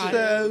have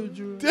child.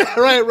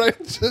 right.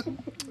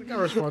 We got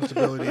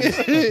responsibilities.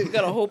 You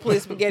got a whole plate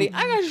of spaghetti.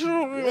 I got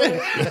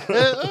shit.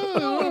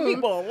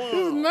 Meatball. This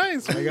is Wow.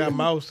 nice. I got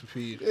mouths to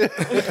feed.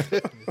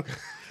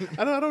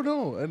 I don't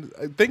know. And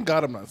thank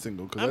God I'm not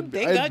single. Thank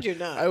God you're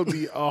not. I would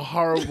be a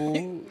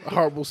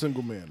horrible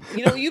single man.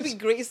 You know, you'd be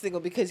great single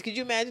because could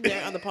you imagine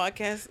they're on the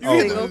podcast Oh, my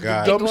single, God.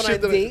 and Dumb going shit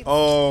on that I- dates?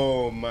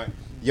 Oh my.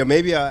 Yeah,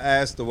 maybe I'll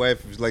ask the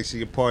wife if like she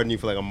could pardon you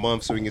for like a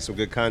month so we can get some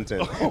good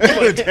content.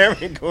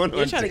 Darren going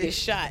You're on trying to get dates.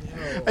 shot.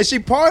 And she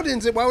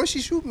pardons it. Why would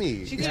she shoot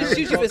me? She could just shoot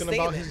you for Talking saying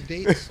about that. his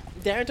dates.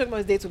 Darren talking about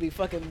his dates would be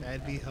fucking.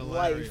 That'd be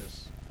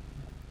hilarious.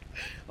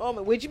 Oh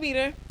my, where'd you meet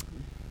her?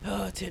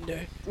 Oh,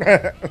 Tinder.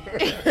 I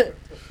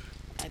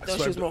thought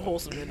she was more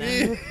wholesome than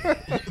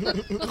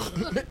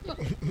that.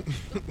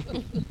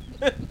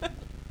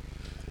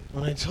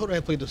 When I told her I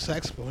played the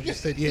saxophone, she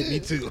said, "Yeah, me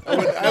too."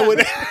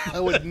 I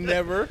would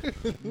never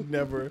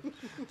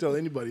tell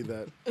anybody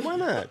that. Why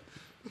not?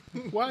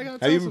 Why I gotta Have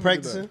tell you been somebody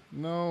practicing? that?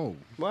 No.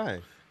 Why?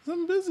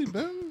 I'm busy,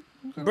 man.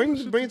 Bring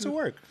it to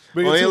work.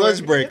 Bring it On to your work.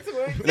 lunch break. Bring it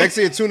to work. Next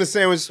thing a tuna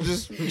sandwich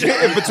just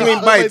in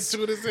between bites.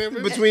 Tuna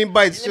sandwich. Between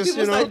bites, And just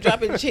people you know. start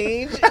dropping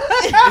change. In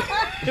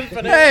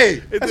front of-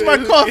 Hey, that's my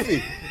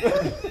coffee.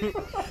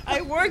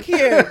 I work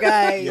here,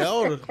 guys.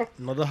 Yo,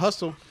 another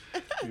hustle.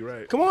 You're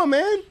right. Come on,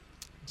 man.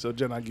 So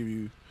Jen, I'll give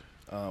you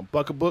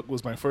Buck a Book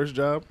was my first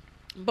job.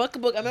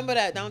 Buck-a-book. I remember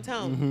that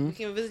downtown. Mm-hmm. We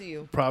came and visit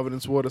you.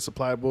 Providence Water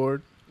Supply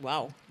Board,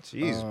 Wow.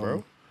 Jeez,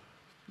 bro.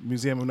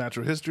 Museum of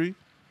Natural History,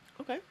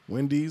 Okay.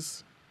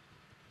 Wendy's,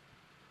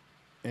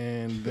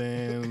 and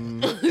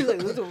then He's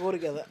like, let's go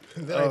together.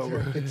 Then I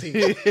turned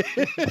 15.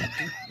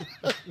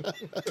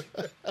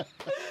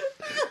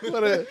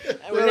 what a-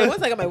 I mean,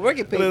 once I got my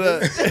working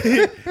papers.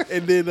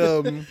 and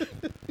then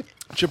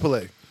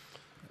AAA.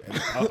 And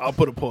I'll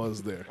put a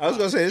pause there. I was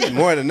gonna say this is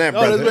more than that, Oh,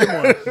 brother. there's way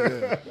more.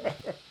 Yeah.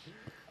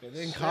 And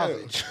then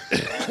college.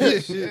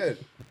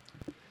 Shit.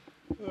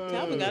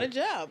 Calvin got a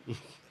job.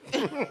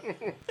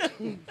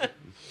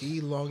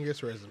 The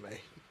longest resume.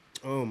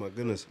 Oh my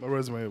goodness. My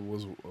resume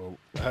was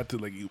I had to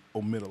like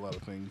omit a lot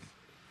of things.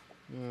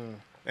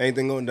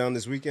 Anything going down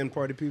this weekend,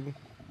 party people?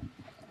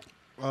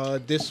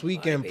 This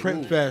weekend, Big Print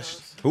move.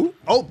 Fest. Who?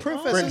 Oh,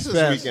 Print Fest Print is this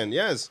Fest. weekend.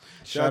 Yes.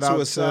 Shout out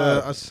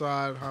to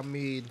Assad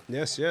Hamid.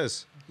 Yes,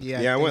 yes. Yeah,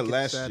 Yeah, I think went it's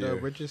last at year.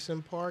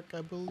 Richardson Park,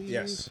 I believe.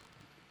 Yes.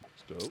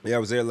 Dope. Yeah, I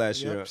was there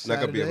last Yep, year. Not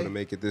gonna be able Saturday. to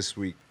make it this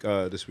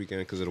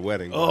weekend because of the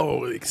wedding.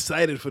 Oh,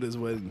 excited for this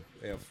wedding.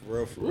 yeah, for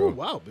real, for Oh real.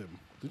 wow, Bim.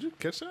 Did you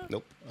catch that?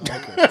 Nope.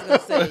 I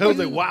was was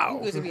like, wow.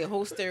 You was gonna be a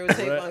whole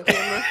stereotype on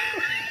camera.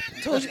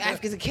 Told you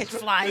Africans can catch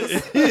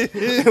flies.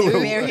 They were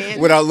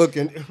barehanded. Without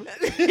looking.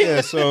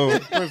 Yeah, so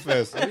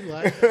Princess. Not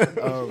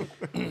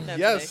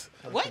Yes.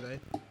 today. What? Today.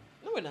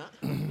 No, we're not.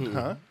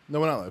 Huh? No,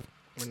 we're not live.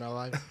 We're not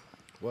live.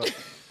 What?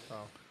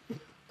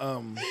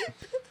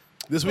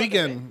 This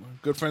weekend,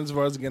 good friends of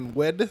ours again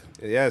wed.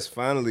 Yes,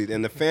 finally.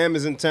 And the fam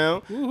is in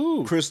town.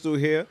 Woohoo. Crystal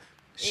here.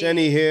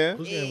 Shenny here.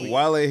 Hey.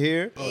 Wale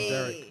here. Oh,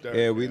 Derek. Derek,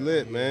 Yeah, we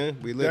lit, man.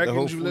 We lit Derek the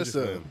whole and Fuji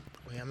Julissa. fam.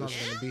 Wait, I'm not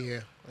gonna be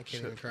here. I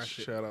can't even crash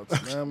it. Shout out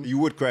to them. You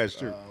would crash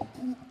too.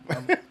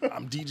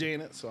 I'm DJing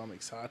it, so I'm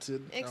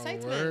excited.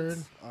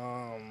 Excitement.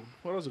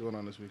 What else is going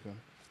on this weekend?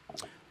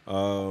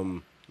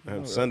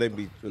 Sunday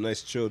be a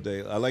nice chill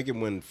day. I like it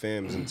when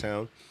fam's in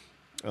town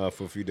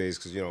for a few days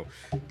because, you know,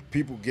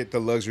 people get the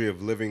luxury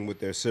of living with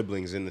their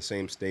siblings in the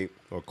same state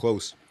or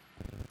close.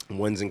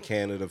 One's in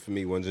Canada for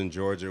me, one's in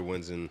Georgia,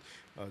 one's in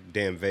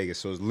damn Vegas.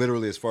 So it's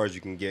literally as far as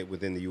you can get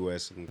within the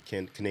U.S. and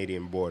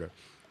Canadian border.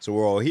 So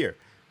we're all here.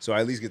 So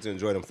I at least get to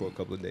enjoy them for a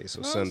couple of days. So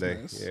Oh, that's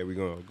Sunday, nice. yeah,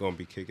 we're gonna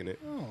be kicking it.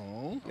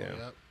 Oh, Yeah.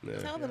 Yep. Yeah.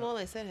 Tell them all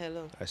I said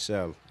hello. I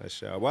shall.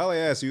 While I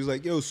asked, he was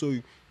like, "Yo, so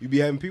you be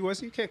having people?" I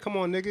said, "You can't come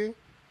on, nigga.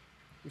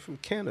 You're from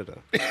Canada."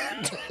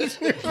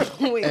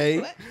 Wait,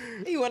 Hey. what?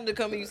 He wanted to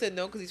come and you said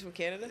no because he's from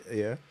Canada?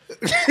 Yeah.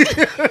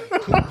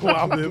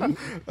 wow, Bim.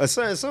 I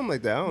said something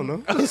like that. I don't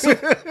know.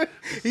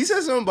 He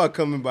said something about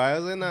coming by. I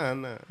was like, nah.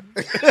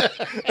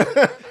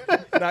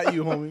 Not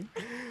you, homie.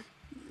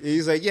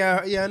 He's like,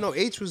 yeah, I know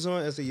H was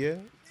on. I said, yeah.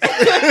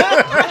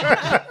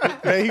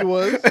 Yeah, he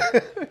was.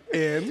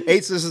 And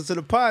H listens to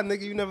the pod,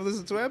 nigga. You never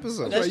listened to an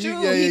episode. That's Right, you-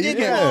 true. yeah, he yeah, did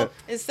yeah. call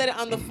and said it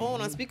on the phone,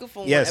 on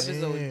speakerphone Yes. one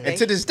episode. Yeah. And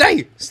to this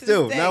day, To this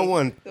still, day. not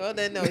one. Well,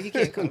 then, no, he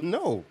can't come.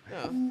 No.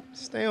 No.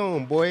 Stay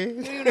on, boy.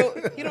 You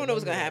don't know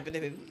what's going to happen to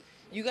him.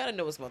 You got to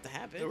know what's about to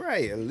happen.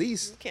 Right, at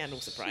least. You can't know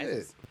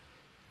surprises.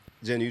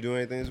 Shit. Jen, you do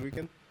anything this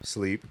weekend?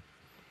 Sleep.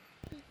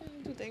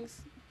 Do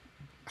things.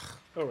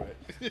 all right.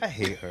 I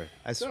hate her.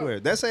 I swear.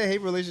 That's a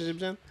hate relationship,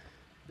 Jen?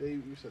 Yeah,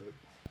 you said it.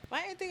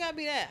 Why do you think I'd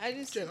be that? I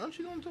just. Jen, aren't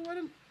you going to the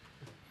wedding?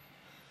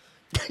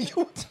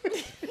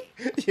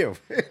 Yo.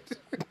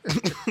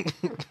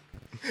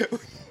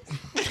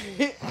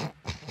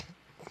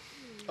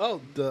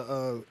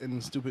 Oh,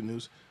 in stupid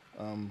news,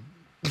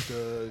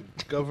 the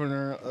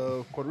governor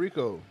of Puerto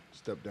Rico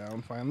stepped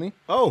down finally.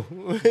 Oh.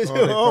 They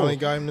finally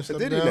got him to step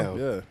did he down?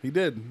 now? Yeah, he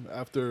did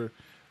after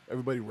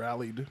everybody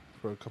rallied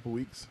for a couple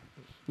weeks.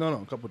 No,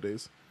 a couple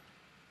days.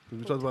 'Cause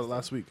we talked about it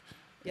last week.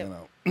 Yep.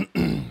 You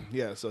know,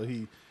 yeah. So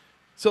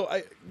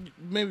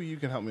maybe you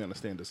can help me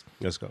understand this.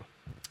 Let's go.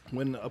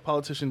 When a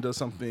politician does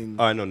something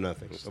Oh, I know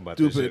nothing about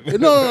this stupid,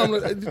 shit. no,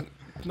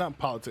 not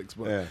politics,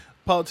 but Yeah.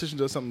 politician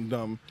does something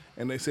dumb,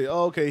 and they say,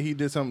 "Oh, okay, he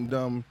did something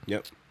dumb.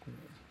 Yep.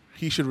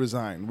 He should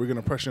resign. We're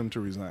gonna pressure him to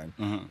resign."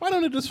 Mm-hmm. Why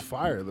don't they just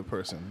fire the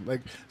person?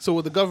 Like, so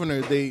with the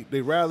governor, they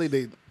rally,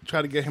 they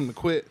try to get him to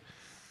quit,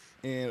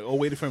 or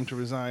waited for him to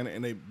resign,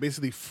 and they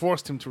basically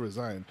forced him to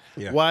resign.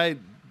 Yeah.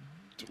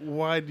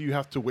 Why do you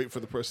have to wait for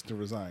the person to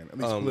resign? At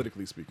least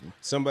politically speaking.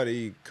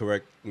 Somebody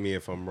correct me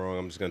if I'm wrong.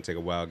 I'm just going to take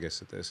a wild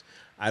guess at this.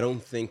 I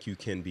don't think you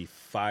can be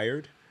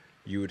fired.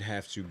 You would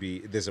have to be,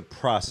 there's a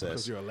process.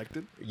 Because you're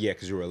elected. Yeah,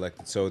 because you were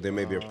elected. So there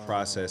may be a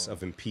process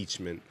of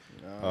impeachment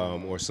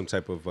or some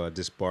type of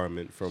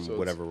disbarment from So it's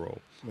whatever role.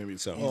 Maybe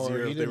it's So- easier Or he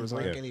if they didn't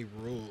resign. break any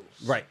rules.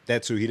 Right.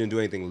 That's who. He didn't do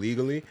anything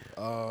legally.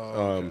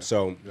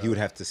 So he would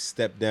have to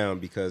step down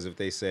because if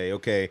they say,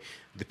 okay,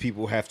 the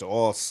people have to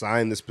all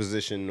sign this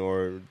position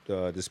or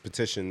this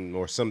petition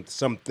or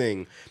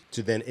something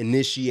to then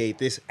initiate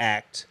this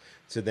act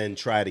to then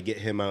try to get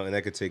him out, and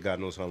that could take God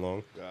knows how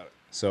long. Got it.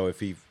 So if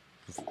he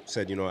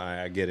said, you know,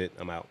 I get it,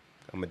 I'm out.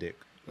 I'm a dick.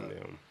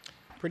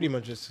 Pretty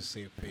much just to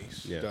save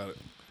face. Yeah. Got it.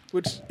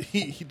 Which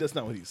he that's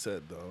not what he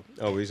said though.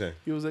 Oh, what are you saying?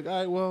 He was like, all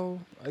right,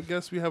 well, I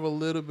guess we have a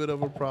little bit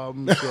of a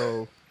problem,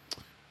 so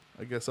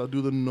I guess I'll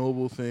do the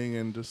noble thing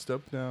and just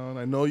step down.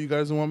 I know you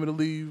guys don't want me to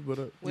leave, but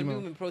When you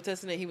people been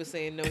protesting it, he was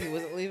saying no, he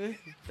wasn't leaving.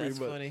 That's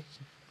much. funny.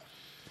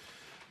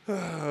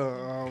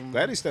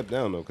 Glad he stepped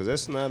down though, because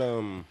that's not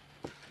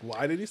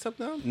why did he step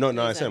down? No,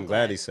 I He's said I'm not glad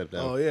glad. he stepped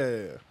down. Oh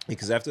yeah.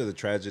 Because after the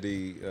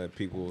tragedy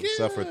people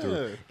suffered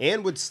through, Yeah.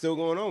 and what's still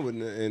going on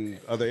in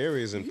other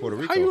areas in Puerto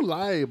Rico. How you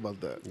lie about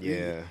that?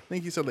 Yeah. I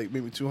think he said like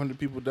maybe 200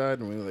 people died,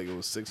 and maybe like it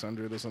was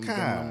 600 or something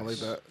dumb like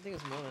that. I think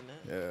it's more than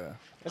that. Yeah.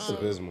 That's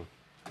abysmal.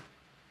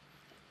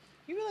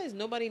 You realize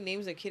nobody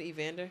names their kid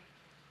Evander?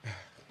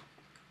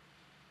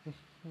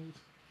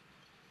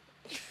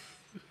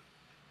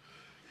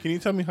 Can you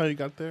tell me how you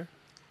got there?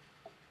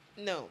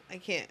 No, I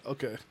can't.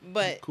 Okay.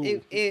 But Cool.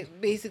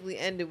 it basically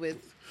ended with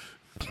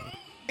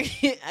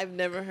I've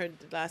never heard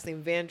the last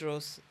name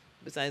Vandross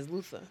besides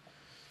Luther.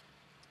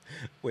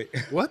 Wait,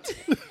 What?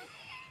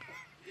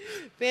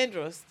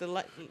 Vandross,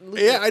 Luther.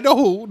 Yeah, I know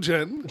who,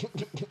 Jen.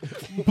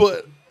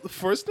 But the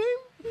first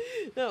name?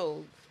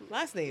 No,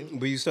 last name.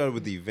 But you started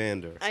with the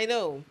Evander. I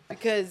know,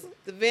 because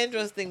the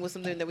Vandross thing was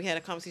something that we had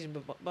a conversation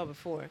about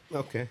before.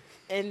 Okay.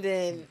 And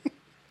then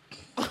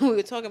we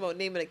were talking about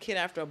naming a kid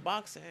after a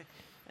boxer.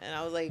 And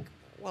I was like,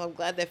 well, I'm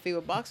glad that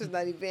favorite boxer's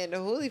not Evander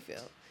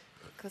Holyfield.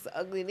 Because it's an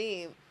ugly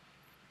name.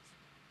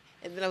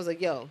 And then I was like,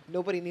 yo,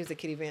 nobody names a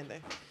kid Evander.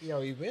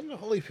 Yo, Evander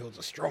Holyfield's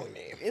a strong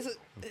name. It's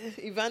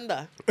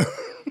Evander.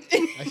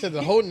 I said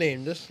the whole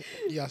name. Just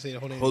you gotta say the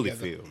whole name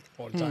together Holyfield.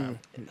 all the time.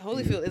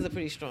 Holyfield is a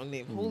pretty strong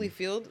name.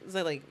 Holyfield, is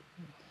that like,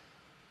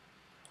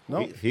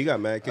 No, He got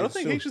mad I don't kids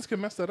think too. Haitians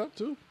can mess that up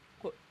too.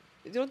 what,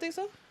 you don't think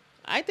so?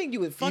 I think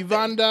you would fuck that.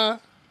 Evander.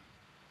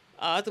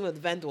 I think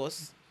with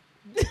Vandross.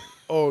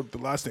 Oh, the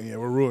last thing. Yeah,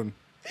 we're ruined.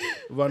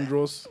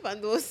 Vandross.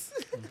 Vandross.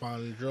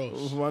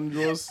 Vandross.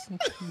 Vandross.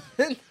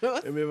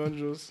 Vandross. Eme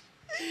Vandross.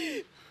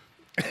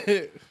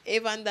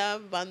 Evander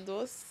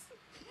Vandross.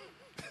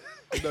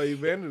 No,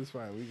 Evander is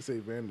fine. We can say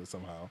Evander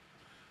somehow.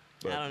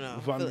 I don't know.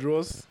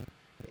 Vandross.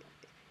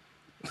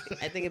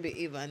 I think it'd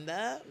be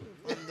Evander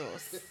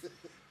Vandross.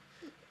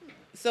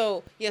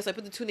 So, yes, I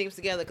put the two names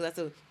together because that's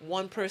a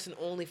one person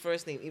only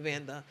first name,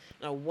 Evander,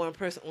 and a one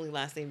person only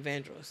last name,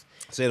 Vandross.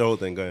 Say the whole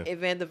thing. Go ahead.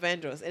 Evander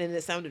Vandross. And then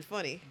it sounded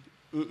funny.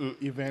 Yo,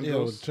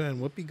 Evandros. Jen,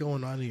 what be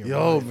going on in your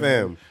Yo, mind?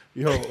 man. Fam.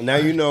 Yo. Now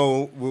you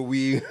know what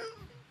we...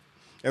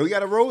 And we got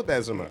to roll with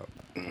that somehow.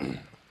 No,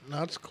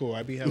 that's cool.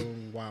 I be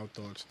having wild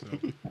thoughts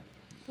too.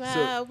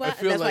 Wow, wow. I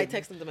feel That's why I like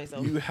text them to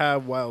myself. You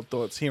have wild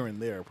thoughts here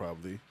and there,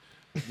 probably.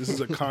 This is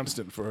a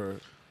constant for her.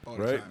 All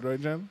the Right? time.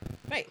 Right, Jen?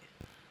 Right.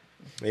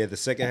 Yeah, the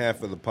second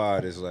half of the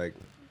pod is like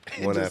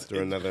one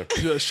after another.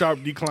 A sharp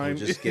We're decline.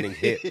 just getting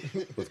hit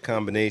with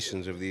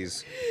combinations of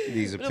these No,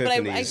 but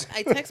epiphanies.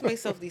 I text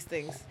myself these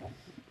things.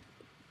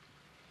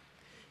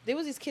 There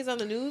was these kids on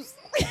the news.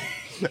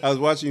 I was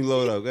watching you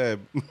load up. Go ahead.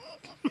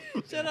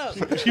 Shut up.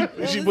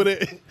 she put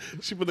it.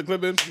 She put the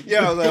clip in.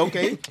 Yeah, I was like,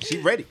 okay, she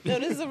ready. No,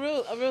 this is a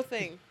real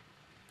thing.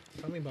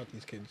 Tell me about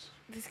these kids.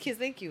 These kids,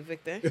 thank you,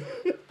 Victor.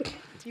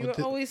 You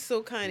were always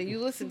so kind and you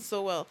listened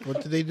so well.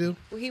 What did they do?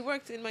 Well, he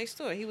worked in my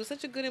store. He was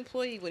such a good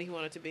employee when he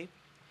wanted to be.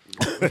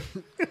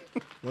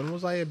 When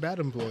was I a bad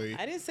employee?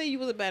 I didn't say you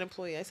was a bad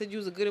employee. I said you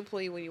was a good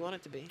employee when you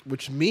wanted to be.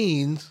 Which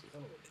means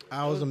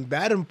I was a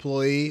bad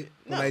employee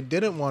when No. I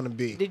didn't want to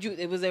be. Did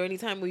you? Was there any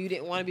time where you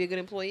didn't want to be a good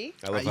employee?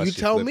 I love how You she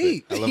tell flip me.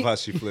 It. I love how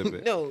she flip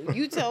it. No,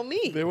 you tell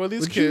me. There were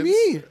these What kids. you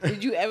mean?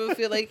 Did you ever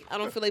feel like I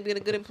don't feel like being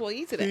a good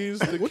employee today? These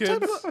the What kids.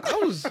 type of- I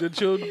was- the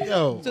children.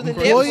 Yo, So then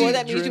employee therefore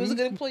that means you was a children.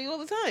 good employee all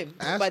the time.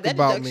 Ask By that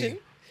about deduction.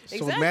 me.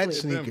 So mad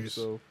Exactly. Them, sneakers.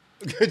 so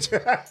Good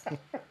job.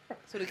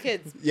 So the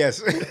kids.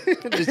 Yes.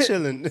 Just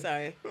chilling.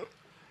 Sorry.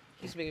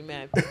 He's making me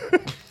mad.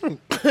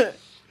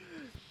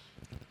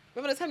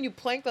 Remember the time you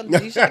planked on the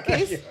G-Shock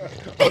case?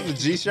 On the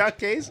G-Shock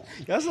case?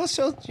 Y'all still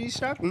show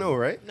G-Shock? No,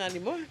 right? Not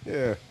anymore.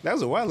 Yeah. That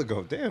was a while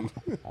ago. Damn.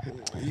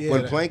 Yeah,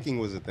 When that- planking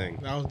was a thing.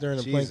 that was during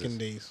the Jesus. planking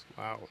days.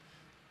 Wow.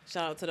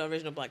 Shout out to the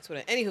original Black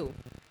Twitter. Anywho,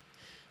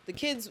 the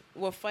kids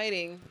were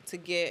fighting to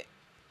get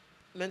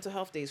mental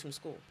health days from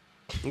school.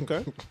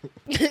 Okay.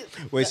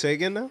 Wait, say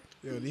again now?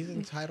 Yo, these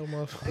entitled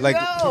motherfuckers. Like,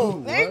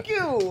 Yo, thank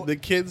you. the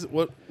kids.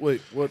 What?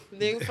 Wait. What?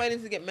 They were fighting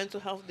to get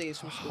mental health days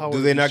from school. How do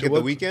is they this not shit? get the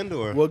What- weekend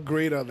or What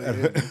grade are they in?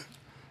 they get I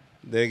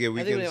think they were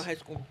in weekends? high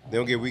school. They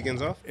don't get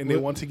weekends off? And they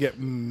want to get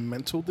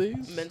mental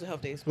days. Mental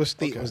health days. What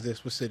state Okay. was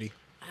this? What city?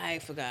 I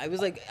forgot. It was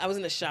like I was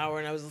in the shower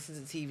and I was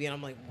listening to TV and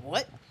I'm like,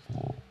 what?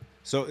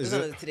 So It was is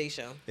on it the Today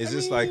Show. is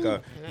this like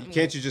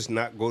can't you just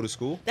not go to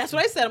school? That's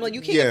what I said. I'm like, you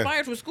can't Yeah. get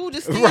fired from school.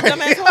 Just stay your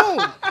dumb ass home.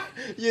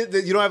 Yeah,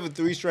 you don't have a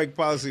 3-strike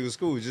policy with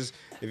school. Just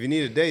if you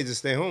need a day, just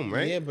stay home,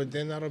 right? Yeah, but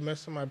then that'll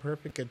mess up my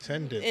perfect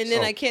attendance. And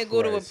then Oh, I can't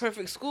go to a Christ.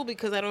 perfect school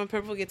because I don't have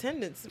perfect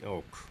attendance. Oh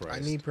I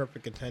Christ! need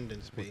perfect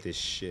attendance, B. with this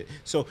shit.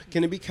 So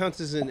can it be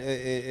counted as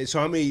an? So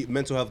how many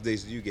mental health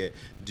days do you get?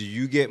 Do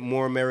you get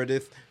more,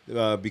 Meredith,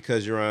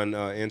 because you're on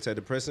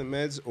antidepressant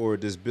meds, or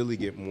does Billy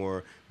get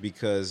more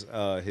because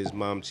his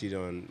mom cheated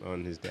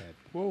on his dad?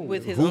 Whoa.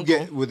 With his Who uncle.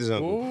 get with his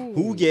uncle? Whoa.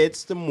 Who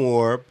gets the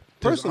more?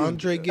 Does Personally,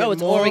 Andre get Oh,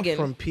 it's more Oregon.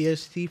 from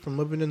PST from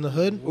living in the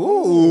hood?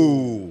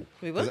 Ooh,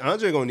 Wait, what? because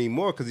Andre gonna need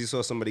more because he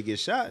saw somebody get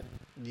shot.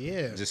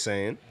 Yeah. Just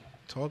saying.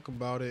 Talk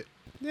about it.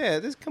 Yeah,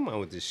 just come on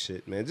with this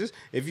shit, man. Just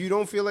if you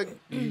don't feel like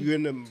you're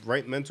in the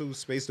right mental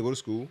space to go to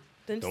school,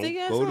 Then don't stay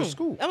your ass go to home.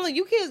 school. I'm like,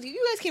 you guys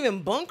can't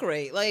even bunk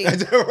right. Like,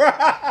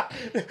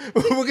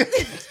 We're gonna-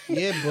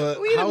 Yeah,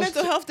 but we need a how's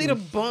mental health day to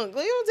bunk.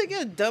 Like, you don't take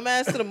your dumb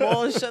ass to the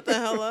mall and shut the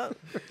hell up.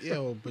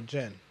 Yo, but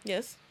Jen,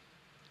 Yes,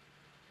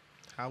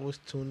 how was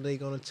Tunde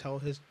gonna tell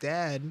his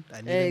dad?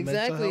 I need a mental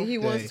exactly. health He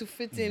wants day? to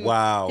fit in.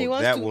 Wow, he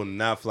wants that to. will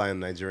not fly in a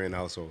Nigerian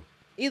household.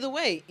 Either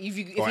way, if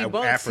Or he a-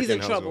 bunks, African he's in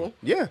household. trouble.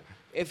 Yeah,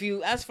 If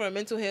you ask for a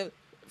mental health,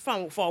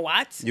 for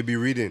what? you'll be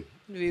reading.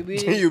 You'll be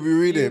reading. You'll be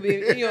reading. You'll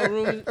be in your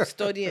room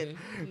studying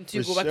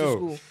until you For go back to sure.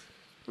 school.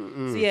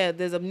 So yeah,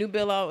 there's a new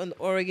bill out in the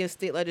Oregon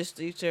State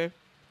Legislature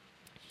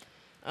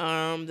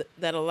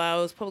that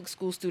allows public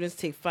school students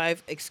to take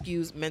 5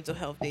 excused mental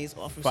health days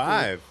off from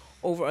 5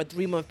 school over a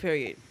 3-month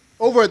period.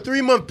 over a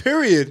 3-month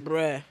period.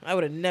 Bruh, I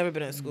would have never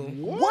been at school.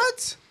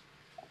 What?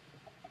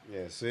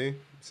 Yeah, see,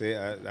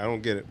 I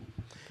don't get it,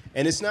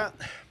 and it's not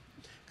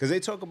Because they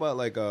talk about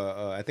like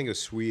I think it's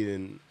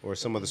Sweden or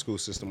some other school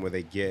system where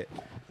they get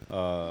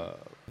the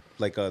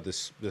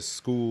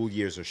school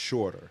years are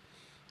shorter.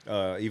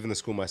 Even the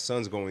school my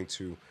son's going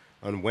to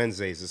on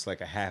Wednesdays, it's like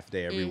a half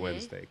day every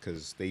Wednesday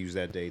because they use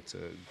that day to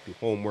do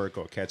homework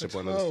or catch up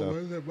on other stuff.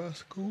 Is that my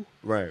school?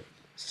 Right.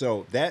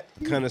 So that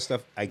kind of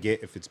stuff I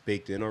get if it's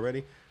baked in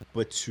already,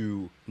 but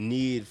to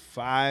need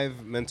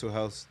 5 mental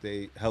health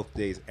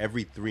days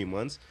every 3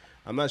 months,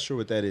 I'm not sure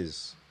what that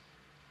is.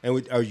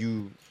 And are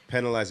you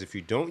penalized if you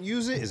don't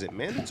use it? Is it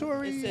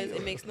mandatory? It says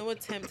it makes no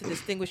attempt to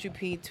distinguish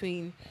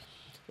between,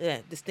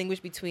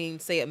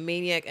 say, a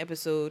manic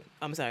episode,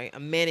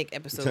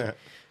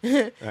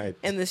 Right.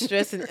 and the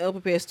stress an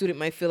ill-prepared student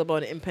might feel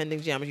about an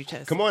impending geometry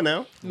test. Come on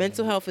now.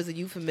 Mental health is a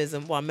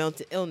euphemism, while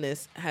mental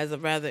illness has a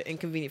rather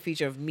inconvenient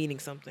feature of meaning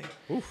something.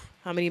 Oof.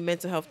 How many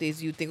mental health days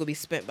do you think will be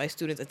spent by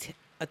students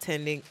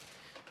attending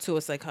to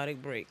a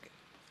psychotic break?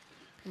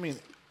 I mean,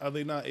 are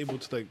they not able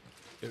to like?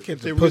 If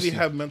Kids they are really pussy.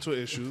 have mental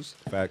issues,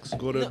 Facts.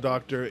 go to the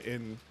doctor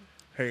and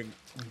hey,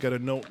 get a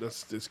note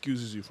that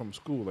excuses you from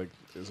school. Like,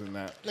 isn't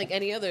that? Like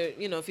any other,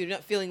 if you're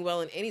not feeling well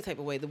in any type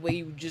of way, the way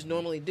you just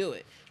normally do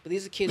it. But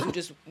these are kids who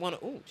just want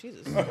to, oh,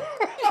 Jesus.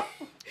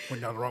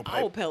 Went down the wrong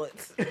Owl pipe.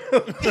 pellets.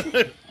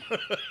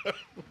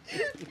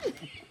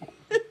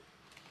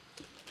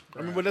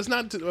 I mean, but that's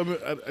not.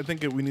 I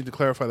think we need to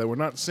clarify that we're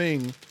not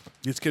saying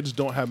these kids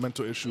don't have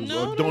mental issues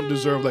No, or don't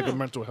deserve like no. a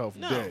mental health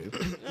No. day.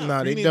 Nah,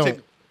 You they need to don't.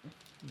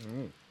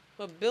 take-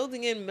 But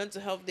building in mental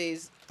health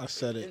days I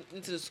said it.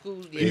 into the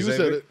schools, You Is that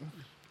said it? it.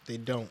 They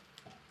don't.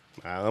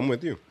 I'm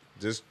with you.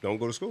 Just don't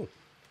go to school.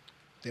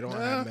 They don't Nah,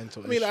 have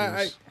mental I mean,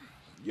 issues.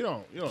 you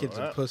don't Kids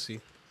know are that.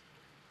 pussy.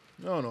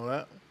 You don't know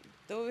that.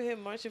 they're over here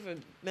marching for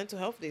mental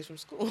health days from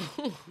school.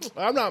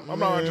 I'm not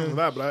arguing for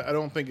that, but I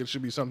don't think it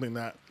should be something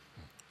that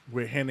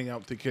we're handing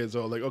out to kids.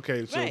 Or like,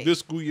 okay, so Right. this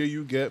school year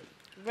you get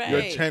your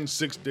Right. 10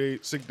 sick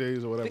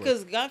days or whatever.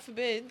 Because God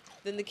forbid,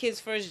 then the kid's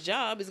first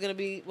job is gonna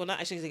be not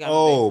actually God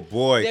Oh forbid.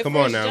 boy, Their come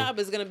first on now. job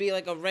is gonna be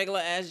like a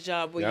regular ass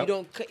job where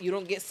Yep. you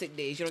don't get sick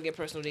days, you don't get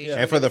personal days. you And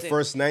don't for the get sick-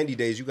 first 90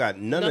 days, you got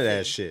none of nothing.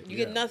 that shit. You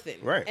get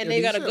nothing, Right. And Yeah,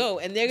 they these gotta are go,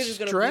 and they're just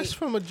gonna Stress be.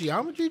 from a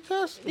geometry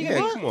test? You're Yeah,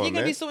 gonna, come on, you're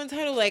gonna be man. so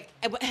entitled. Like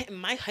in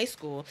my high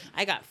school,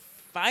 I got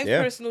 5 Yeah.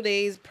 personal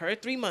days per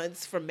 3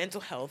 months for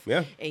mental health.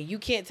 Yeah. And you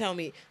can't tell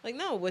me like,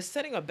 no, we're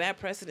setting a bad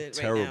precedent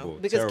right Terrible, now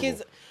because terrible.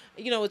 kids,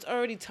 it's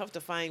already tough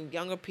to find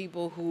younger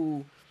people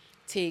who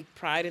take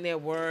pride in their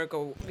work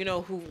or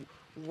who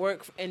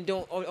work and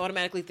don't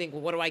automatically think,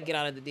 well, what do I get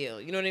out of the deal?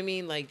 You know what I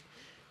mean? Like,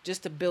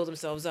 just to build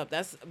themselves up.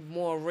 That's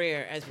more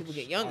rare as people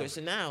get younger.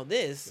 So now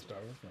this.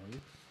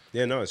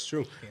 Yeah, no, it's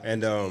true.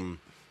 And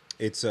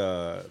it's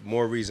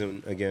more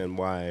reason, again,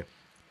 why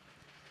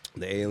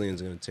the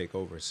aliens are going to take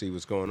over. See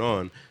what's going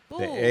on.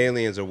 The Ooh.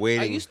 aliens are Are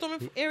waiting. you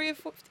storming Area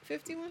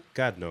 51?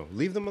 God, no.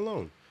 Leave them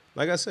alone.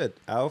 Like I said,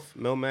 Alf,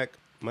 Melmac,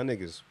 my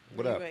niggas,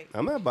 what You're up? right.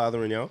 I'm not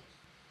bothering y'all.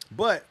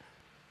 But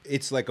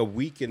it's like a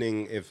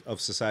weakening of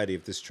society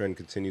if this trend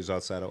continues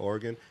outside of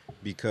Oregon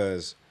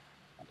because,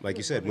 like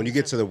you said, when you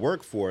get to the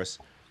workforce,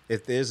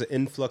 if there's an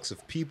influx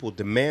of people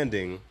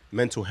demanding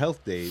mental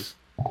health days,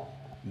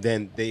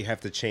 then they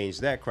have to change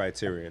that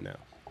criteria now.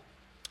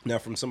 Now,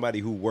 from somebody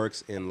who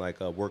works in like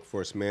a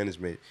workforce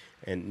management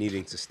and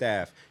needing to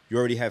staff, you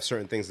already have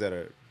certain things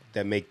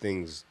that make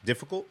things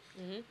difficult.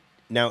 Mm-hmm.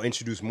 Now,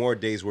 introduce more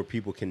days where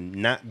people can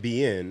not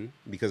be in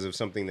because of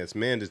something that's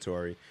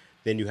mandatory.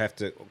 Then you have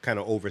to kind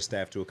of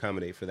overstaff to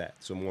accommodate for that.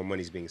 So more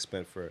money's being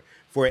spent for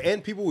it,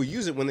 and people will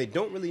use it when they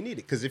don't really need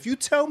it. Because if you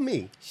tell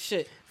me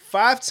Shit.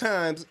 5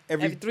 times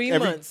every 3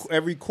 months.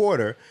 every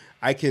quarter,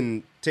 I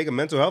can take a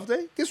mental health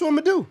day, guess what I'm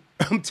gonna do?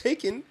 I'm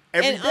taking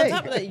every And day. on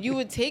top of that, you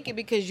would take it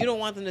because you don't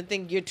want them to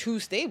think you're too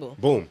stable.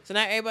 Boom. So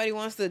now everybody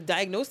wants to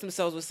diagnose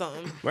themselves with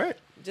something Right.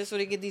 just so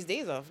they get these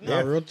days off. No, Nah,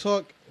 Yeah. real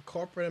talk.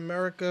 Corporate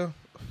America,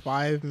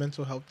 5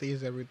 mental health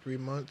days every 3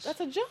 months.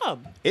 that's a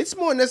job. It's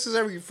more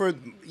necessary for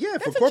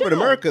That's a corporate job.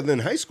 America than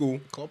high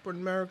school. Corporate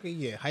America,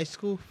 yeah. High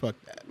school, fuck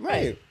that.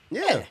 Right.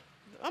 Yeah.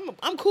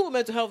 I'm cool with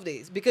mental health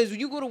days because when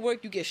you go to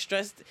work, you get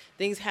stressed,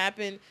 things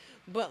happen.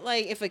 But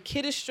like, if a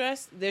kid is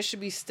stressed, there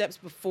should be steps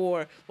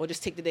before, well,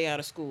 just take the day out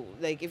of school.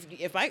 Like,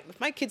 if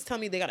my kids tell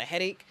me they got a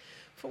headache,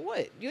 for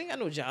what? You ain't got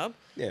no job.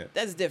 Yeah.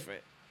 That's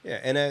different. Yeah.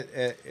 And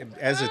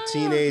as a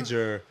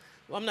teenager,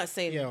 Well, I'm not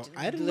saying. Yo,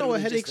 I didn't literally know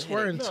what just a headaches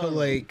were headache. until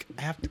like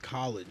after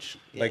college.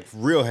 like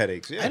real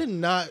headaches. Yeah. I did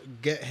not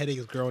get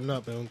headaches growing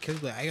up. And when kids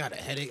be like, I got a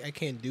headache, I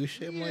can't do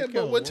shit. I'm Yeah, like, but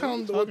yo, we're what telling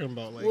are you talking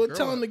about? Like, we're grow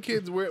telling up. the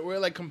kids we're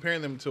like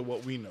comparing them to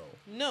what we know.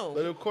 No.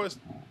 But of course,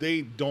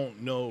 they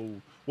don't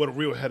know what a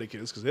real headache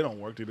is because they don't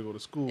work, they go to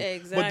school. But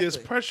there's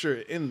Exactly. pressure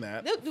in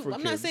that. No, dude, for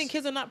I'm not saying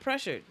kids are not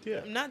pressured.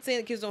 Yeah. I'm not saying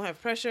that kids don't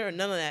have pressure or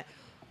none of that.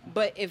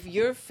 But if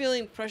you're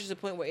feeling pressure to the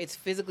point where it's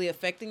physically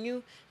affecting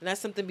you, then that's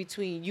something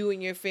between you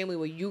and your family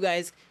where you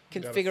guys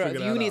can Gotta figure out if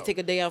figure you that need to out. take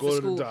a day off Go of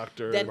to the school.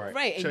 doctor, Then,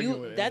 right. and Check in you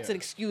with- that's yeah. an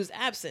excused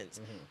absence.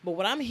 But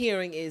what I'm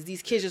hearing is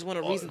these kids just want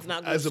a reason to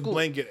not go as to a school.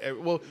 blanket.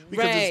 Well,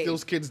 because Right. it's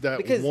those kids that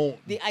Because won't.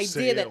 the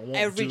say idea it, that won't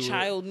every do it.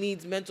 child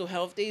needs mental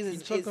health days You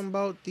is talking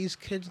about these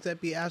kids that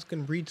be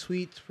asking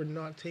retweets for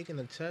not taking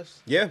a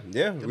test? Yeah, we've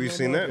little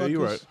seen that. Yeah,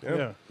 you're right.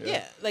 Yeah.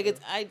 Yeah. like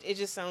it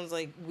just sounds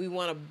like we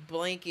want to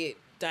blanket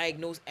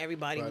diagnose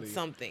everybody with Body.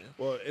 something.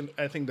 Well, and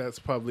I think that's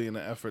probably in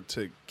an effort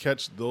to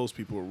catch those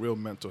people with real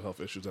mental health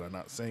issues that are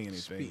not saying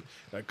anything, Speak.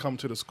 that come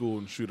to the school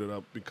and shoot it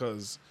up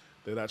because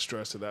they're that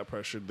stressed or that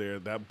pressured, they're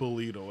that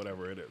bullied or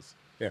whatever it is.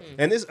 Yeah,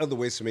 and there's other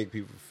ways to make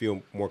people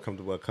feel more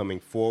comfortable coming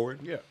forward.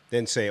 Yeah.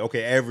 Than say,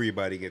 okay,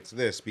 everybody gets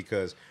this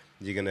because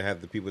you're gonna have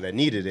the people that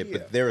needed it, Yeah.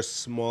 but they're a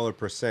smaller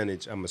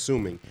percentage, I'm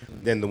assuming,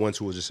 than the ones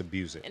who will just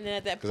abuse it. And then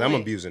at that Because point,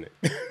 I'm abusing it.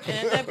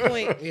 And at that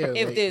point, Yeah,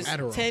 if like there's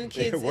Adderall. 10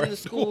 kids in Right. the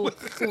school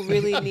who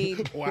really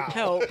need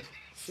help,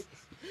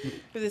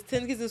 if there's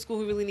 10 kids in school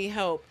who really need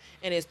help,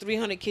 and there's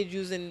 300 kids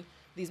using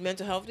these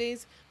mental health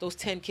days, those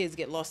 10 kids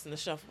get lost in the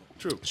shuffle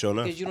True. Sure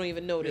enough. because you don't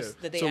even notice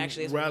Yeah. that they So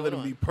actually is rather going than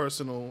on. be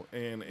personal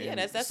and Yeah,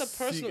 that's a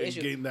personal and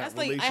issue. gain that That's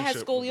like I had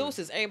relationship with it.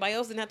 scoliosis. Everybody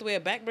else didn't have to wear a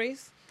back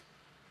brace.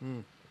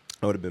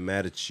 I would have been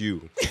mad at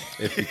you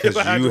if because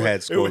I had you to- had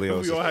if we all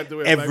scoliosis. had to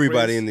wear a back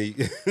Everybody brace. in the,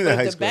 But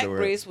high if the school back to wear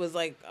it. brace was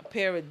like a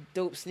pair of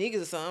dope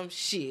sneakers or something,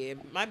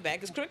 shit, my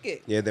back is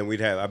crooked. Yeah, then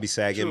I'll be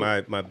sagging True.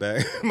 my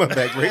back my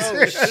back brace.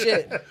 Oh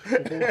shit!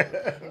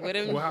 Where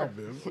them, Wow,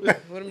 Biv.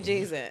 where them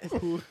J's at?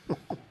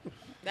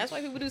 That's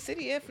why people do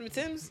City Air from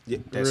Tim's. Yeah,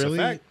 that's Really?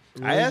 a fact.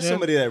 I Really, asked Jen?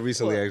 somebody that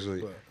recently, What?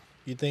 actually. But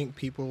You think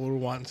people would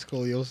want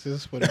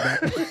scoliosis with a back?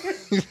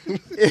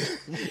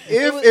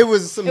 If it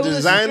was some It was a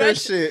designer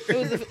stretch- shit. It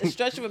was a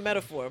stretch of a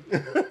metaphor.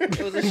 It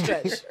was a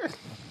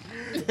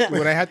stretch.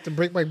 Would I have to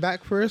break my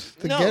back first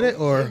to No, get it,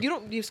 or you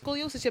don't? You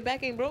scoliosis, your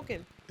back ain't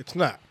broken. it's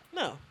not?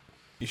 No,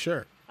 You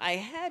sure? I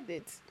had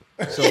it.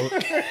 So,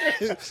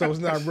 so it's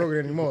not broken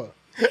anymore.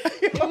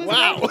 It was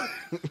wow.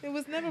 It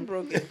was never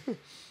broken.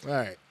 All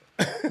right.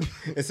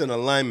 It's an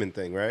alignment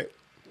thing, right?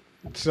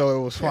 So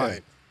it was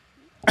fine.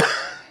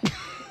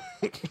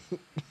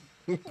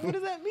 What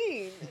does that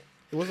mean?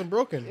 It wasn't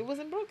broken. It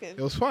wasn't broken.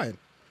 It was fine.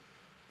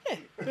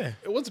 it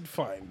wasn't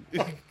fine.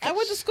 I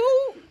went to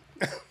school.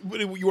 But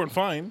you weren't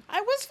fine.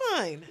 I was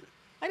fine.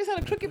 I just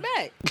had a crooked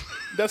back.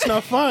 That's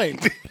not fine.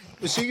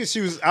 But she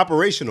was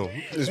operational,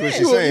 is what Yeah. she's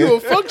you saying. were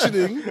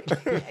functioning, Yeah, I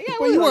but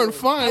wasn't- you weren't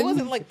fine. I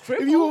wasn't like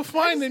crippled. If you were I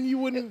fine, just- then you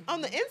wouldn't.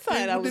 on the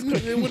inside, I was It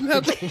crooked. wouldn't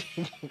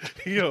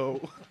have.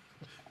 Yo.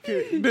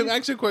 Here, then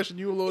ask your question.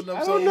 You were loading up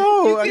I something?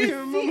 don't know. I You can't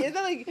can see, remember. it's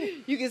not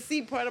like you can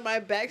see part of my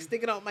back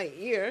sticking out my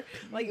ear.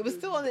 Like it was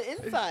still on the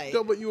inside.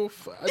 No, but you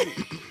were.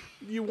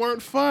 You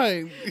weren't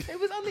fine. It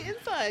was on the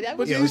inside. I But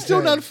was you're Yeah, fine.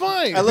 still not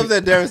fine. I love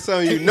that Darren's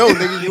telling you, no,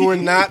 nigga, you were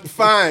not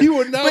fine. You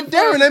were not But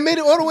Darren, fine. I made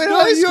it all the way to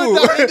No, high you're school.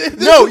 not. This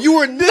No, you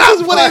were not This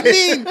is what I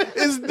fine. mean.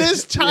 Is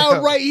this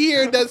child right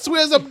here that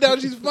swears up and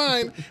down she's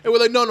fine, and we're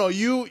like, no,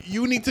 you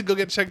need to go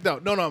get checked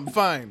out. No, I'm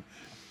fine.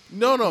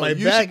 No, My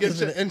you back should get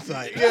is on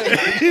checked.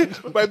 the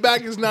inside. My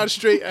back is not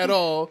straight at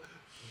all,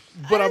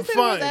 but I I'm didn't say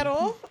fine. It was at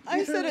all.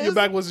 I said it Your was,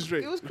 back wasn't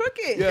straight. It was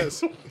crooked.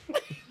 Yes.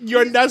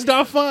 That's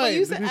not But fine.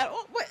 you said at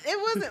all. But it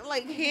wasn't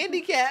like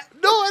handicapped.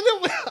 No,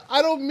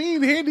 I don't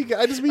mean handicap.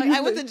 I just mean Like you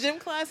I went to gym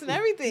class and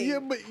everything. Yeah,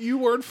 but you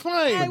weren't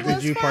fine. I was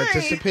Did you fine.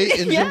 participate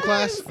in gym Yes,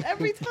 class?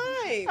 every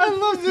time. I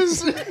love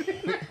this.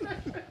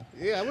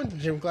 Yeah, I went to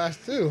gym class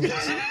too.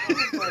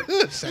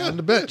 Sat on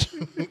the bench.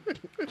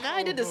 Now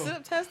I did the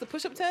sit-up test, the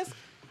push-up test.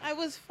 I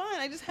was fine.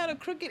 I just had a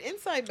crooked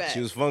inside back.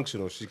 She was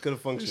functional. She could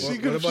have functioned. She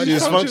could about she you?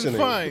 functioned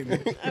Functioning.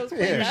 fine. I was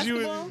playing She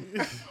was-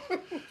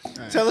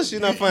 basketball. Tell her she's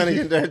not fine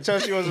again, Darren. Tell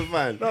her she wasn't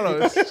fine. No,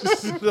 it's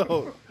just,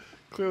 no.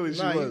 Clearly she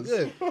Nah, you was.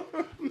 good.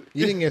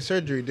 You didn't get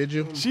surgery, did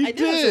you? She I did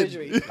did. have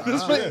surgery.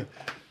 That's right.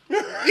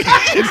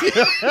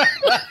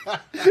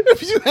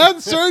 If you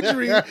had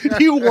surgery,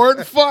 you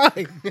weren't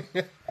fine.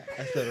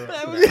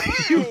 I was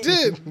fine. You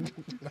did.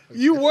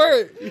 You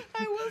were.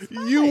 I was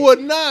fine. You were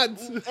not.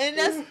 And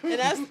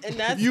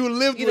that's You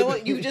lived You know with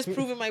what? You've just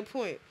proven my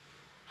point.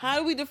 How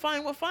do we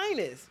define what fine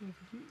is?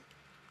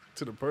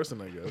 To the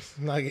person, I guess.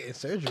 Not getting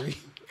surgery.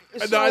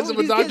 And as a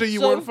these doctor, kids- you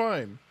so- weren't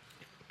fine.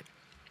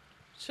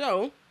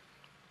 So,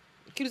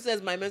 Q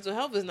says my mental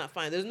health is not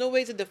fine. There's no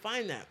way to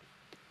define that.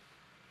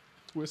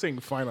 We're saying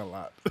fine a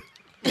lot.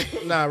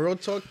 Nah, real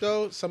talk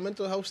though, some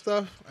mental health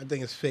stuff, I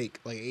think it's fake.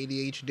 Like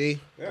ADHD,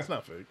 That's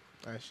not fake.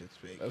 that shit's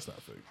fake. That's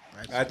not fake.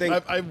 I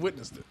think I've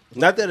witnessed it.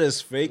 not that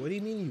it's fake, What do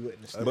you mean you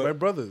witnessed it? My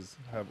brothers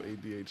have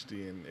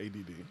ADHD and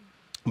ADD.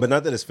 but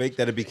not that it's fake.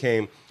 That it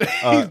became you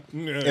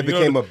it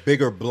became know- a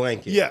bigger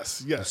blanket.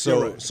 Yes, yes. you're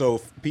So right.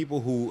 so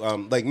people who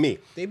like me,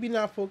 They be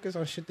not focused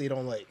on shit they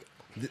don't like.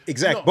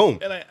 exact No, boom.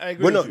 and I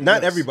agree Well, no, with you,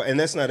 not yes. everybody, and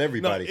that's not No,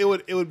 everybody.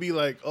 it would be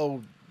like,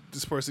 oh,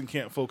 this person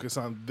can't focus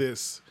on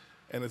this,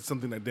 and it's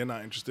something that they're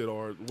not interested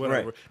or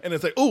whatever. Right. And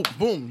it's like, oh,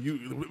 boom,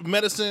 you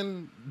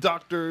medicine,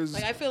 doctors.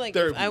 Like I feel like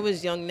therapy. if I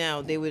was young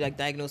now, they would like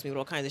diagnose me with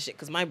all kinds of shit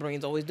because my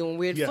brain's always doing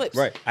weird Yeah. flips.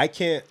 Right. I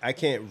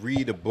can't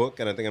read a book,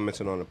 and I think I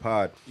mentioned on the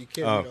pod You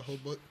can't read the whole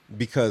book.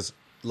 because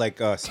like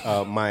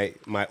my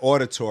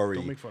auditory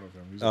Don't make fun of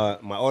him. He's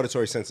my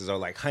auditory senses are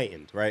like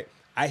heightened, right?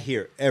 I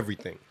hear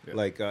everything. Yeah.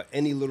 Like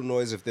any little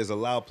noise, if there's a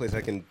loud place,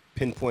 I can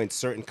pinpoint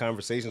certain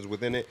conversations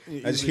within it. You're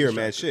I just easily hear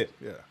mad distracted.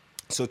 shit. Yeah.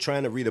 So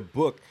trying to read a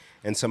book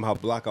and somehow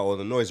block out all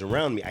the noise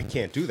around me, I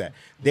can't do that.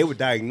 They would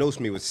diagnose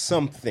me with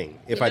something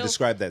if You I know,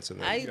 described that to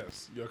them.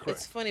 Yes, you're correct.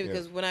 It's funny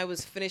because when I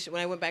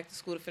went back to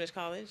school to finish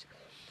college,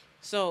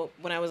 so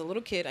when I was a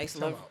little kid, I used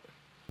to Time love. out.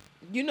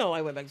 You know,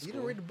 I went back to You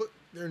school. didn't read the book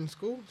during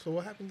school, so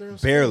what happened during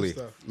school? Barely. and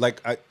stuff?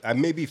 Like I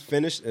maybe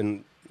finished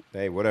and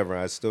hey, whatever.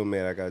 I still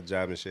made. I got a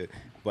job and shit.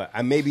 But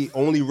I maybe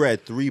only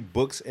read 3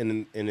 books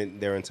in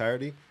their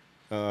entirety.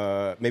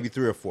 Maybe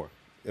 3 or 4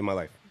 in my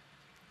life.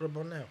 What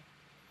about now?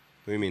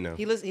 What do you mean now?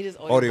 He does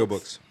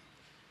Audiobooks.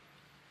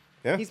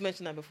 Yeah. He's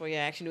mentioned that before. Yeah,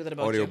 I actually knew that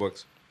about you.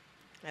 Audiobooks.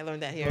 I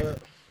learned that here.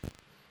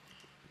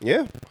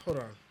 Yeah. Hold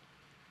on.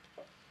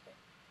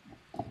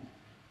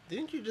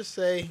 Didn't you just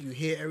say you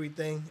hear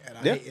everything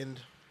at a Yeah.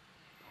 heightened?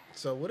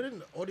 So wouldn't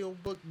an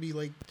audiobook be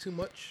like too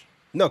much?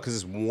 No, because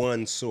it's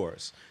one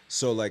source.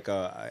 So, like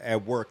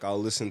at work, I'll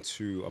listen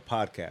to a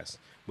podcast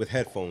with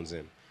headphones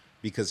in,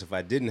 because if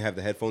I didn't have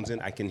the headphones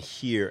in, I can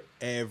hear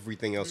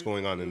everything else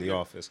going on in the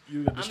office.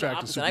 You get I'm the distracted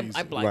opposite. super I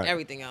easy. block Right.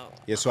 everything out.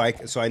 Yeah, so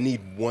I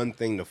need one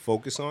thing to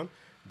focus on.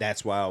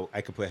 That's why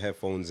I could put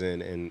headphones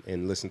in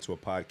and listen to a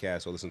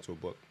podcast or listen to a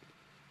book,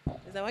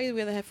 Is that why you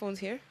wear the headphones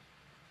here?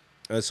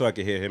 so I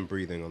could hear him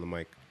breathing on the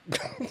mic.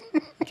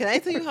 Can I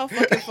tell you how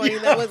fucking funny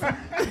that was?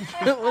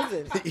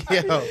 Listen,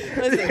 Yo,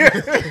 listen.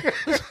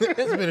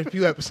 there's been a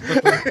few episodes.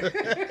 I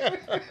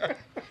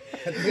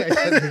think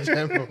I said the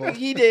general.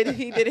 He did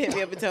hit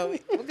me up and tell me.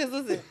 Because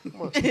listen,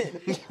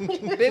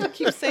 Bib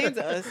keeps saying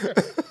to us,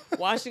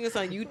 watching us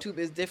on YouTube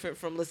is different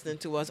from listening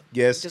to us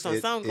Yes, just on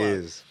it SoundCloud.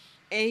 is.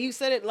 And you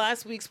said it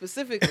last week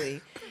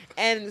specifically.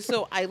 And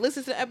so I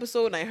listened to the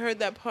episode and I heard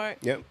that part.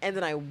 Yep. And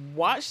then I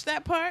watched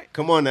that part.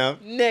 Come on now.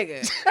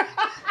 Nigga.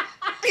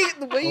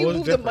 The way you What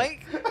was moved the different?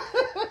 mic.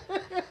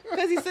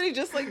 Because he said it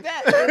just like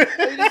that.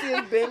 And you just see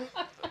his Ben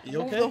You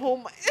move okay? the whole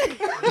mic.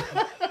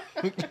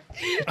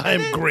 I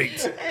am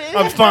great.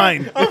 I'm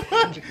fine.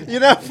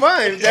 You're not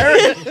fine,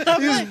 Derek. You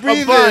just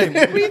breathe fine.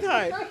 in. Breathe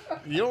hard.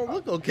 You don't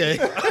look okay.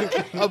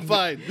 I'm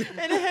fine.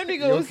 And then Henry You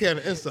goes, okay on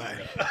the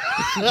inside?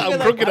 I'm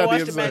because crooked I on the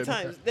watched it mad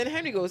inside. times. Then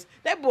Henry goes,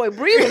 that boy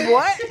breathing,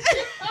 boy.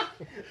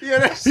 Yeah,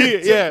 that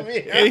shit Yeah, took me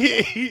out. and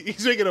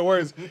he's making it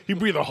worse. He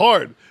breathing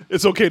hard.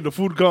 It's okay. The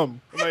food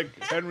come. I'm like,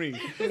 Henry.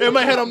 In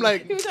my head, I'm He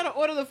like, was trying to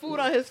order the food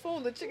on his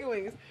phone, the chicken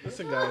wings.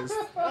 listen, guys.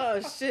 Oh,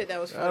 shit, that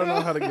was I don't funny.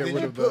 know how to get Did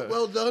rid you of put that.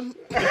 well done?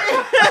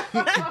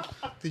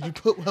 Did you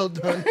put well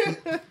done?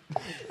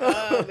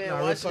 Oh, man, Nah,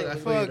 real watching talk, I it.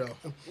 feel you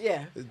though.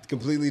 Yeah.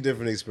 Completely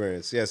different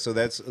experience. Yeah, so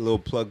that's a little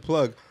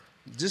plug.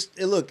 Just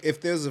look, if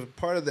there's a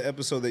part of the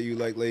episode that you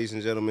like, ladies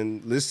and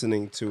gentlemen,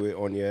 listening to it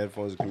on your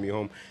headphones, can be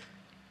home.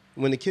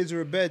 When the kids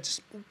are in bed,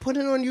 just put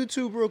it on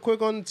YouTube real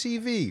quick on the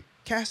TV.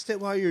 Cast it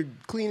while you're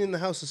cleaning the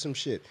house or some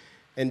shit.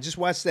 And just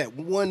watch that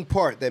one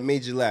part that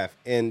made you laugh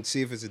and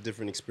see if it's a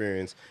different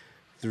experience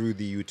through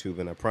the YouTube.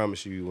 And I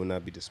promise you will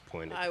not be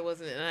disappointed. I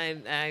wasn't,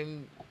 and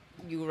I'm,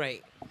 you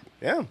right.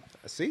 Yeah,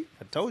 I see.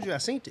 I told you. I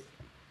seen it.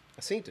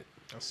 I've seen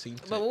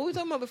But what were we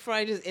talking about before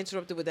I just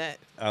interrupted with that?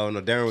 I don't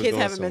know. Darren was Kids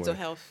going having somewhere. mental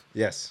health.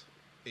 Yes.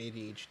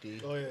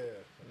 ADHD Oh, yeah.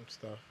 and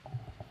stuff.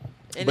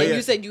 And But then yeah.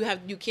 you said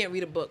you can't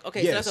read a book.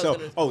 Okay, so Yeah. that's what I So, was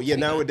gonna oh yeah.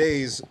 speak on.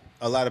 Nowadays,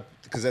 a lot of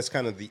because that's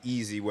kind of the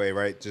easy way,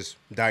 right? Just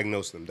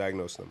diagnose them.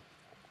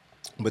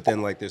 But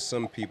then, like, there's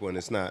some people, and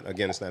it's not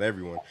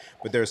everyone,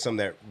 but there are some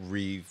that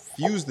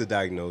refuse the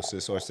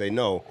diagnosis or say,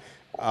 no,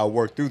 I'll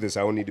work through this.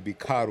 I don't need to be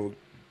coddled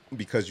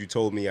because you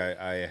told me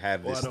I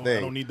have Well, this I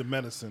thing. don't need the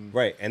medicine.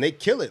 Right, and they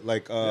kill it.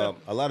 Like a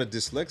lot of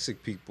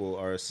dyslexic people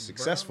are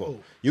successful.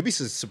 Bravo. You'll be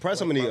surprised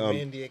how Like many. my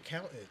man, the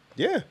accountant.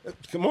 Yeah,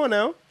 come on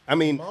now. I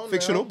mean, Come on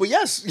fictional, now. but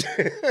yes.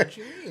 What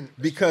you mean? That's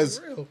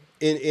Because real.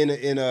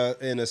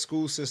 in a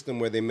school system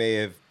where they may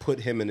have put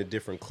him in a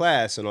different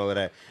class and all of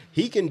that,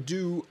 he can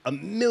do a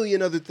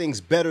million other things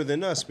better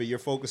than us. But you're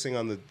focusing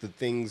on the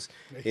things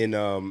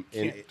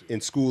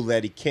in school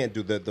that he can't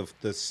do.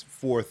 The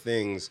 4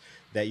 things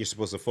that you're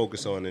supposed to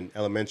focus on in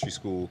elementary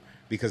school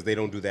because they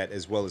don't do that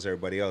as well as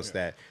everybody else.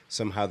 That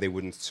somehow they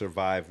wouldn't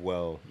survive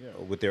well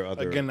with their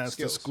other Again, that's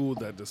skills. the school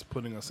that just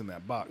putting us in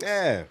that box.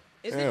 Yeah.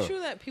 Is yeah. it true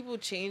that people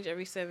change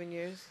every 7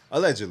 years?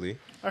 Allegedly.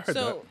 I heard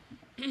So,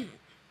 and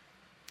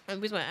the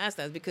reason why I asked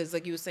that is because,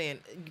 like you were saying,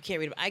 you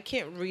can't read. I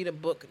can't read a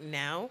book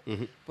now.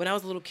 Mm-hmm. When I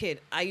was a little kid,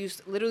 I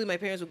used literally my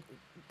parents would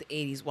the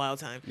 '80s wild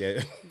time.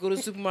 Yeah. Go to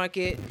the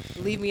supermarket,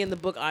 leave me in the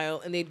book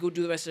aisle, and they'd go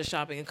do the rest of the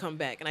shopping and come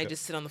back, and I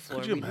just sit on the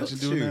floor. that. Could you and read imagine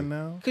books. doing that Shoot.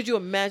 now? Could you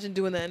imagine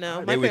doing that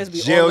now? They would parents be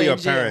all jail the way your in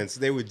jail. parents.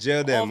 They would jail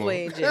All them. the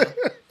way in jail.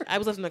 I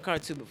was left in the car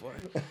too before.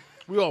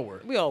 We all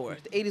were. We all were.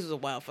 The '80s was a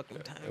wild fucking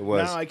It time.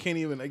 was. Now I can't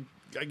even.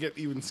 I get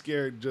even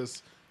scared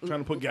just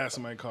trying to put gas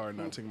in my car and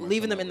not taking my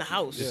Leaving son them in the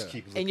out. house, Yeah.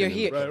 keep and you're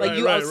looking here, Right, like right,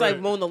 you right, outside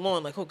right. mowing the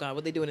lawn. Like, oh God,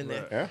 what they doing in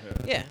there? Right. Yeah.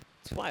 Yeah,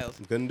 it's wild.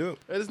 Couldn't do it.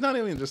 It's not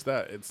even just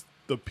that. It's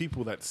the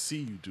people that see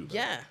you do that.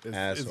 Yeah. It's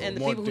Assholes. And the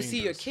more people who see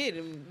your dangerous. kid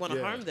and want to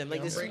Yeah. harm them, like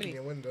I'm there's so breaking many.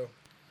 your window.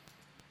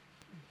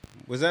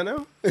 Was that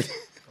now?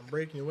 I'm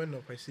breaking your window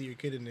if I see your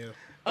kid in there.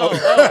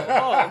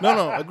 Oh.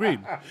 No, agreed.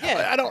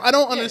 Yeah. I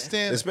don't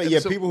understand. Yeah,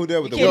 So- people who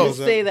there with You the can't windows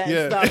just say up. that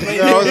Yeah. and stop. Right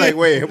No, I was there. like,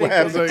 wait, what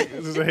I was happened? like,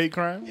 is this a hate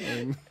crime?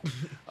 And,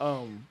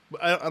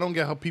 but I don't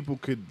get how people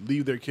could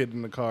leave their kid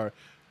in the car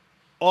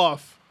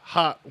off,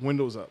 hot,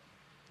 windows up.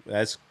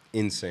 That's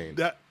insane.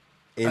 That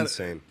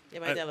Insane. Yeah,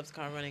 my dad left the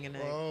car running and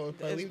Well,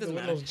 if I it leave the doesn't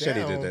matter. windows Shetty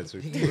down, did that too.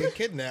 he can get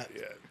kidnapped.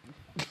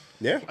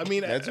 Yeah. I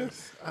mean, that's it.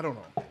 I don't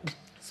know.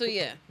 So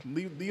yeah.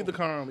 Leave the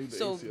car on. Leave the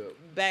So AC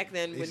up. back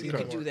then, when AC you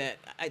don't could do work.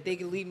 that, they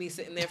could leave me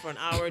sitting there for an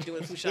hour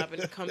doing food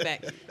shopping and come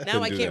back. Now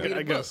Couldn't I do can't that. read a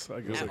I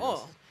book guess. at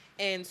all.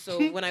 And so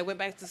when I went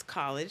back to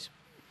college,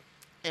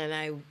 and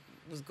I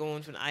was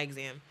going for an eye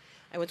exam,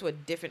 I went to a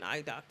different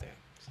eye doctor.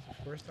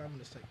 First time and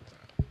the second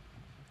time.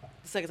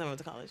 The second time I went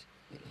to college.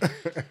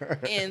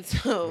 And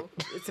so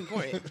it's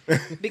important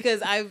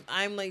because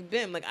I'm like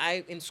Bim. Like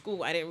in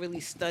school, I didn't really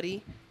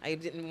study. I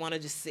didn't want to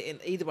just sit and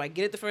either I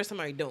get it the first time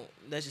or I don't.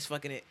 That's just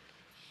fucking it.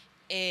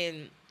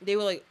 And they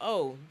were like,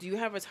 "Oh, do you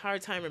have a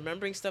hard time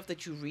remembering stuff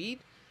that you read?"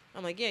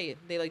 I'm like, "Yeah."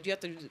 They like, "Do you have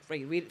to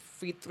read it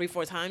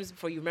 3-4 times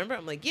before you remember?"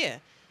 I'm like, "Yeah."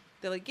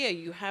 They're like, "Yeah,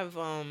 you have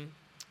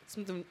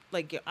something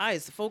like your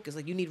eyes to focus.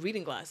 Like you need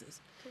reading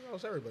glasses." That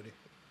was everybody.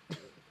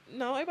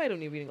 No, everybody don't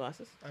need reading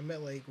glasses. I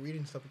met like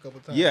reading stuff a couple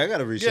times. Yeah, I got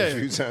to reach Yeah. a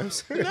few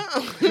times. No,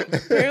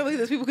 apparently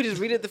there's people who just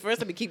read it the first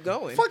time and keep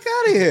going. Fuck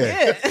out of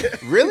here. Yeah.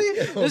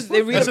 Really?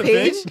 They read That's a a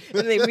page, thing? and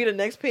then they read the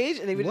next page,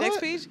 and they read the next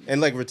What? page. And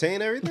like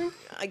retain everything?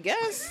 I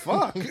guess.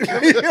 Fuck.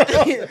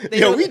 They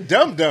Yo, know we the-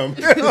 dumb.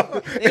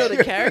 They know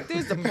the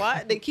characters, the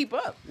plot. They keep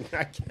up.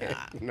 I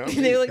can't. No.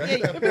 They were like,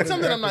 yeah, If it's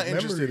something I'm not Memory.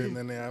 interested in,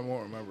 then I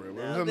won't remember it.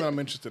 But if it's something I'm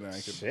interested in,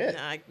 I can. Shit.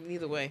 nah,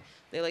 neither way.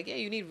 They're like, yeah,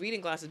 you need reading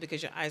glasses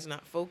because your eyes are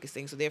not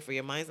focusing, so therefore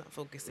your mind's not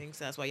focusing.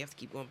 So that's why you have to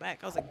keep going back.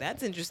 I was like,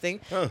 that's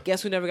interesting. Huh.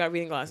 Guess who never got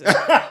reading glasses?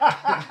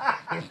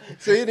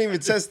 So you didn't even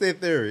test their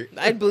theory.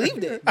 I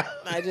believed it.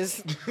 I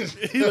just,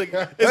 He's like,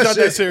 it's not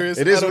that serious.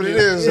 It is I don't what it need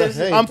is. Yes.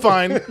 Hey. I'm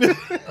fine.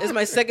 it's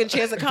my second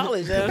chance at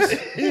college.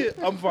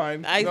 I'm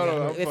fine. I,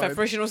 no, I'm if fine. I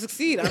first year don't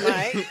succeed, I'm all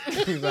right.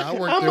 He's like, I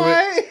worked I'm through it.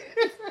 alright.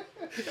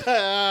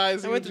 I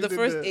I went through the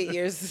first 8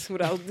 years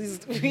without these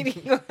reading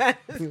glasses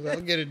He's like,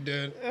 I'll get it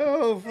done.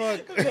 Oh,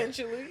 fuck.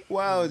 eventually.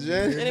 Wow,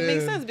 Jen. And it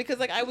makes sense because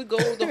like I would go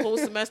the whole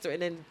semester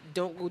and then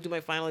don't go do my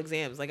final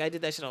exams. Like I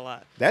did that shit a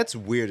lot. That's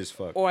weird as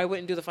fuck. Or I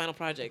wouldn't do the final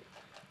project.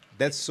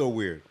 That's so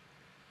weird.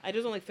 I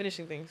just don't like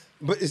finishing things.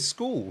 But it's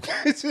school.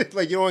 It's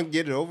like you don't want to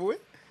get it over with?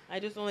 I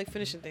just don't like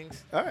finishing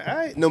things. All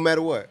right. No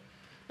matter what.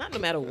 Not no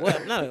matter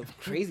what. I'm not a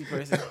crazy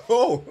person.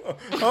 Oh,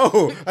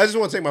 I just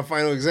want to take my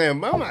final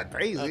exam. I'm not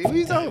crazy. What are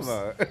you talking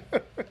about?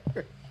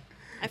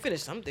 I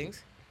finished some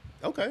things.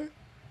 Okay.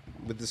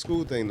 But the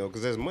school thing, though,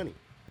 because there's money.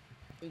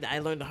 I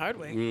learned the hard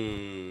way.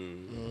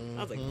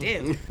 I was like,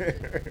 damn.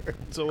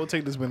 So we'll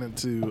take this minute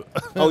to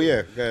Oh,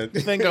 yeah. Go ahead.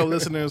 thank our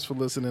listeners for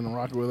listening and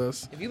rocking with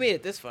us. If you made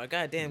it this far,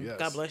 goddamn, Yes.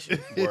 God bless you.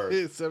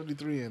 Word.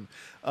 73 in.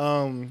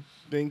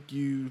 Thank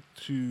you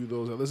to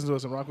those that listen to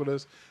us and rock with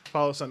us.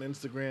 Follow us on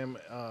Instagram,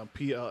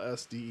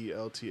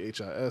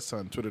 PLSDELTHIS.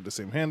 On Twitter, the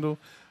same handle.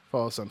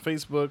 Follow us on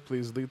Facebook.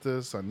 Please delete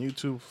this. On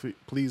YouTube,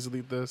 please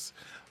delete this.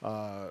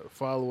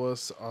 Follow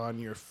us on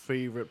your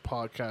favorite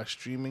podcast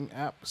streaming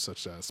app,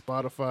 such as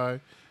Spotify,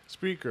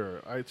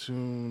 Spreaker,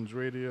 iTunes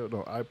Radio,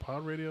 no,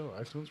 iPod Radio,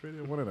 iTunes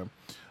Radio, one of them.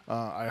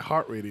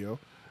 iHeartRadio,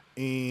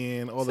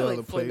 and all the Sound other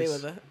like Floyd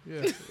places.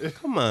 Mayweather. Yeah.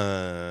 Come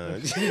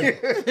on.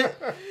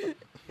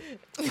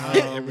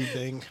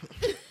 Everything.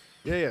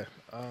 Yeah.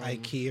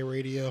 IKEA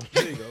radio.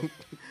 There you go.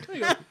 There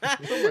you go.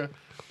 Somewhere.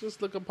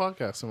 Just look up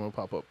podcast and it'll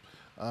pop up.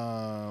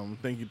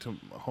 Thank you to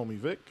homie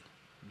Vic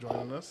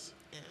joining us.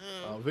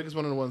 Vic is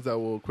one of the ones that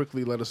will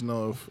quickly let us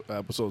know if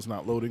episode's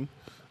not loading.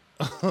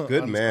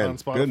 Good man. On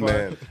Spotify. Good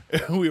man.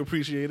 We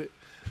appreciate it.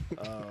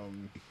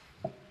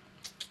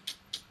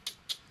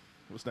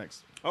 What's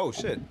next? Oh,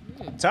 shit.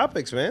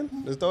 Topics, man.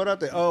 Let's throw it out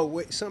there. Oh,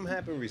 wait. Something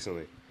happened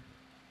recently.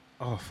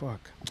 Oh, fuck.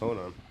 Hold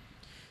on.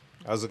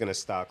 I was looking at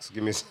stocks.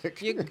 Give me a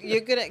sec. You're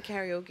good at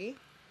karaoke.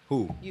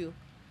 Who? You.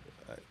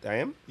 I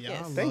am? Yeah,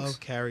 Yes. I Thanks. love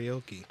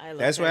karaoke. I love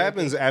That's what karaoke.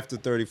 happens after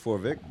 34,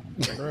 Vic.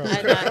 Bro,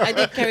 I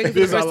did karaoke for the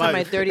This is our first time my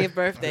life. 30th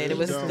birthday, and it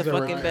was There you the go.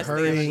 fucking best thing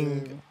ever.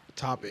 Hurting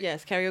topic.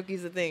 Yes,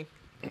 karaoke's the thing.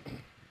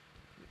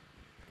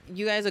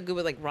 You guys are good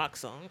with like rock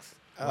songs.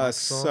 Some.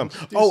 songs.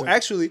 Oh, Decent.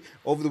 actually,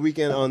 over the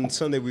weekend on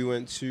Sunday, we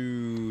went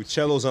to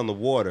Cellos on the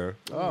Water.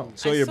 Oh.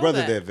 Saw I your saw brother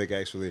that. there, Vic,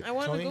 actually. I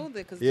wanted Tony? to go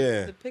there because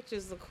Yeah. the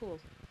pictures look cool.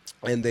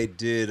 And they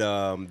did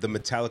the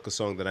Metallica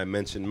song that I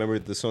mentioned. Remember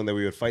the song that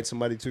we would fight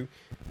somebody to?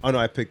 Oh, no,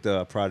 I picked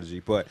Prodigy.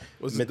 But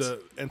Was it the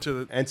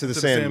Enter the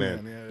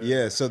Sandman.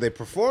 Yeah, so they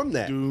performed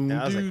that. Doom, and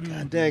I was like, doo,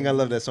 God doo, dang, I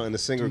love that song. And the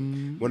singer,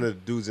 one of the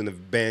dudes in the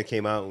band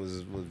came out and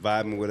was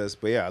vibing with us.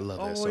 But yeah, I love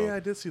that Oh song. yeah, I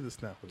did see the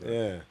snap of that.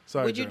 Yeah.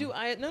 Sorry. Would you Jen. do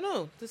Eye?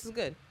 No, this is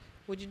good.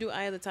 Would you do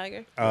Eye of the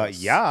Tiger?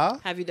 Yeah.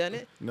 Have you done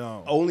it?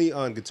 No. Only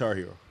on Guitar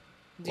Hero.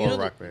 Do you Or know?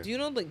 Rock Band. Do you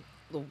know like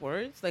the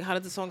words? Like how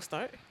did the song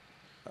start?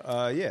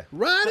 Yeah.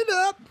 Ride it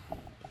up.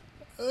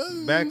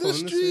 Back the on the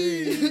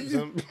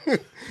street.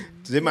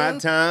 Did my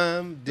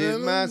time, did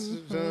my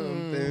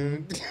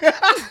something.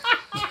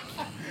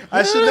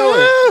 I should know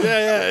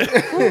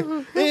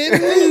it.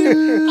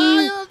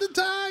 Eye of the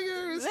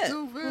tiger is Yeah.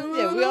 too very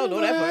Yeah, we all know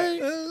that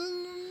part.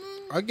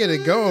 I'll get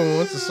it going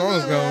once the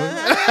song's going.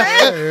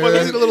 Well,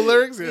 you see the little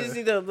lyrics? You Yeah.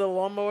 see the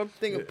lawnmower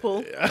thing of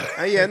pull.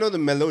 Yeah, I know the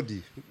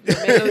melody.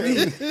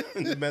 Melody.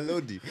 The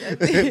melody.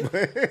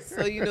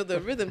 So you know the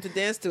rhythm to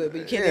dance to it, but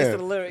you can't dance to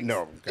the lyrics.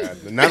 No,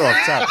 God, not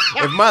off top.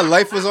 If my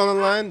life was on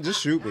the line,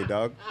 just shoot me,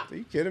 dog. Are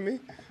you kidding me?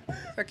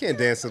 I can't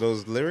dance to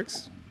those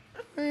lyrics.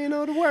 I ain't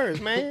know the words,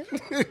 man.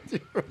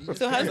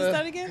 So how does it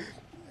start again?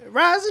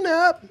 Rising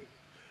up.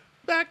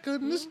 Back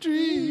on the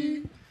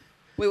street.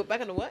 Wait,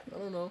 back on the what? I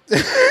don't know.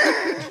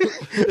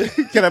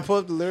 Can I pull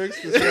up the lyrics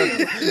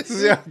to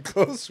see how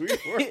close we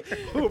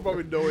were? We're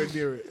probably nowhere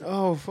near it.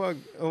 Oh, fuck.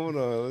 Hold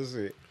on. Let's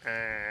see.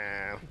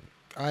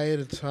 Eye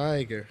of the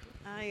tiger.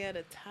 I got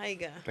a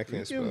tiger. I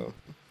can't spell.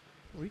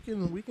 We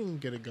can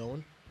get it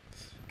going.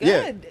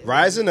 Yeah, God.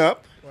 rising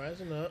up,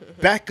 Rising up.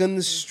 back on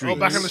the street. Oh,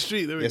 back on the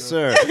street. There we Yes,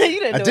 go. sir. You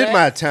didn't I know did that.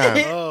 my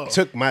time. Oh.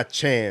 Took my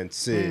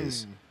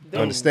chances.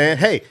 Don't- Understand?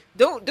 Hey,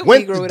 Don't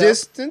went Negro the it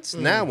distance.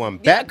 Now I'm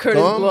Yeah, back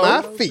Curtis on Blow.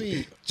 my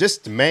feet.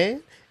 Just a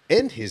man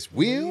and his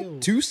will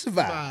to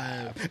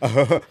survive.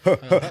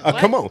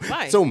 Come on.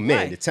 Why? So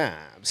many Why?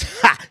 times.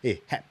 Ha!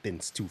 It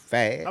happens too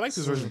fast. I like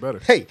this version better.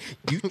 Hey,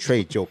 you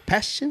trade your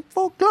passion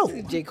for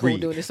glory. J. Cole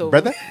doing this over.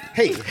 Brother,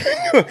 hey,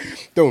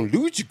 don't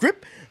lose your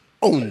grip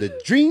on the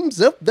dreams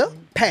of the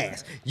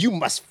past. You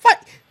must fight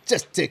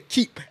just to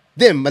keep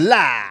them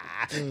alive.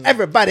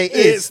 Everybody,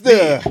 it's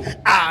the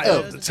eye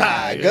of the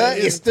tiger.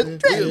 It's the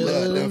thrill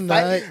of the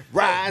fight.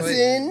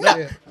 Rising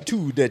up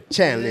to the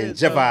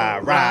challenge of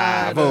our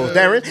rival,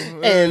 Darren.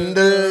 And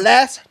the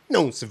last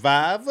known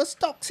survivor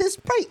stalks his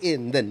prey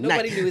in the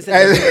Nobody night. knew he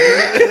said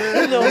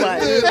that.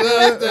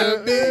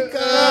 Nobody.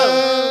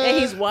 Oh, and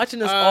he's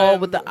watching us all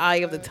with the eye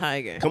of the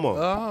tiger. Come on.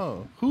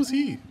 Oh, who's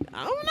he?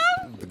 I don't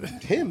know.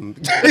 Him.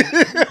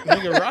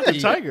 Nigga Rocky.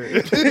 Tiger.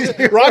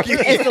 Rocky.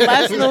 It's the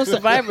last known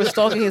survivor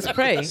stalking his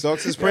prey.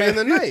 Stalks his prey in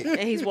the night. And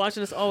he's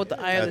watching us all with the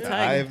eye of the The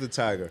Eye tiger. of the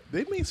Tiger.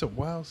 They made some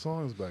wild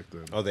songs back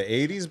then. Oh, the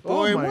 80s,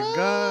 boy. Oh my what?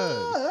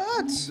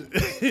 God.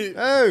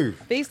 Oh.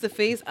 Face to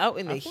face out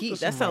in the fuck heat. with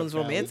That some sounds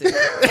rock romantic.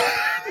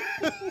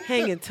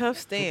 Hanging tough,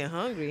 staying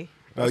hungry.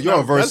 Oh, you're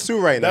on verse 2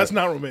 right now. That's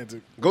not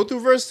romantic. Go through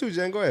verse 2,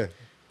 Jen. Go ahead.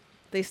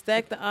 They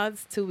stack the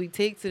odds till we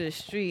take to the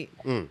street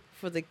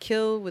for the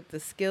kill with the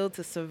skill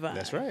to survive.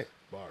 That's right.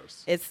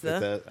 Bars. It's the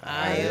The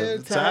eye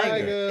of the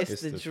tiger.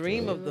 It's the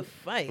dream of the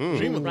fight.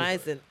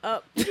 Rising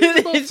up to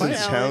the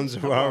Challenge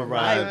of our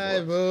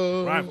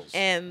rival. Rivals.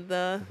 And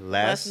the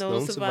Last last known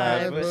known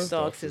survivor survivor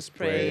stalks his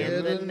prey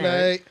in the night.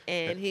 night.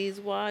 And he's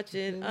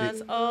watching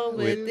us all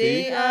with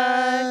the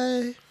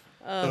eye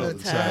of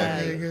the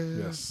tiger.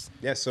 Yes.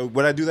 Yeah, so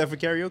would I do that for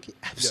karaoke?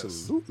 Yes.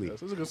 Absolutely. Yes,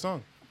 that's a good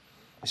song.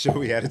 Should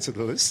we add it to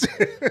the list?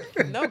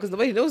 No, because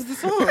nobody knows the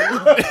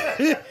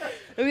song.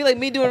 It'd be like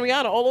me doing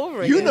Rihanna all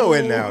over again. You know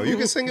it now. You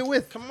can sing it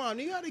with. Come on,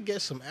 you gotta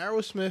get some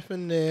Aerosmith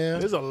in there.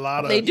 There's a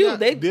lot of. They do.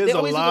 They There's a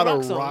always do lot rock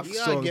of songs. rock You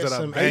gotta songs get that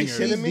are some bangers.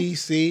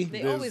 AC/DC.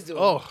 They always do.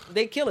 Oh.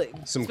 They kill it.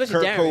 Some Especially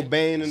Kurt Darren.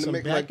 Cobain in the Some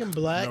mix. Black Like, and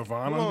Black.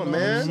 Nirvana. come on, you know what I'm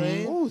man.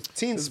 saying? Oh,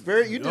 Teen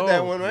Spirit. You did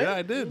that one, right? Yeah,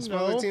 I did.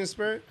 Smell like Teen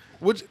Spirit.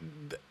 Which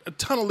a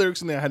ton of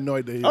lyrics in there I had no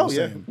idea he Oh, was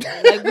yeah.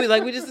 saying.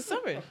 like we just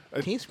discovered.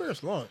 Teen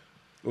Spirit's long.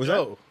 Was that?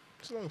 Oh,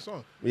 It's a long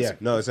song. Yeah,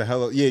 no, it's a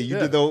hell of. Yeah, you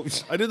yeah. did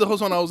those. I did the whole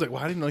song. I was like,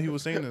 well, I didn't know he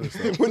was saying this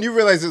stuff. When you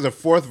realize there's a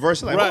fourth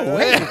verse, you're like, Right. oh,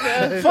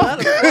 wait. Not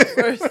a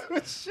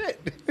first. Shit.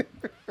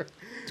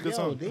 It's a good Yo,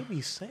 song. they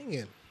be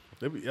singing.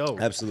 Yo,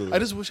 Absolutely. I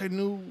just wish I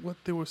knew what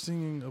they were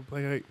singing.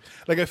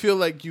 Like I feel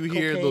like you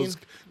hear Cocaine. those,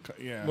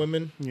 yeah,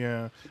 Women.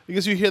 yeah. I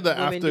guess you hear the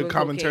Women after doing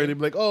commentary. cocaine. They'd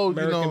be like, oh,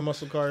 American you know,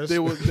 muscle cars. they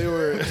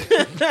were.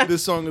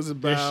 This song is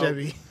They're about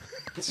Chevy.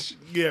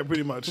 Yeah,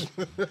 pretty much.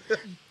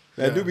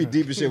 That do be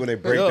deep as shit when they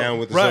break Yo, down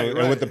with the right, song and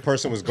right. what the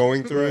person was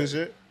going through and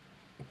shit.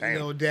 You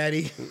know,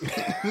 Daddy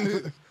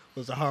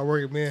was a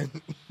hard-working man.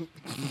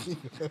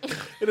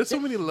 There's so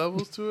many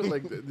levels to it.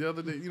 Like the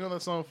other day, you know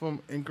that song from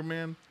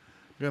Anchorman?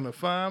 Gonna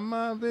find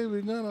my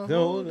baby, gonna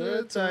hold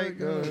her tight.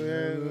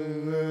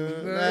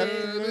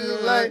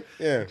 Like,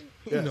 yeah.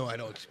 You know I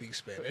don't speak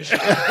Spanish.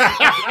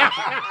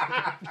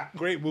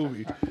 Great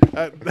movie.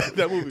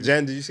 That movie.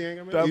 Jan, did you see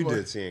Anchorman? That You one.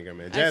 did see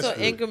Anchorman. I Jan's saw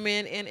good.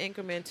 Anchorman and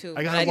Anchorman 2.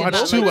 I did gotta watch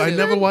both two. of I them.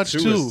 never watched Two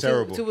two. was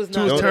terrible. Two was not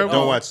Don't, good at all.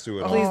 don't watch two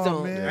at all. Please Oh,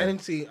 don't. man. I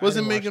didn't see.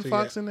 Wasn't I didn't Megan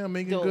watch Fox it in there?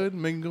 Megan Don't. Good?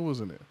 Megan Good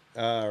was in it.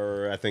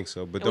 I think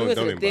so, but And we don't went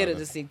to the even theater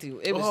bother. to see too.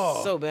 It was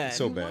Oh, so bad.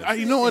 So bad.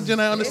 You know what, Jen?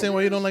 I understand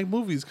why you don't like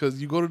movies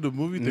because you go to the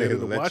movie theater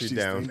to let watch you these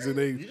down. things, and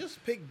it. You they.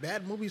 just pick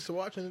bad movies to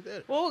watch in the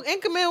theater. Well,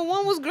 Anchorman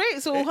 1 was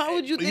great, so how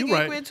would you think You're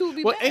right. Anchorman 2 would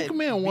be Well, bad?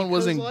 Anchorman 1 Because,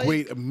 wasn't like,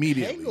 great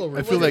immediately. Hangover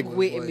I feel wasn't like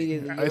Wait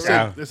immediately. I You're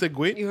said right. I said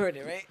great. You heard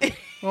it, right?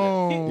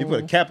 Oh, You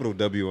put a capital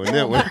W on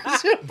that one.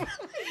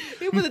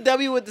 You put the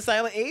W with the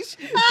silent H.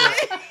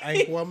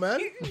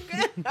 Aquaman.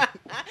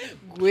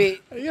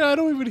 Wait. yeah, I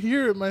don't even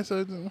hear it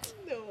myself. No.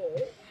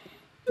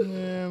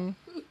 Man,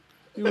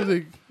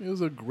 It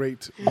was a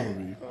great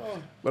movie,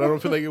 but I don't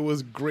feel like it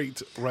was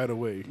great right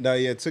away. No,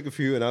 yeah, it took a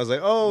few, and I was like,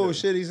 oh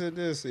shit, he said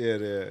this. Yeah,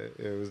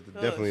 it was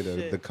definitely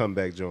shit. the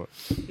comeback joint.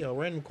 Yo,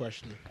 random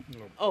question.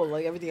 Oh,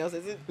 like everything else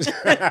isn't.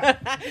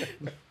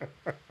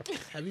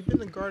 Have you been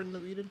to Garden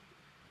of Eden?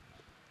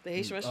 The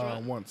Haitian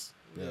restaurant. Once.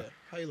 Yeah.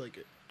 How you like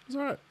it? It was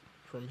all right.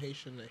 From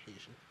Haitian to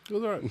Haitian. It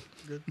was all right.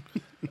 Good.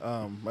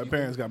 My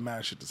parents got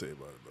mad shit to say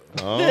about it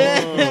though.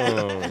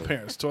 Oh, My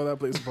parents tore that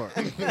place apart.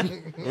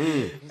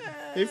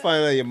 you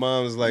find out your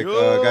mom's like,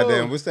 Yo.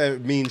 goddamn, what's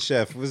that mean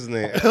chef? What's his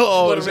name?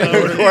 Oh,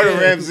 Gordon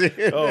Ramsay.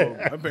 oh,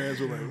 my parents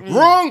were like,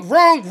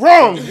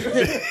 Wrong.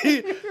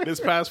 this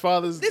past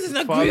Father's This is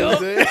not Father's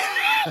grill. Day.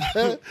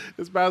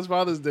 This past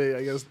Father's Day,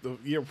 I guess the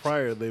year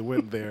prior they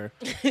went there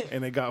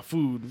and they got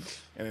food,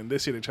 and then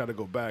this year they tried to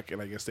go back,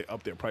 and I guess they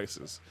upped their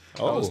prices.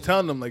 I was Oh.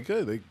 telling them like,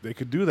 hey, they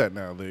could do that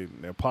now.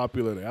 They're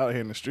popular. They're out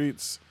here in the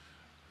streets.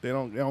 They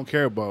don't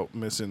care about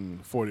missing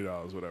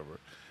 $40, whatever.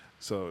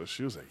 So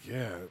she was like,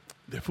 yeah,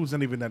 their food's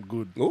not even that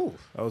good. Ooh.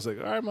 I was like,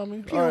 all right,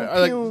 mommy. All right. I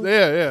like,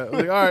 yeah. I was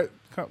like, all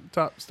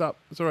right, stop.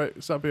 It's all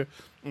right. Stop here.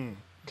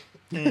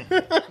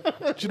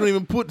 She don't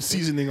even put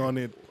seasoning on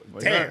it.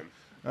 Like, Damn.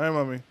 All right,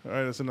 mommy. All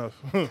right, that's enough.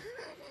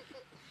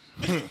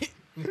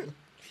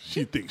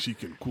 She thinks she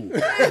can cook.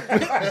 She's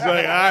like, all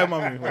right,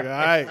 mommy. Like, all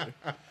right.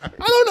 I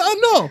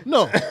don't know.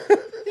 No.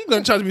 You're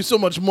going to charge me so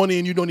much money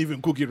and you don't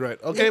even cook it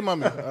right. Okay,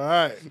 mommy. All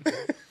right.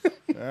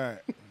 All right.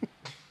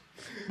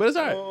 But it's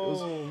all right. It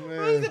was-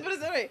 Oh But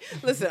it's all right.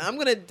 Listen, I'm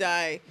gonna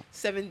die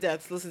 7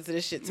 deaths. Listen to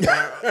this shit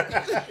tomorrow.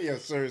 Yo,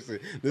 seriously,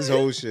 this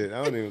whole shit.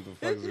 I don't even know what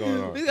the fuck is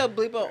going We on. gotta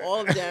bleep out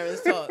all of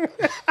Darren's talk.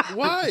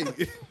 why?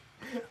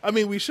 I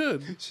mean, we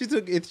should. She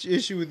took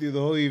issue with you the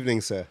whole evening,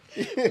 sir.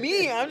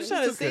 Me, I'm just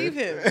trying to save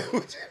him.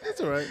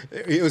 That's all right.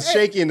 It was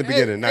shaky in the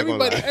beginning, not gonna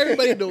lie.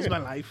 Everybody knows my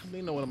life.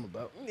 They know what I'm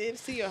about.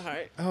 See your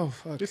heart. Oh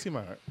fuck. Just see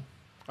my heart.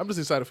 I'm just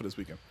excited for this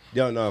weekend.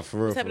 Yo, no, for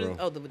real, What's for happening? real.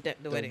 Oh, the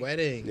The wedding.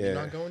 wedding. Yeah, You're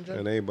not going, Jen?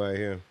 and anybody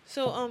here.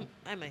 So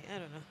I might. I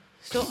don't know.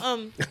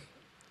 So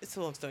it's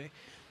a long story.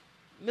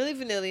 Milli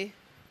Vanilli.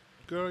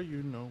 Girl,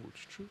 you know it's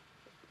true.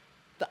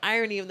 The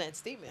irony of that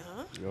statement,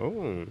 huh?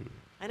 Oh,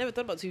 I never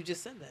thought about it till you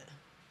just said that.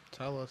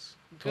 Tell us.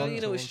 Girl, Tell you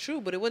us. know it's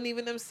true, but it wasn't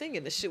even them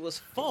singing. The shit was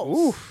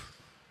false.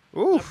 My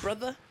oof.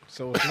 brother.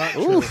 So it's not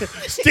true.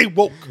 Stay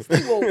woke.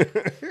 Whoa.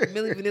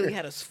 Milli Vanilli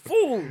had us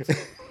fooled,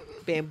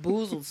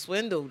 bamboozled,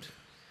 swindled.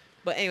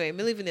 But anyway,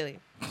 Milli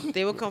Vanilli,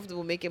 they were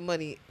comfortable making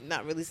money,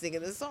 not really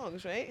singing the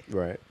songs, right?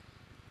 Right.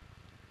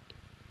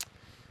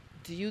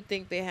 Do you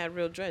think they had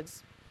real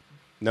dreads?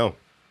 No.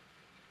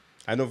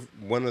 I know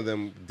one of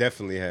them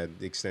definitely had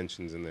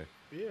extensions in there.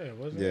 Yeah,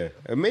 wasn't Yeah, it?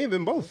 it may have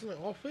been both. Wasn't it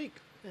all fake?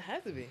 It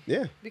had to be.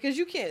 Yeah. Because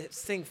you can't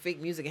sing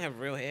fake music and have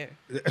real hair.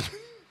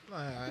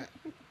 I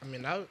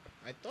mean, I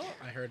thought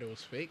I heard it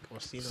was fake or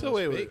seen it So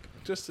was wait. fake.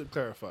 Just to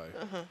clarify,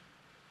 Uh-huh.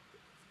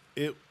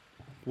 it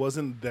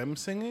wasn't them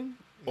singing,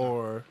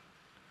 or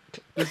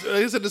like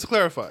I said, just to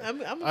clarify.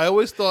 I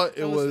always thought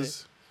it I'm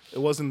was. It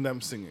wasn't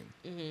them singing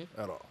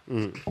Mm-hmm. at all,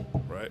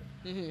 right?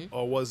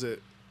 Or was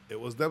it? It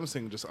was them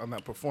singing just on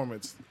that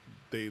performance.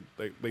 They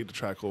laid the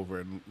track over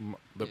and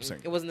lip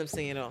sync. It wasn't them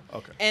singing at all.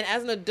 Okay. And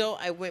as an adult,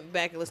 I went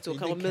back and listened to a They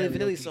couple did Milli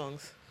Vanilli karaoke.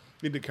 songs.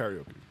 They did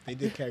karaoke. They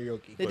did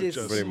karaoke. They But did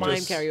just- mime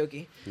just-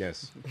 karaoke.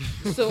 Yes.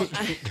 So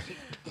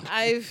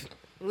I've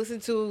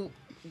listened to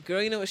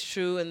 "Girl, You Know It's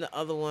True" and the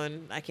other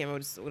one. I can't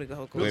remember what it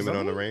goes. Blame it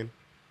on the rain.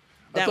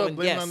 I That thought one,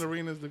 Blame It yes. on the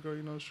Rain is the girl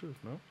you know is true.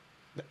 No.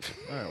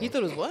 All right, You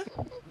thought it was what?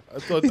 I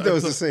thought It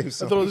was the same I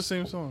song. thought it was the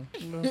same song.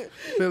 No.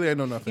 Clearly, I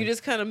know nothing. You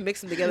just kind of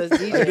mix them together as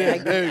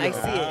DJ. There you I go.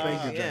 see it.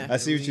 Thank you, Yeah. I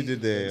see what you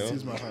did there, yo.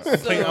 Excuse my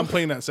heart. I'm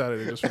playing that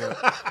Saturday just for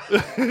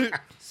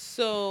that.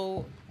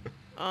 So,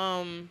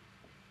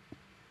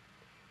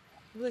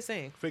 what was I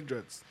saying? Fake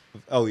dreads.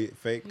 Oh, yeah,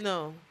 fake.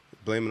 No.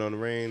 Blame it on the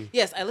rain.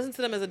 Yes, I listened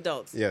to them as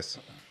adults. Yes.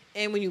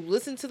 And when you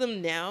listen to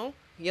them now,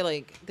 you're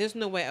like, there's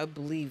no way I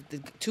believe the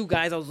two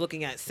guys I was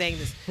looking at sang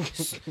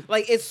this.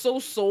 Like, it's so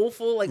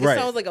soulful. Like, it Right.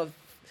 sounds like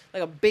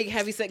a big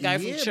heavyset guy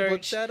yeah, from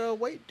church. but that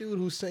white dude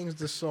who sings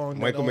the song.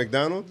 Michael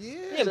McDonald? Yeah, Yeah,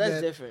 but that's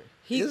that- different.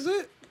 Is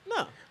it?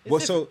 No. it's Well,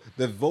 different. so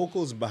the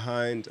vocals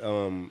behind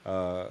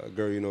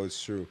 "Girl, You Know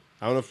It's True."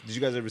 I don't know if did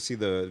you guys ever see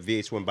the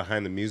VH1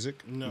 Behind the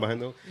Music? No.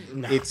 Behind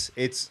those,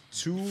 it's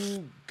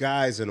two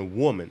guys and a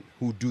woman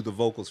who do the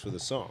vocals for the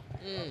song.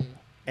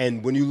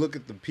 And when you look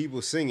at the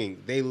people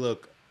singing, they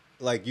look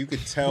like you could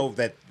tell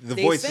that the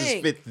They voices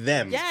sing. fit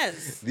them.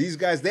 Yes. These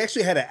guys, they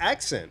actually had an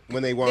accent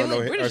when they They wanted to look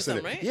know British or or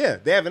something, singing. right? Yeah,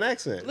 they have an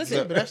accent. Listen,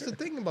 Yeah, but that's the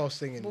thing about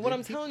singing. But what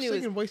I'm telling you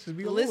is, singing voices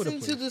be all over the listen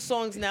place. to the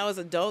songs now as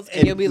adults, and,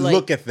 And you'll be like,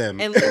 look at them.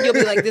 and you'll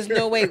be like, "There's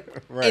no way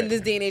Right. in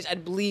this day and age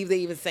I'd believe they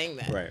even sang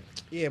that." right.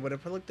 Yeah, but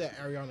if I looked at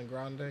Ariana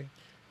Grande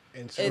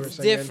and It's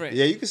different.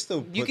 Yeah, you can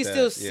still. You put can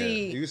that. still Yeah,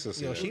 see- you can still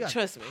see. Yo, that. she got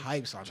Trust me.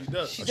 pipes on her.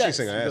 does. She She does.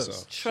 sing her She ass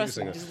does. off. Trust She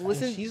me. sing Just her-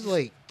 listen. She's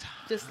like,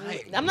 Just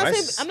tight. I'm not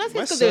saying my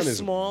because son they're is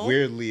small.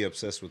 weirdly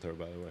obsessed with her,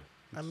 by the way.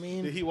 I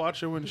mean, Did he watch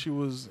her when she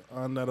was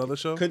on that other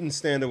show? Couldn't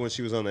stand her when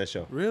she was on that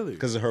show. Really?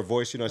 Because of her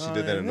voice, you know, she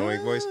did that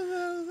annoying voice.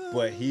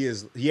 But he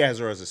has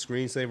her as a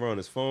screensaver on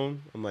his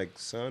phone. I'm like,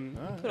 son,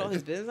 Put all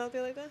his business out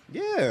there like that?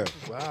 yeah,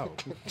 Wow.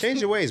 change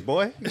your ways,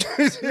 boy.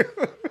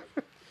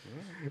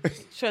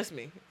 Trust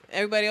me.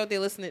 Everybody out there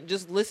listening,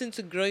 just listen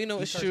to Girl You Know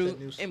It's starts True that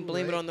new and school,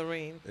 blame it right? on the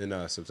rain.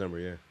 In September,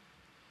 yeah.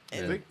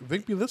 And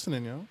Vic be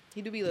listening, yo.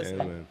 he do be Yeah,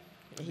 listening. man.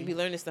 And he be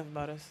learning stuff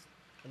about us.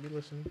 Let me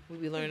listen. We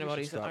be learning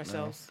about Stop now,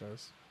 ourselves.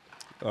 guys.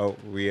 Oh,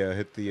 we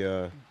hit the.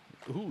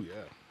 Ooh, yeah.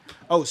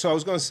 Oh, so I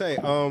was gonna say,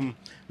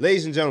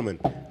 ladies and gentlemen,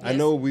 I Yes?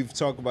 know we've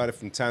talked about it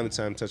from time to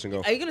time. Touch and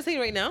go. Are you gonna say it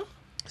right now?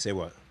 Say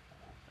what?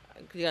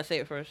 You gotta say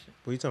it first.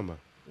 What are you talking about?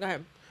 Go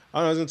ahead. Oh,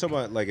 no, I was gonna talk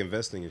about like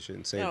investing and shit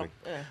and saving.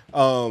 Oh, yeah.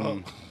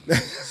 Um,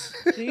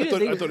 So you I thought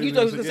didn't he think, was you thought he was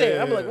gonna gonna say- say it.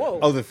 yeah, I'm like, yeah, whoa.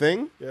 oh, the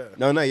thing? Yeah.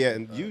 No, not yet.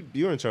 And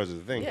you're in charge of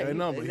the thing. Yeah. I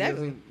know, but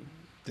Exactly. he doesn't.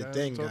 The Yeah,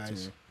 thing, talk to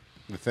guys. me.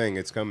 The thing,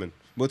 it's coming.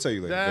 We'll tell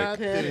you later. That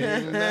Vic.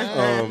 thing,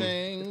 Um,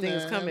 The thing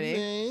is coming,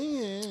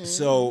 eh?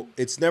 So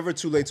it's never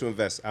too late to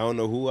invest. I don't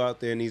know who out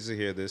there needs to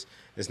hear this.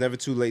 It's never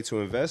too late to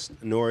invest,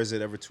 nor is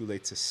it ever too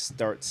late to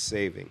start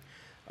saving.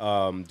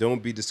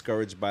 Don't be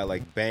discouraged by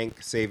like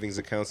bank savings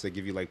accounts that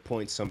give you like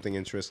point something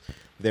interest.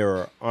 There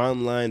are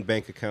online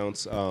bank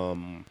accounts.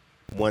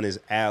 One is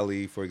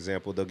Ally, for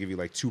example. They'll give you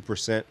like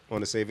 2%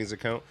 on a savings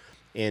account,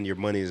 and your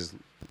money is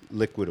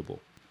liquidable.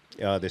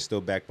 They're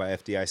still backed by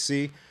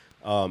FDIC,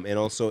 and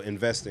also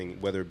investing,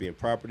 whether it be in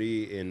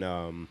property,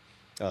 in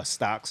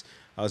stocks.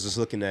 I was just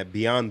looking at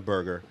Beyond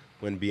Burger.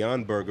 When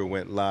Beyond Burger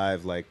went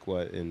live, like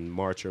in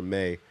March or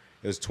May,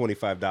 it was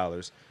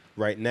 $25.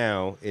 Right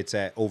now, it's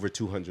at over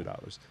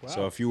 $200.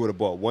 So if you would have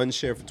bought one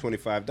share for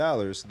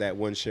 $25, that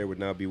one share would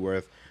now be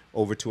worth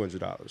over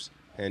 $200.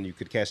 And you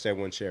could cash that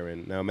one share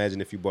in. Now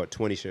imagine if you bought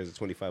 20 shares at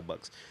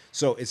 $25.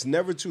 So it's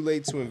never too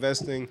late to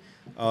investing.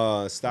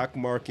 Stock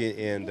market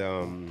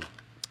and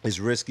is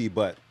risky,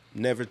 but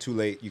never too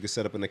late. You can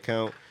set up an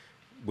account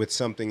with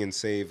something and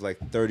save like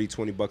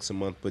 $30-$20 a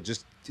month. But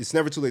just it's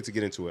never too late to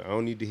get into it. I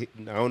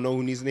don't know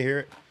who needs to hear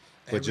it,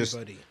 but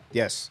Everybody.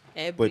 yes,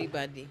 but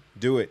Everybody.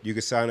 do it. You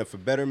can sign up for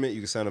Betterment.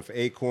 You can sign up for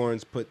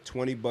Acorns. Put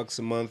 $20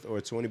 a month or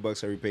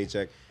 $20 every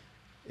paycheck.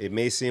 It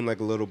may seem like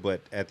a little,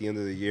 but at the end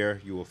of the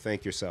year, you will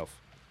thank yourself.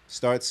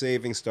 Start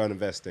saving. Start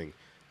investing.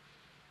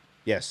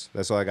 Yes,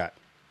 that's all I got.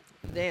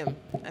 Damn.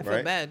 I feel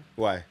Right? bad.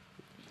 Why?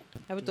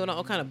 I been throwing out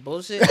all kind of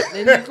bullshit.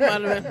 Then you come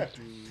out of it.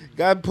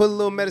 Gotta put a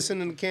little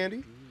medicine in the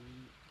candy.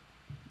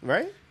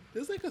 Right?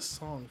 There's like a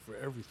song for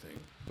everything.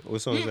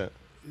 What song is that?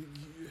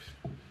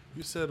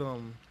 You said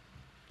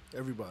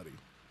everybody.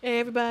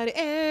 Everybody,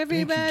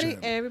 everybody, Jim.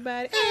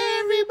 everybody,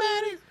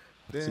 everybody.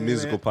 It's a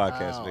musical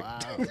podcast,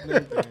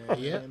 Vic.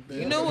 Yeah.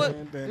 You know what?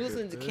 We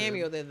listened to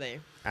Cameo the other day.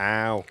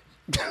 Ow.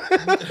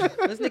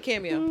 Listen to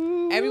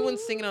Cameo.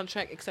 Everyone's singing on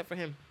track except for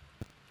him.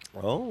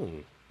 Oh.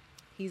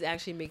 He's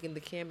actually making the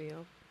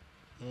cameo.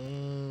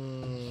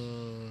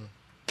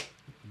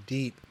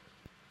 Deep.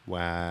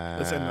 Wow.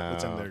 Let's end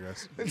there,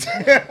 guys.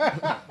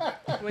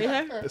 What you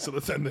have? So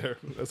let's end there.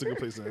 That's a good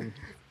place to end.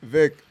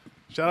 Vic,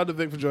 Shout out to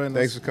Vic for joining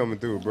thanks us. for coming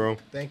through, bro.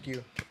 Thank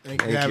you.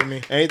 Thank you for having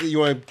me. Anything you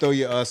want to throw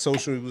your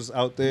socials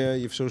out there,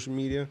 your social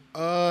media?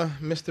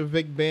 Mr.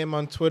 Vic Bam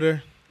on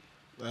Twitter.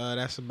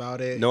 That's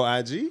about it. No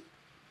IG?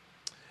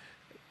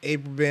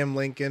 April Bam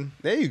Lincoln.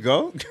 There you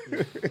go.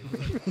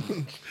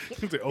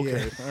 Okay, all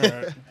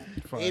right.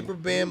 Fine. April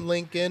Bam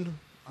Lincoln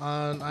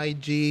on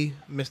IG.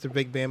 Mr.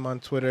 Vic Bam on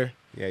Twitter.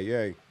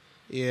 yeah.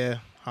 Yeah,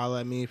 holla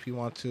at me if you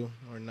want to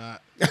or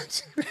not.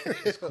 It's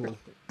cool.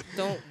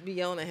 Don't be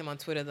yelling at him on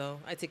Twitter though.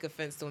 I take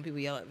offense to when people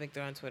yell at Victor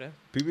on Twitter.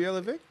 People yell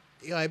at Vic?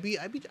 Yeah, I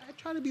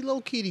try to be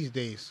low key these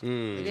days.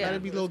 Mm. Yeah, Try to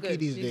be that's low key good.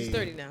 these He's days.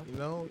 30 now. You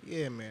know?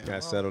 Yeah, man.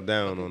 Got settled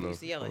down People on used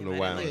to yell at the him. I didn't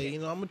wild. like Yeah, it. you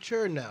know, I'm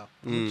mature now.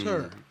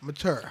 Mature.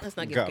 Let's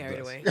not get God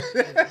carried bless.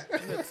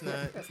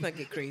 away. Let's not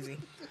get crazy.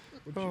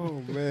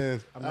 Oh, man.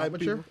 I'm not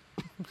mature.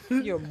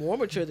 You're more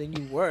mature than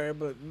you were,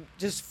 but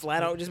just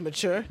flat out just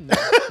mature. No.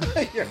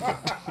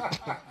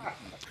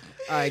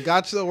 All right,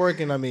 God's still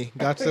working on me.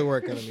 All right.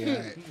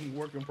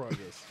 Work in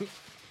progress.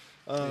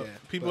 Yeah,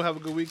 People have a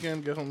good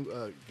weekend. Get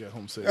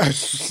home safe.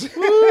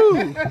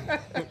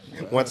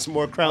 Want some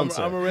more crown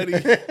I'm ready.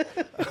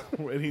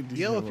 ready to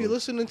Yo, if you're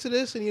listening to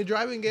this and you're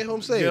driving, get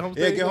home safe. Get home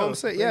Yeah, safe. get home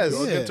safe. Yes.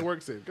 Go. Yeah. Get to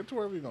work safe. Get to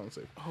wherever you're going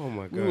safe. Oh,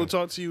 my God. We will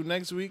talk to you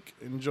next week.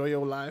 Enjoy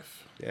your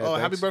life. Yeah,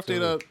 happy thanks birthday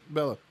to- to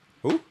Bella.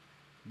 Who?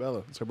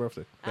 Bella, it's her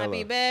birthday.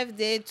 Happy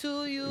birthday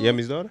to you.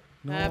 Yemi's daughter?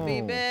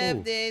 Happy No.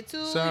 birthday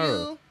to Sarah.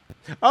 you.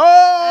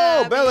 Oh,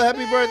 Happy Bella,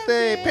 happy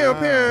birthday. birthday. Pew,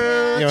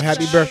 pew. Yo,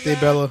 happy birthday,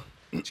 Bella.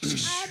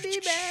 Happy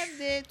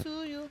birthday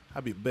to you.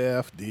 Happy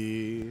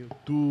birthday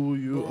to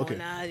you. Okay.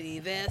 Bon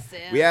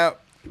anniversaire. We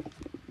out.